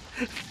just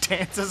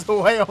dances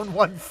away on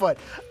one foot.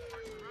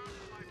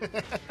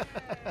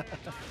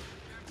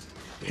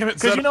 Damn it,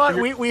 Because you know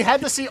what? We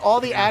had to see all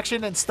the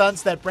action and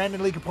stunts that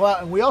Brandon Lee could pull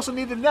out, and we also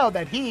need to know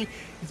that he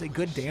is a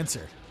good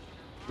dancer.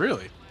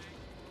 Really?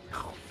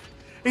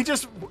 He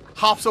just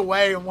hops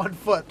away on one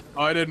foot.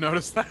 Oh, I didn't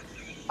notice that.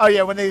 Oh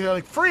yeah, when they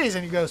like freeze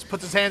and he goes,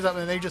 puts his hands up,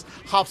 and then he just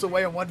hops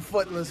away on one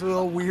foot with this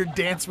little weird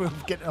dance move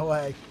getting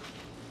away.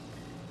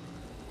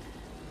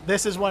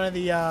 This is one of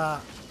the.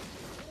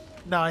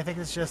 No, I think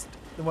it's just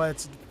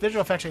it's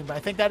visual effects, but I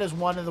think that is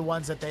one of the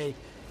ones that they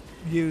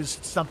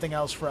used something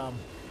else from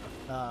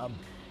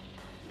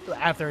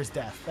after his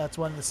death. That's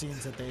one of the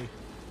scenes that they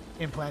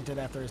implanted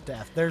after his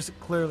death. There's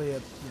clearly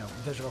a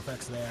visual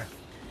effects there.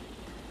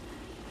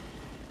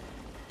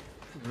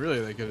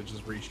 Really, they could have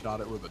just reshot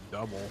it with a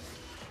double.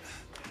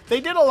 They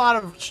did a lot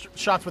of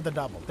shots with the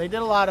double. They did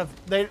a lot of.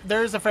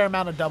 There's a fair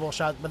amount of double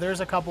shots, but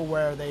there's a couple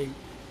where they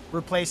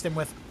replaced him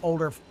with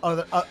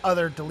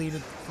other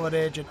deleted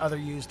footage and other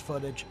used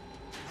footage.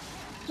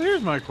 So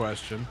here's my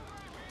question: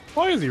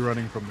 why is he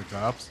running from the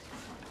cops?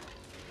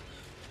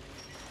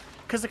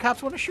 Because the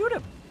cops want to shoot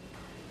him.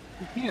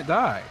 He can't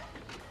die.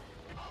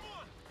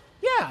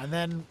 Yeah, and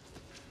then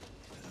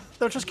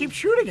they'll just keep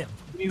shooting him.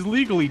 He's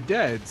legally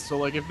dead, so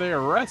like if they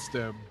arrest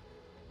him,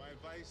 what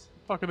the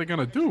fuck are they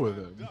gonna do with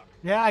him?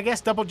 Yeah, I guess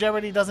double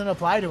jeopardy doesn't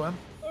apply to him.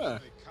 Yeah.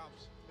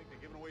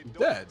 He's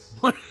dead.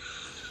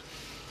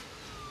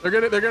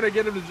 They're gonna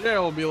get him to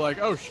jail and be like,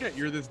 oh shit,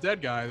 you're this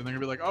dead guy. And they're gonna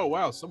be like, oh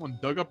wow, someone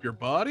dug up your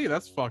body?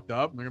 That's fucked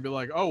up. And they're gonna be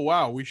like, oh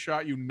wow, we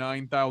shot you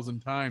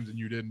 9,000 times and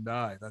you didn't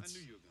die. That's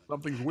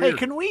something's weird. Hey,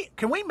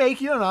 can we make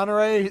you an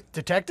honorary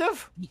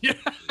detective? Yeah,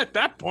 at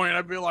that point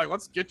I'd be like,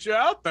 let's get you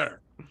out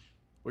there.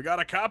 We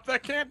got a cop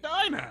that can't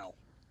die now.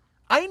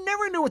 I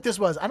never knew what this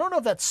was. I don't know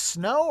if that's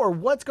snow or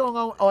what's going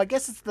on. Oh, I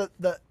guess it's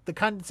the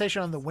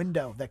condensation on the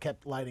window that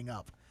kept lighting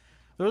up.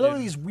 There were all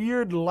these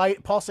weird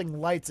pulsing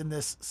lights in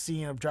this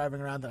scene of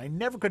driving around that I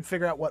never could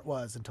figure out what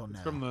was until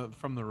now.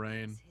 From the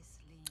rain.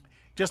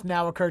 Just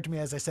now occurred to me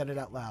as I said it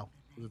out loud.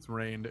 It's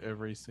rained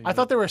every scene. I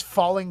thought there was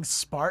falling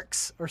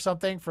sparks or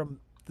something from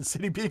the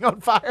city being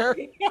on fire.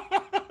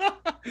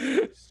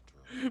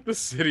 The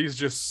city's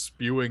just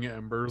spewing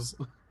embers.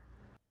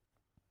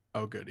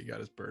 Oh, good. He got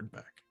his bird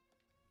back.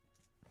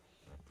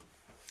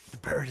 The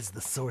bird is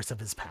the source of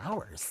his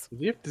powers.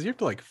 Does he have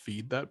to like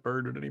feed that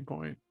bird at any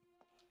point?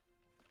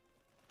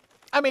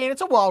 I mean,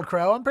 it's a wild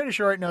crow. I'm pretty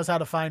sure it knows how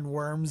to find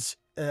worms,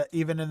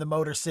 even in the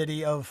Motor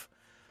City of,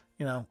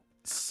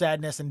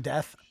 sadness and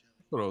death.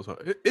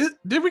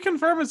 Did we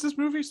confirm, is this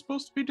movie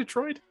supposed to be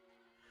Detroit?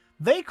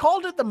 They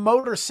called it the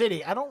Motor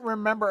City. I don't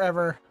remember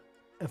ever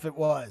if it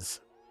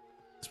was.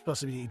 It's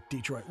supposed to be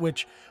Detroit,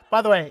 which,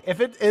 by the way,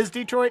 if it is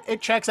Detroit,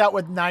 it checks out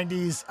with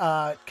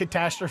 90s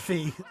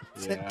catastrophe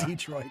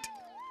Detroit.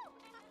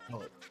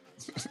 Well, it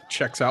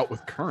checks out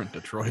with current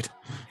Detroit.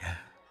 Yeah.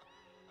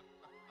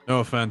 No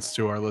offense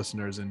to our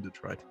listeners in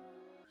Detroit.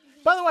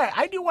 By the way,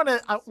 I do want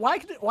to.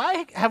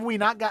 Why have we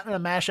not gotten a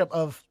mashup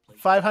of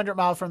 500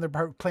 Miles from the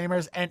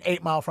Proclaimers and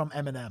 8 Mile from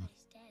Eminem?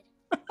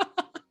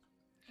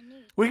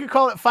 We could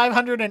call it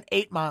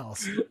 508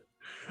 Miles.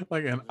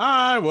 Like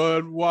I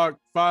would walk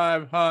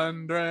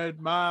 500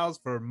 miles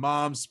for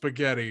mom's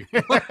spaghetti.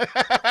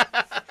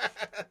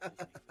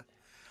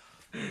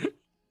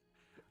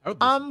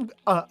 I'm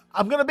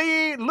gonna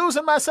be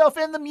losing myself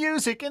in the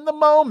music in the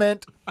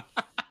moment.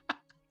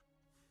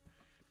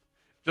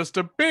 Just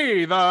to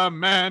be the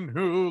man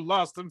who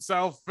lost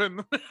himself in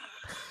the...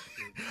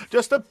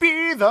 Just to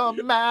be the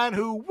man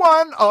who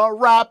won a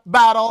rap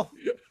battle.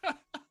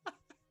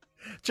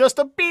 Just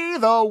to be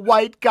the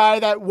white guy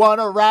that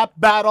won a rap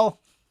battle.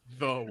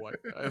 The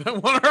white guy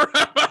that won a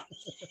rap battle.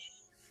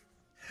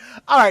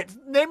 All right,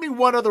 name me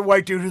one other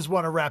white dude who's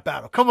won a rap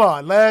battle. Come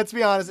on, let's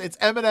be honest. It's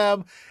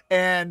Eminem,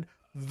 and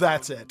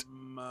that's it.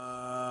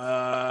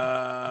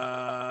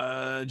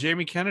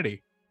 Jamie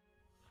Kennedy.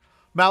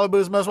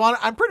 Malibu's Most Wanted.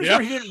 I'm pretty sure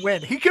he didn't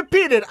win. He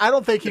competed. I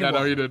don't think he won.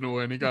 No, he didn't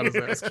win. He got his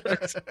ass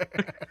kicked.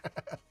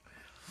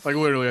 Like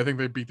literally, I think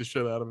they beat the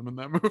shit out of him in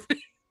that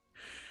movie.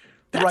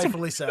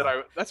 Rightfully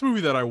so. That's a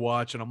movie that I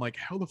watch, and I'm like,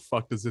 how the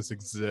fuck does this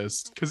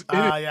exist? Because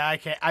I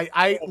can't.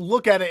 I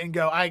look at it and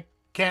go, I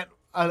can't.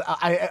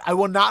 I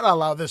will not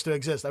allow this to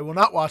exist. I will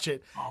not watch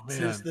it. Oh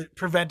man, to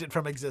prevent it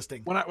from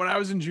existing. When I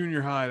was in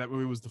junior high, that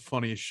movie was the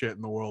funniest shit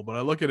in the world. But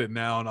I look at it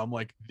now, and I'm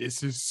like,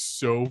 this is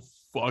so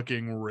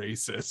fucking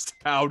racist.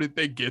 How did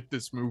they get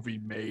this movie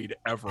made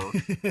ever?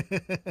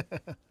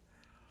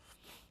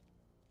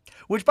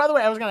 Which, by the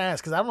way, I was going to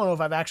ask, because I don't know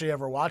if I've actually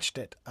ever watched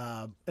it.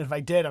 If I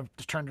did, I've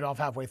just turned it off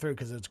halfway through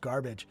because it's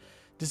garbage.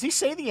 Does he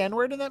say the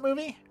N-word in that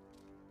movie?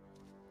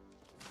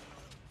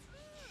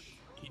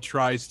 He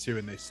tries to,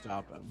 and they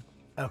stop him.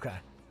 Okay.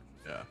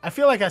 Yeah. I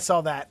feel like I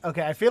saw that.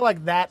 Okay, I feel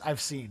like that I've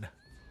seen.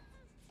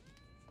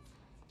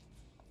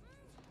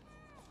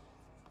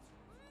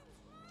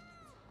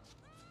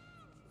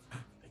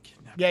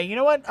 Yeah, you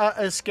know what?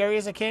 As scary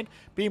as a kid,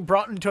 being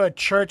brought into a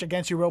church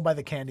against your will by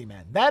the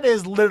Candyman. That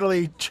is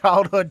literally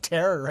childhood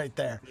terror right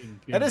there.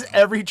 That is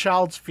every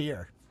child's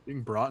fear.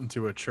 Being brought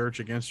into a church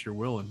against your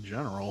will in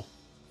general.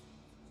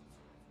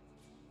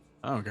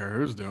 I don't care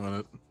who's doing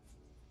it.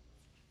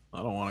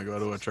 I don't want to go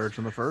to a church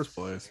in the first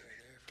place.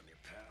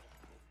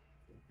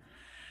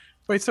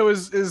 Wait, so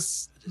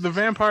is the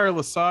vampire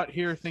Lasat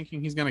here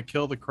thinking he's gonna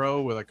kill the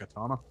crow with a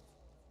katana?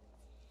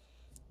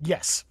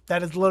 Yes,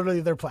 that is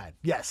literally their plan.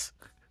 Yes.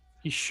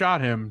 He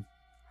shot him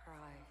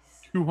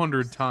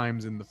 200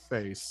 times in the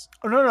face.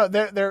 Oh no,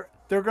 they're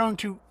going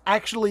to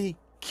actually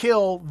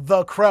kill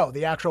the crow,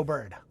 the actual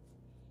bird.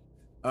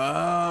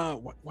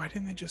 Why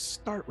didn't they just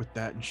start with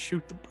that and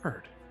shoot the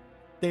bird?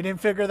 They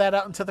didn't figure that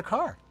out until the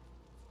car.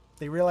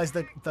 They realized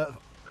that the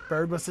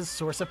bird was his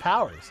source of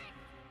powers.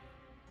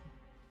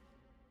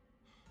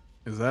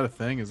 Is that a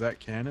thing? Is that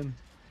canon?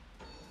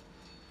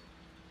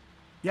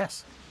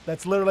 Yes,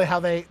 that's literally how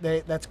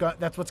that's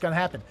what's going to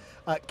happen.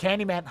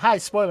 Candyman, hi,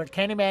 spoiler,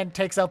 Candyman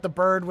takes out the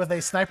bird with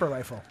a sniper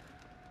rifle.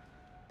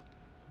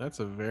 That's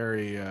a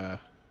very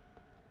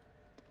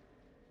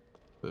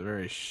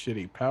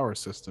shitty power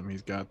system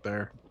he's got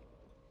there.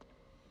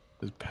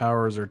 His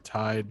powers are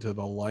tied to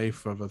the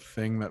life of a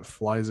thing that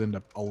flies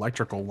into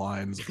electrical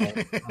lines.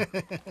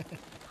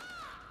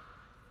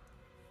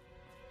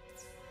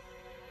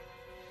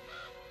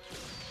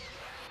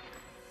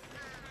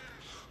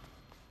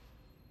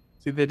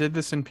 See, they did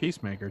this in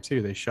Peacemaker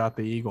too. They shot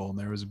the eagle, and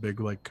there was a big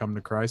like come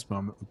to Christ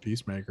moment with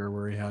Peacemaker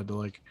where he had to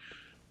like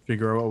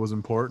figure out what was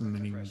important,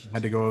 and he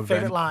had to go avenge.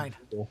 Favorite line.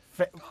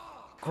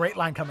 Great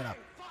line coming up.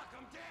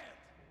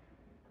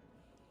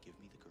 Give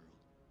me the girl,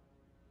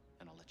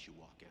 and I'll let you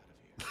walk out of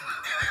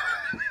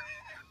here.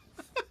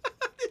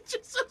 It's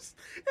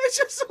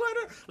just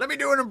let me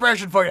do an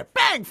impression for you.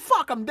 Bang!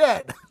 Fuck, I'm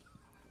dead.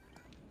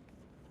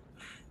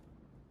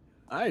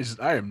 I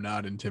am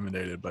not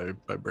intimidated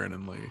by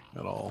Brandon Lee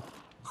at all.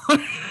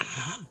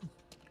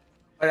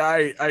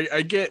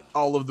 I get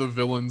all of the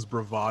villains'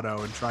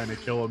 bravado and trying to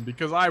kill him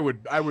because I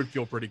would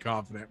feel pretty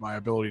confident in my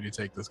ability to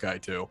take this guy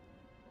too.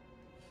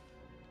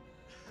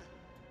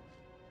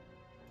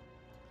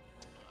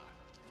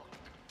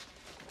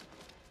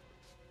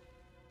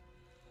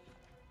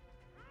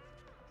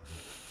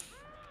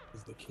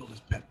 Because they killed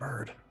his pet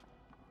bird.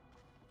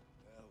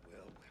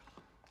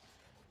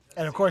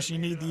 And of course, you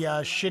need the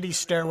shitty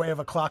stairway of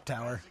a clock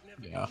tower.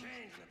 Yeah.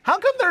 How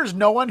come there's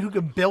no one who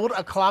can build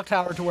a clock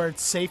tower to where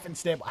it's safe and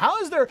stable? How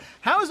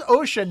has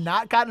OSHA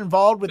not gotten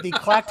involved with the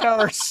clock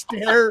tower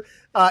stair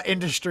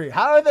industry?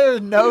 How are there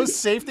no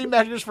safety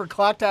measures for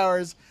clock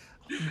towers?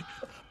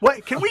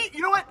 What can we?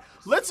 You know what?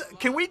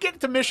 Can we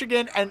get to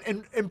Michigan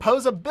and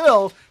impose a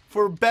bill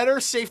for better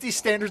safety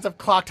standards of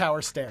clock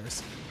tower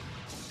stairs?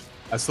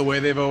 That's the way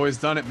they've always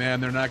done it,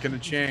 man. They're not going to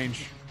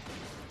change.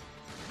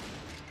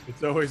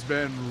 It's always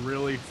been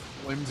really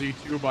flimsy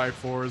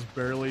 2x4s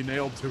barely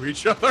nailed to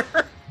each other.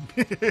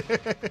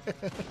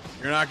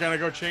 You're not going to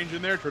go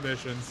changing their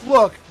traditions.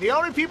 Look, the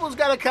only people who's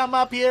got to come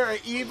up here are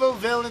evil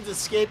villains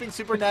escaping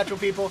supernatural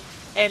people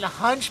and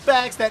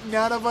hunchbacks that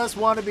none of us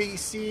want to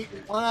see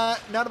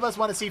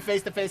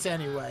face to face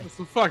anyway.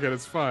 So fuck it,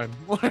 it's fine.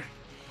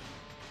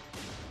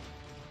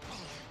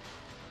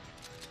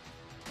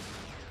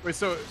 Wait,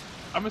 so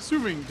I'm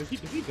assuming does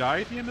he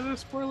die at the end of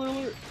this? Spoiler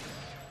alert.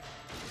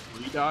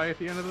 Will he die at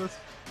the end of this?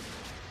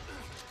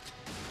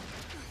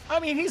 I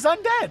mean, he's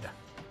undead.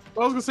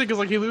 Well, I was gonna say because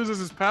like he loses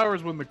his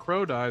powers when the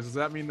crow dies. Does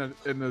that mean that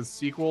in the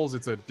sequels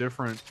it's a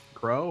different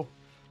crow?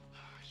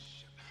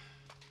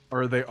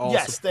 Or are they all?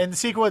 Yes, in the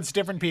sequel it's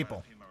different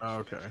people. Oh,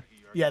 okay.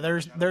 Yeah,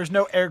 there's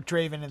no Eric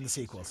Draven in the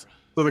sequels.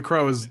 So the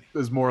crow is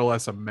more or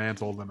less a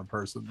mantle than a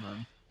person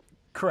then.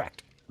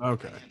 Correct.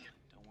 Okay.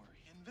 Don't worry.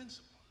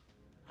 Invincible.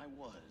 I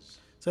was.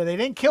 So they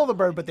didn't kill the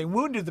bird, but they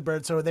wounded the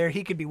bird, so there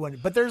he could be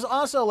wounded. But there's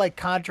also like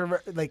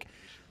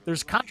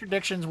there's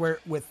contradictions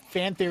with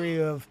fan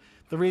theory of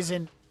the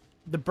reason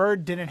the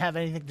bird didn't have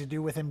anything to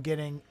do with him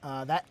getting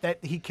that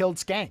he killed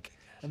Skank,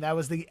 and that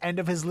was the end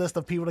of his list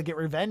of people to get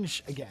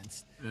revenge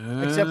against.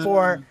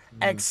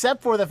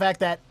 Except for the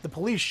fact that the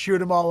police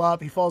shoot him all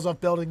up, he falls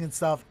off building and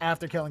stuff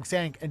after killing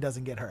Skank and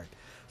doesn't get hurt.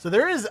 So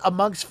there is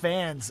amongst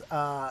fans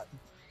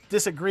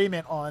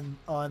disagreement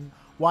on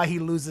why he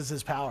loses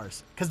his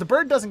powers, because the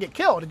bird doesn't get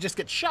killed; it just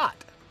gets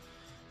shot.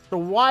 So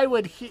why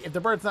would he, if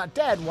the bird's not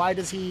dead, why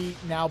does he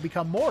now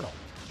become mortal?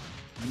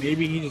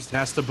 Maybe he just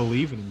has to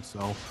believe in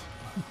himself.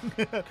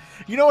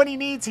 You know what he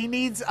needs? He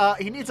needs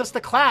us to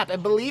clap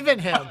and believe in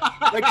him,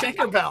 like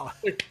Tinkerbell.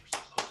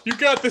 You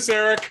got this,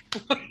 Eric.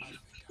 Come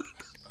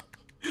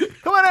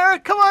on,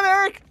 Eric. Come on,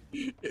 Eric.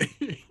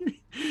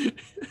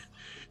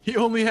 He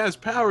only has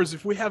powers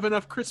if we have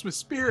enough Christmas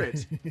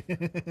spirit.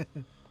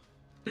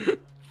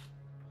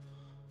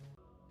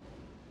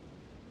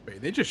 Wait,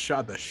 they just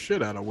shot the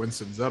shit out of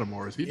Winston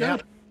Zeddemore. Is he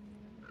dead?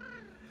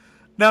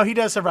 No, he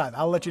does survive.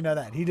 I'll let you know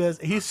that. He does.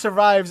 He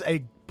survives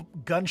a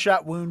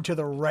gunshot wound to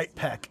the right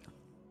pec.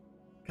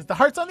 Because the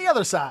heart's on the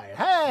other side.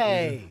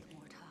 Hey!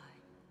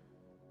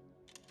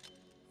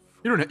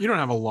 You don't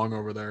have a lung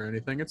over there or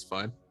anything. It's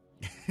fine.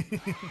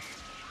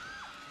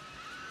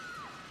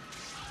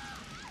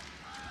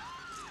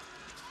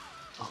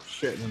 Oh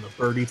shit, and then the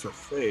bird eats her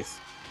face.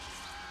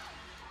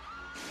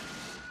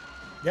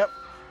 Yep.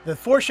 The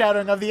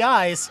foreshadowing of the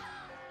eyes.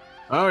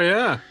 Oh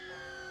yeah.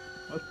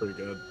 That's pretty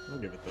good. I'll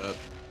give it that.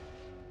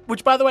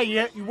 Which, by the way,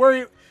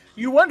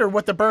 you wonder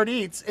what the bird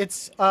eats.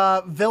 It's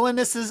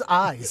Villainous's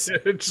eyes.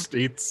 It just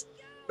eats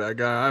bad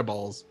guy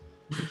eyeballs.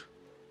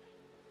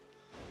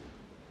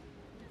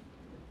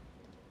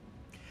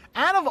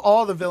 Out of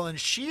all the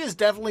villains, she is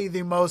definitely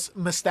the most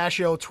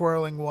mustachio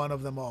twirling one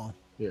of them all.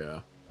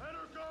 Yeah. Let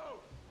her go!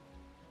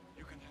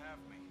 You can have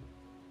me.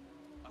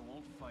 I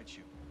won't fight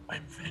you.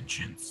 I'm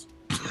vengeance.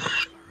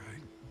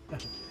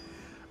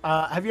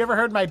 Have you ever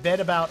heard my bit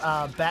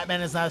about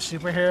Batman is not a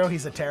superhero,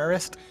 he's a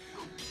terrorist?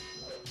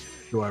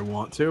 Do I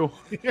want to?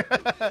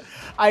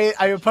 I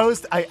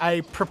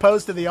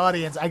proposed to the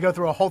audience. I go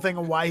through a whole thing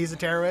of why he's a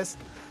terrorist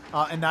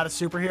and not a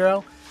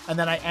superhero. And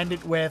then I end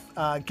it with,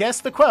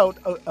 guess the quote,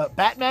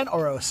 Batman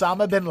or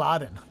Osama bin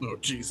Laden. Oh,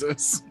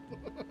 Jesus.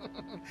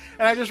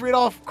 And I just read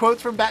all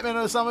quotes from Batman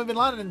and Osama bin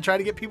Laden and try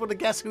to get people to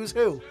guess who's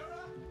who.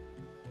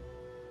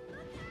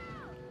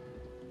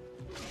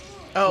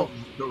 Oh.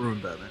 Don't ruin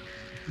Batman.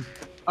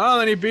 Oh,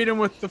 then he beat him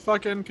with the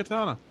fucking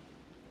katana.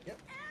 Yep.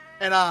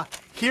 And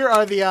here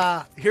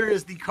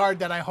is the card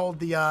that I hold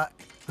the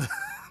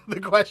the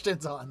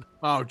questions on.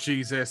 Oh,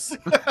 Jesus.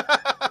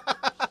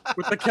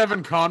 With the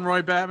Kevin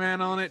Conroy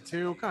Batman on it,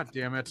 too. God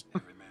damn it.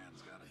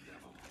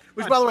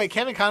 Which, by the way,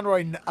 Kevin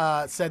Conroy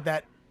said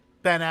that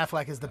Ben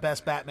Affleck is the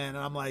best Batman.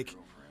 And I'm like,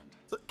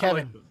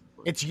 Kevin,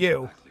 it's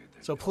you.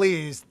 So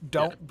please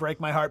don't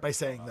break my heart by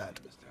saying that.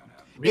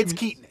 It's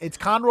Keaton. It's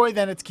Conroy,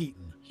 then it's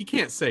Keaton. He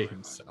can't say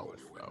himself,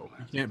 though.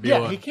 He can't be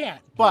he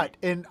can't. But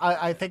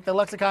I think the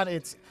lexicon,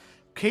 it's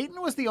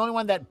Keaton was the only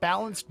one that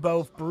balanced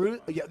both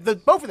both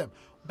of them.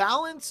 The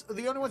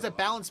only ones that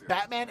balanced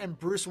Batman and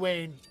Bruce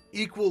Wayne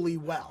equally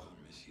well.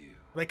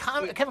 Like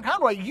Kevin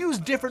Conroy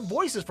used different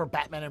voices for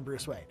Batman and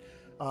Bruce Wayne.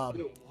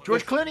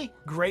 George Clooney,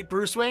 great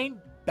Bruce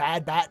Wayne,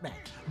 bad Batman.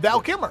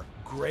 Val Kilmer,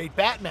 great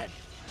Batman,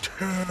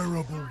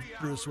 terrible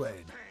Bruce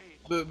Wayne.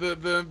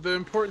 The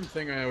important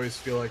thing I always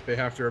feel like they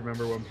have to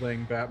remember when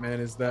playing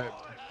Batman is that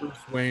Bruce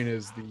Wayne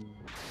is the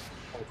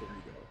alter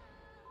ego.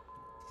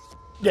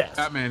 Yes.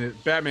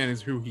 Batman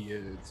is who he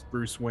is.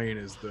 Bruce Wayne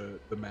is the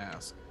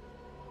mask.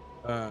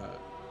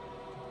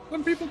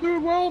 Some people do it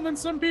well, and then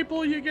some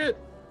people you get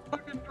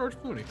fucking George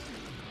Clooney.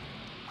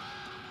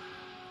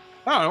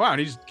 Oh wow, and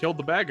he just killed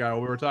the bad guy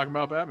while we were talking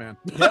about Batman.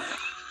 Yep.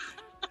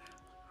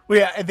 Well,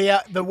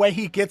 yeah, the way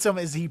he gets him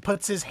is he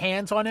puts his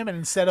hands on him, and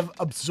instead of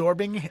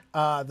absorbing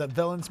the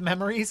villain's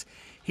memories,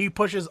 he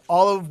pushes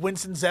all of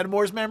Winston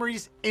Zeddemor's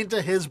memories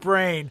into his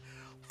brain.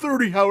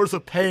 30 hours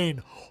of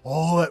pain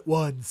all at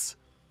once.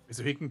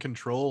 So he can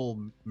control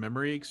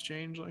memory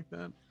exchange like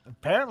that?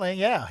 Apparently,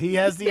 yeah. He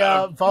has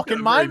the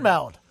Vulcan mind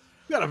meld.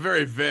 He's got a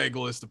very vague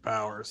list of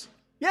powers.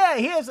 Yeah,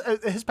 he has.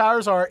 His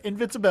powers are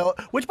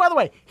invincibility, which, by the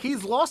way,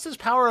 he's lost his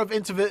power of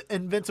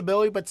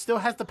invincibility, but still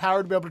has the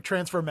power to be able to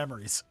transfer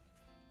memories.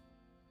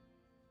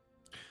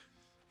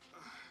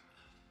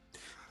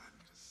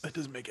 That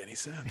doesn't make any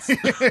sense.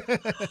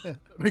 That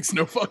makes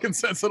no fucking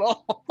sense at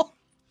all.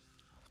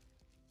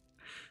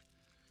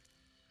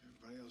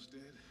 Everybody else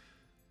dead?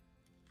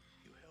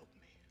 You helped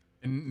me.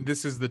 And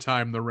this is the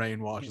time the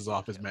rain washes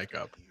off his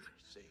makeup.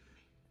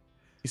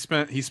 He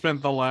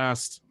spent the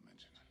last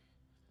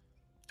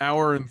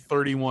hour and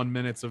 31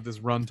 minutes of this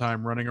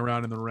runtime running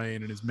around in the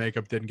rain, and his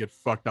makeup didn't get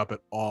fucked up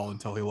at all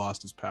until he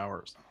lost his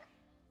powers.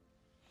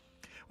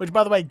 Which,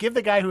 by the way, give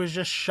the guy who was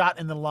just shot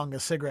in the lung a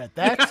cigarette.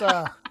 That's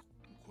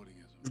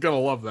He's gonna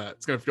love that.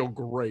 It's gonna feel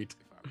great.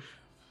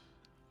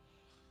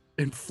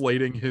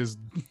 Inflating his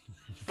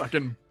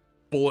fucking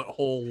bullet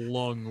hole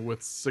lung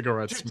with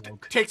cigarette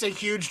smoke. Takes a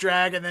huge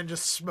drag and then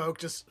just smoke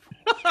just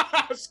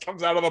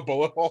comes out of the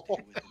bullet hole.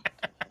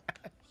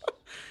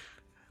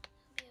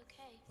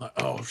 Okay.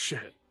 Oh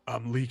shit,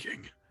 I'm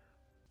leaking.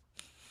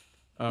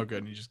 Oh good,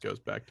 and he just goes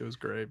back to his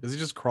grave. Does he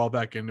just crawl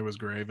back into his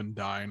grave and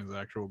die in his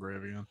actual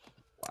grave again?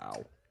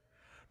 Wow.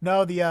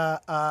 No,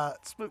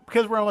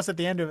 because we're almost at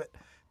the end of it.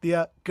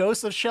 The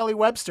ghost of Shelley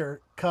Webster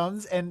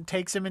comes and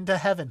takes him into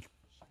heaven.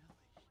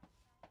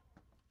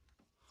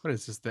 What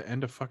is this, the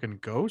end of fucking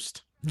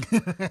Ghost?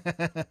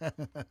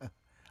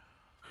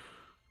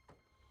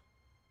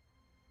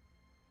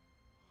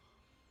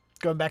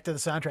 Going back to the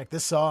soundtrack,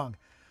 this song,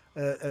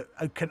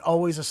 I can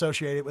always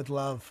associate it with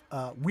love.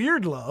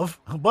 Weird love,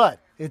 but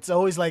it's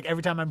always like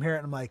every time I'm hearing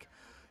it, I'm like,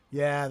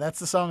 yeah, that's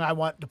the song I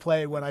want to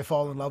play when I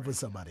fall in love with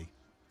somebody.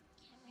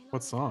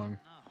 What song?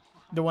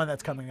 The one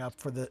that's coming up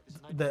for the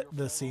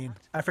scene.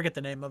 I forget the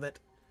name of it.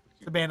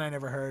 The band I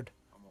never heard.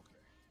 I'm okay.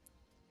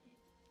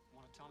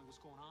 Want to tell me what's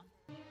going on?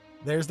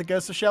 There's the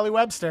ghost of Shelley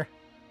Webster.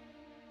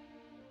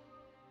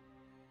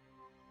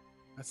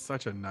 That's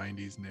such a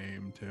 90s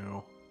name,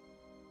 too.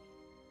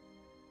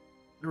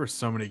 There were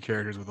so many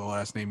characters with the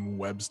last name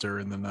Webster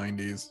in the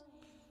 90s.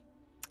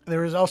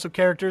 There was also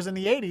characters in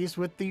the 80s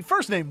with the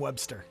first name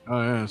Webster.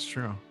 Oh, yeah, that's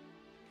true.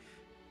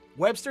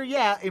 Webster,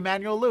 yeah,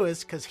 Emmanuel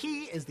Lewis, because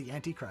he is the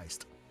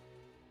Antichrist.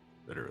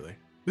 Literally.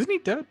 Isn't he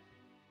dead? No,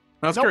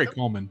 that's Nope. Gary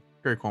Coleman.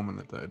 Gary Coleman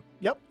that died.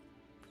 Yep.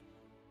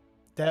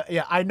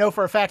 Yeah, I know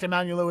for a fact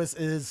Emmanuel Lewis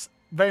is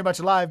very much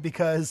alive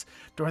because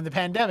during the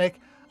pandemic,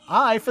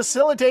 I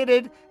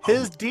facilitated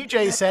his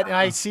DJ set, and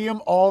I see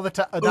him all the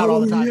time. Not all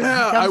the time.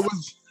 Yeah,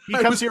 He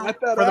comes here at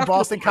that for the after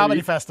Boston party.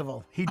 Comedy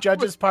Festival. He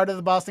judges part of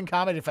the Boston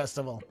Comedy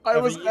Festival. I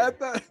was every year. at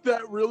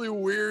that really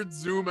weird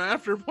Zoom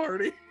after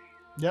party.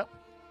 Yep.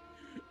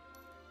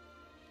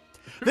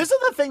 This is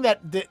the thing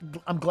that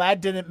I'm glad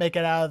didn't make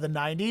it out of the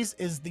 90s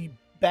is the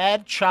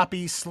bad,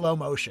 choppy slow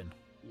motion.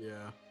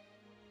 Yeah.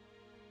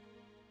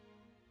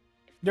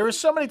 There were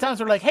so many times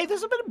where like, hey,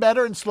 this would have been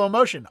better in slow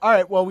motion. All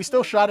right, well, we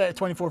still shot it at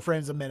 24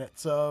 frames a minute,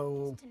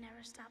 so To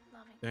never stop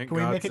loving. Thank can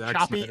we God make it Zack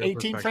choppy Snyder 18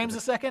 perfected frames it.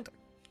 a second?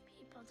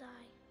 People die.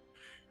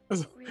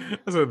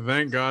 I said,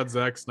 thank God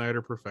Zack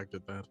Snyder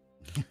perfected that.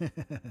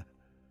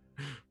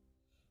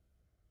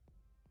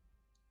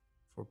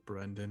 For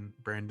Brandon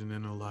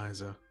and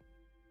Eliza.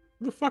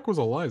 Who the fuck was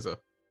Eliza?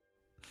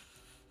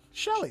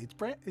 Shelley.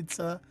 It's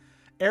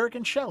Eric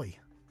and Shelley.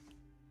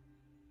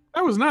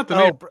 That was not the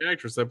name of the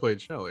actress that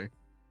played Shelley.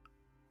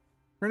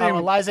 Her name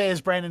Eliza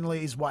is Brandon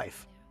Lee's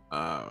wife.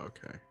 Oh,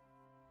 okay.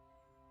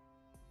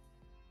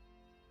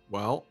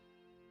 Well,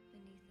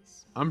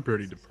 I'm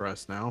pretty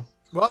depressed now.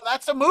 Well,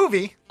 that's a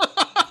movie.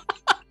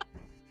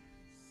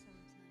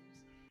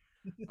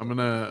 I'm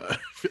gonna I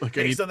feel like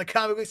I need Based on the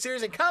comic book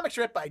series and comic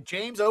strip by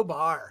James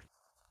O'Barr.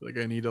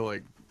 I need to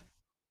like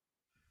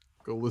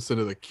go listen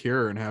to The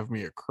Cure and have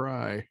me a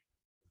cry.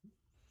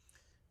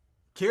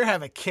 Cure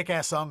have a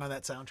kick-ass song on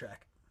that soundtrack.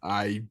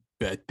 I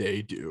bet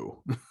they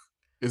do.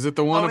 Is it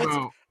the one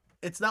about?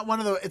 It's not one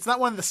of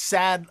the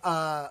sad,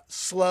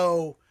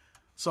 slow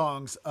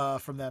songs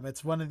from them.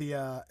 It's one of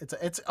the.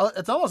 It's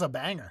almost a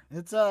banger.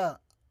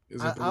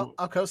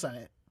 I'll co-sign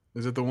it.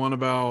 Is it the one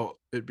about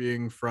it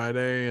being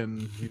Friday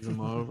and he's in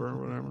love or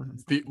whatever?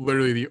 It's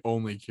literally the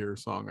only Cure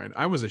song.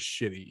 I was a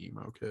shitty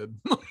emo kid.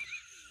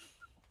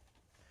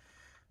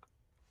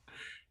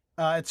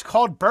 It's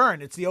called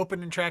 "Burn." It's the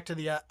opening track to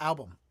the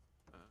album.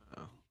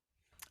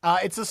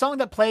 It's the song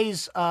that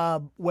plays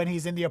when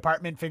he's in the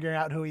apartment figuring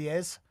out who he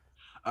is.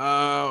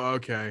 Oh,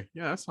 okay.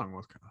 Yeah, that song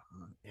was kind of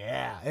hot.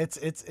 Yeah,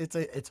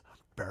 it's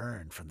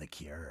 "Burn" from The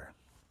Cure.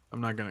 I'm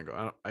not gonna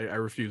go. I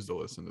refuse to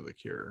listen to The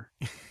Cure.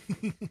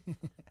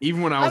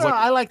 Even when I was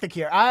I like The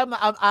Cure.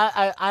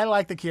 I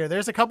like The Cure.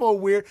 There's a couple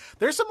of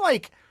there's some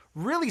like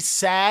really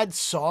sad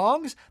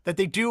songs that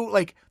they do.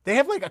 Like they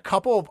have like a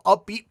couple of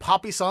upbeat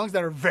poppy songs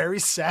that are very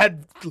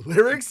sad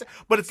lyrics,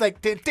 but it's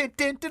like they're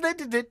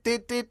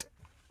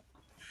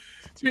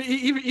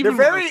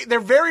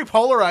very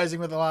polarizing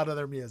with a lot of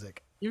their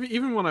music.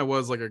 Even when I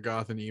was like a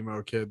goth and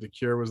emo kid, The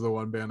Cure was the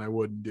one band I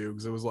wouldn't do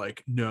because it was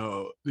like,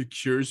 no, The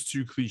Cure's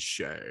too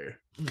cliche.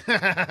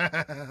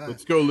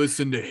 Let's go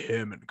listen to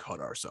him and cut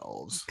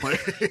ourselves.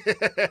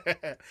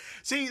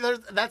 See,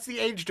 that's the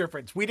age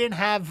difference. We didn't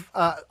have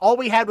all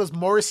we had was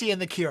Morrissey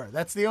and The Cure.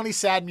 That's the only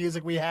sad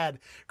music we had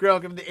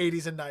growing up in the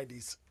 80s and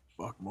 90s.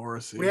 Fuck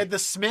Morrissey. We had the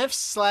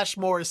Smiths /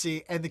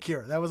 Morrissey and The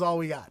Cure. That was all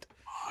we got.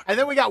 And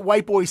then we got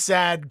white boy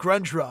sad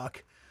grunge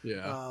rock.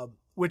 Yeah.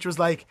 Which was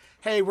like,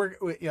 hey,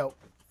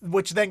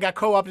 which then got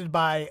co-opted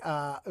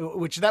by,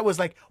 which that was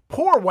like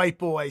poor white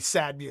boy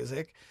sad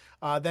music.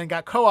 Then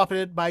got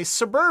co-opted by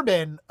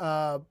suburban,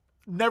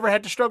 never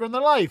had to struggle in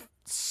their life,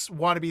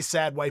 wannabe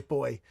sad white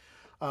boy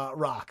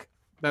rock.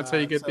 That's how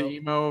you get the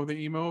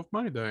emo of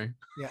my day.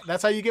 Yeah,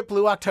 that's how you get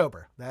Blue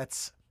October.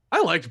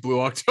 I liked Blue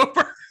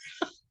October.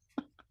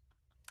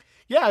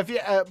 Yeah, if you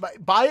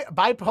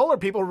bipolar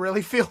people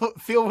really feel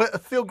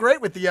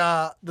great with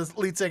the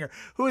lead singer,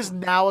 who is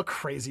now a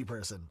crazy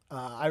person.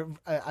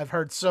 I've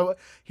heard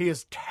he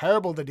is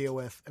terrible to deal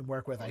with and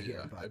work with. I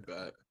hear. I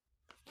bet.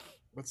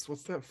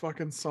 What's that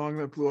fucking song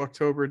that Blue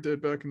October did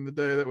back in the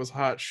day that was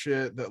hot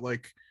shit that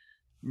like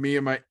me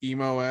and my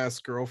emo ass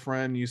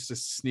girlfriend used to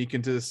sneak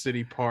into the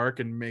city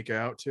park and make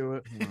out to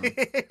it?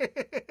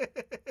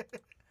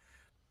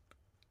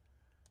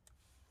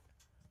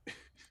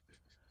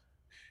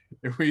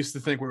 And we used to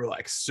think we were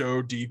like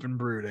so deep and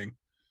brooding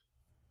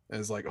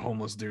as like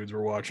homeless dudes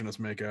were watching us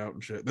make out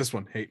and shit. This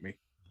one, Hate Me.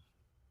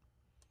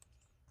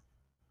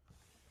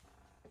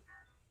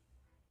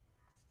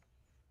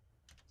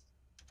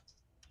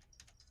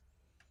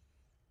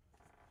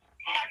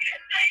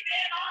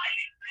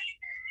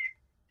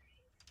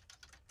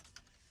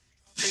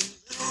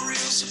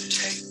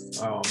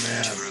 Oh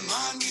man.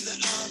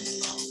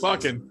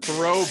 Fucking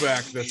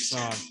throwback this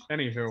song.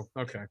 Anywho,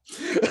 okay.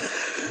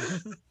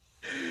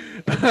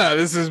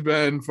 This has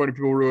been Funny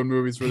People Ruin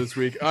Movies for this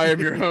week. I am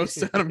your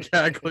host, Adam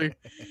Cagley,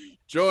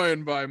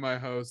 joined by my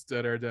host,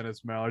 Deadair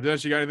Dennis Maler.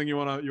 Dennis, you got anything you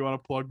wanna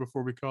plug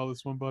before we call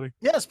this one, buddy?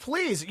 Yes,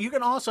 please. You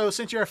can also,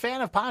 since you're a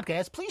fan of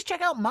podcasts, please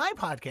check out my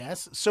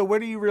podcast, So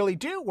What Do You Really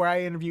Do, where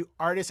I interview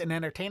artists and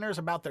entertainers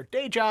about their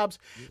day jobs,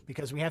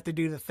 because we have to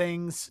do the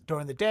things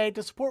during the day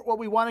to support what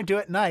we want to do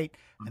at night,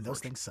 and those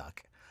things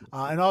suck.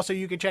 And also,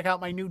 you can check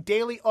out my new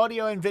daily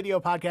audio and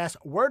video podcast,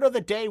 Word of the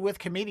Day with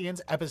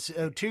Comedians.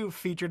 Episode 2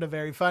 featured a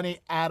very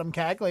funny Adam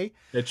Cagley.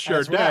 It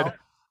sure did. Well.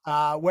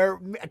 where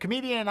a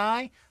comedian and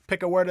I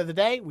pick a word of the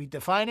day, we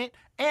define it,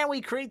 and we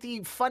create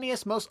the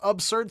funniest, most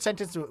absurd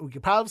sentence we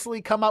could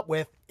possibly come up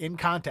with in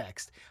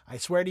context. I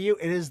swear to you,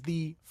 it is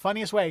the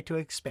funniest way to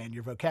expand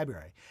your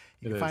vocabulary.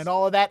 You can find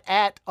all of that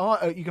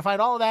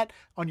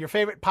on your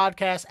favorite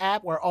podcast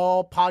app where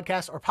all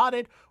podcasts are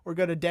potted, or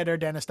go to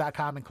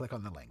deadairdennis.com and click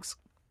on the links.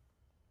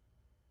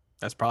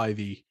 That's probably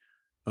the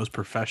most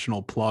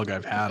professional plug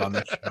I've had on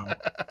this show.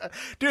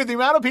 Dude, the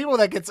amount of people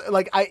that gets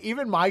like,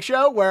 even my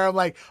show where I'm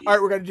like, all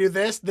right, we're going to do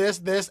this,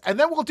 and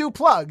then we'll do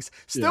plugs.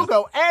 Still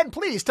go, and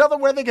please tell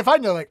them where they can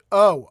find you. Like,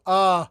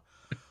 I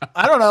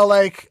don't know.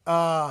 Like,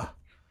 I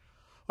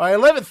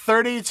live at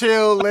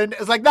 32 Lind.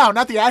 It's like, no,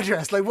 not the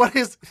address. Like, what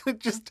is,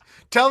 just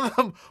tell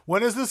them,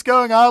 when is this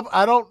going up?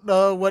 I don't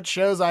know what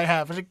shows I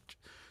have. Like,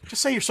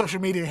 just say your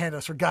social media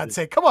handles, for God's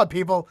sake. Come on,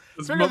 people.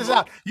 Figure this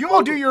out. You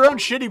all do your own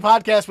shitty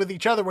podcast with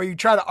each other where you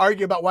try to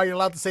argue about why you're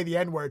allowed to say the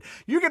N-word.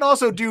 You can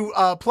also do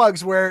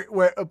plugs where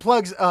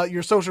plugs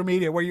your social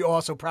media where you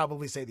also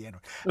probably say the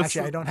N-word.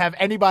 Actually, I don't have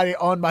anybody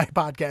on my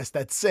podcast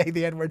that say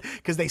the N-word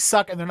because they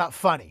suck and they're not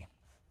funny.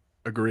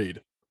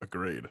 Agreed.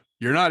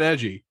 You're not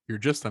edgy. You're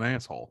just an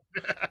asshole.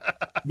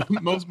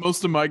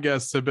 most of my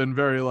guests have been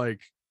very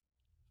like,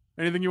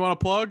 anything you want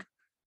to plug?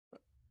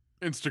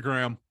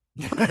 Instagram.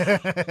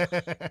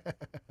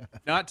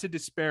 Not to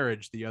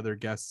disparage the other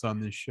guests on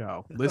this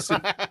show.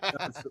 Listen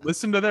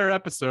to their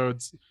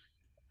episodes.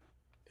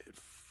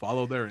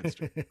 Follow their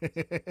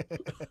Instagram.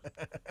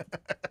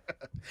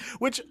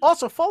 Which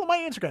also follow my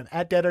Instagram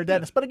at Deadair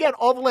Dennis. But again,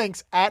 all the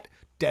links at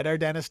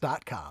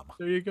deadairdennis.com.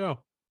 There you go.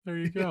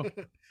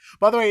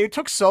 By the way, it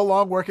took so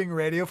long working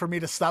radio for me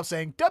to stop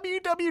saying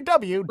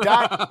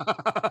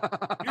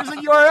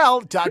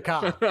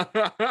www.here's-a-url.com.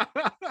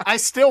 I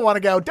still want to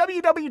go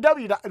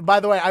www. By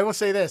the way, I will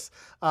say this.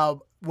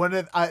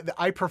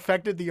 I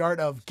perfected the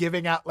art of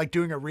giving out, like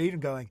doing a read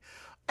and going,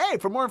 hey,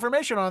 for more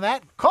information on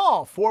that,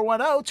 call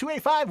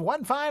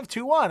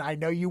 410-285-1521. I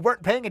know you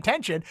weren't paying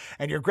attention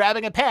and you're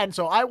grabbing a pen,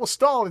 so I will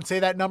stall and say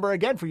that number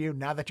again for you.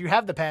 Now that you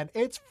have the pen,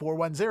 it's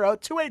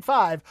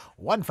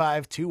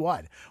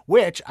 410-285-1521,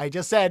 which I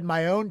just said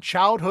my own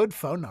childhood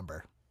phone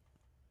number.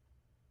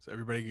 So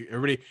everybody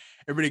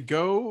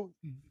go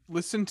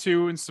listen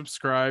to and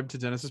subscribe to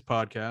Dennis's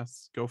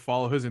podcasts. Go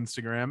follow his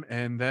Instagram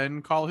and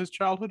then call his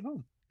childhood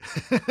home.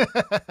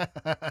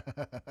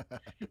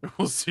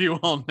 We'll see you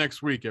all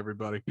next week,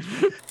 everybody.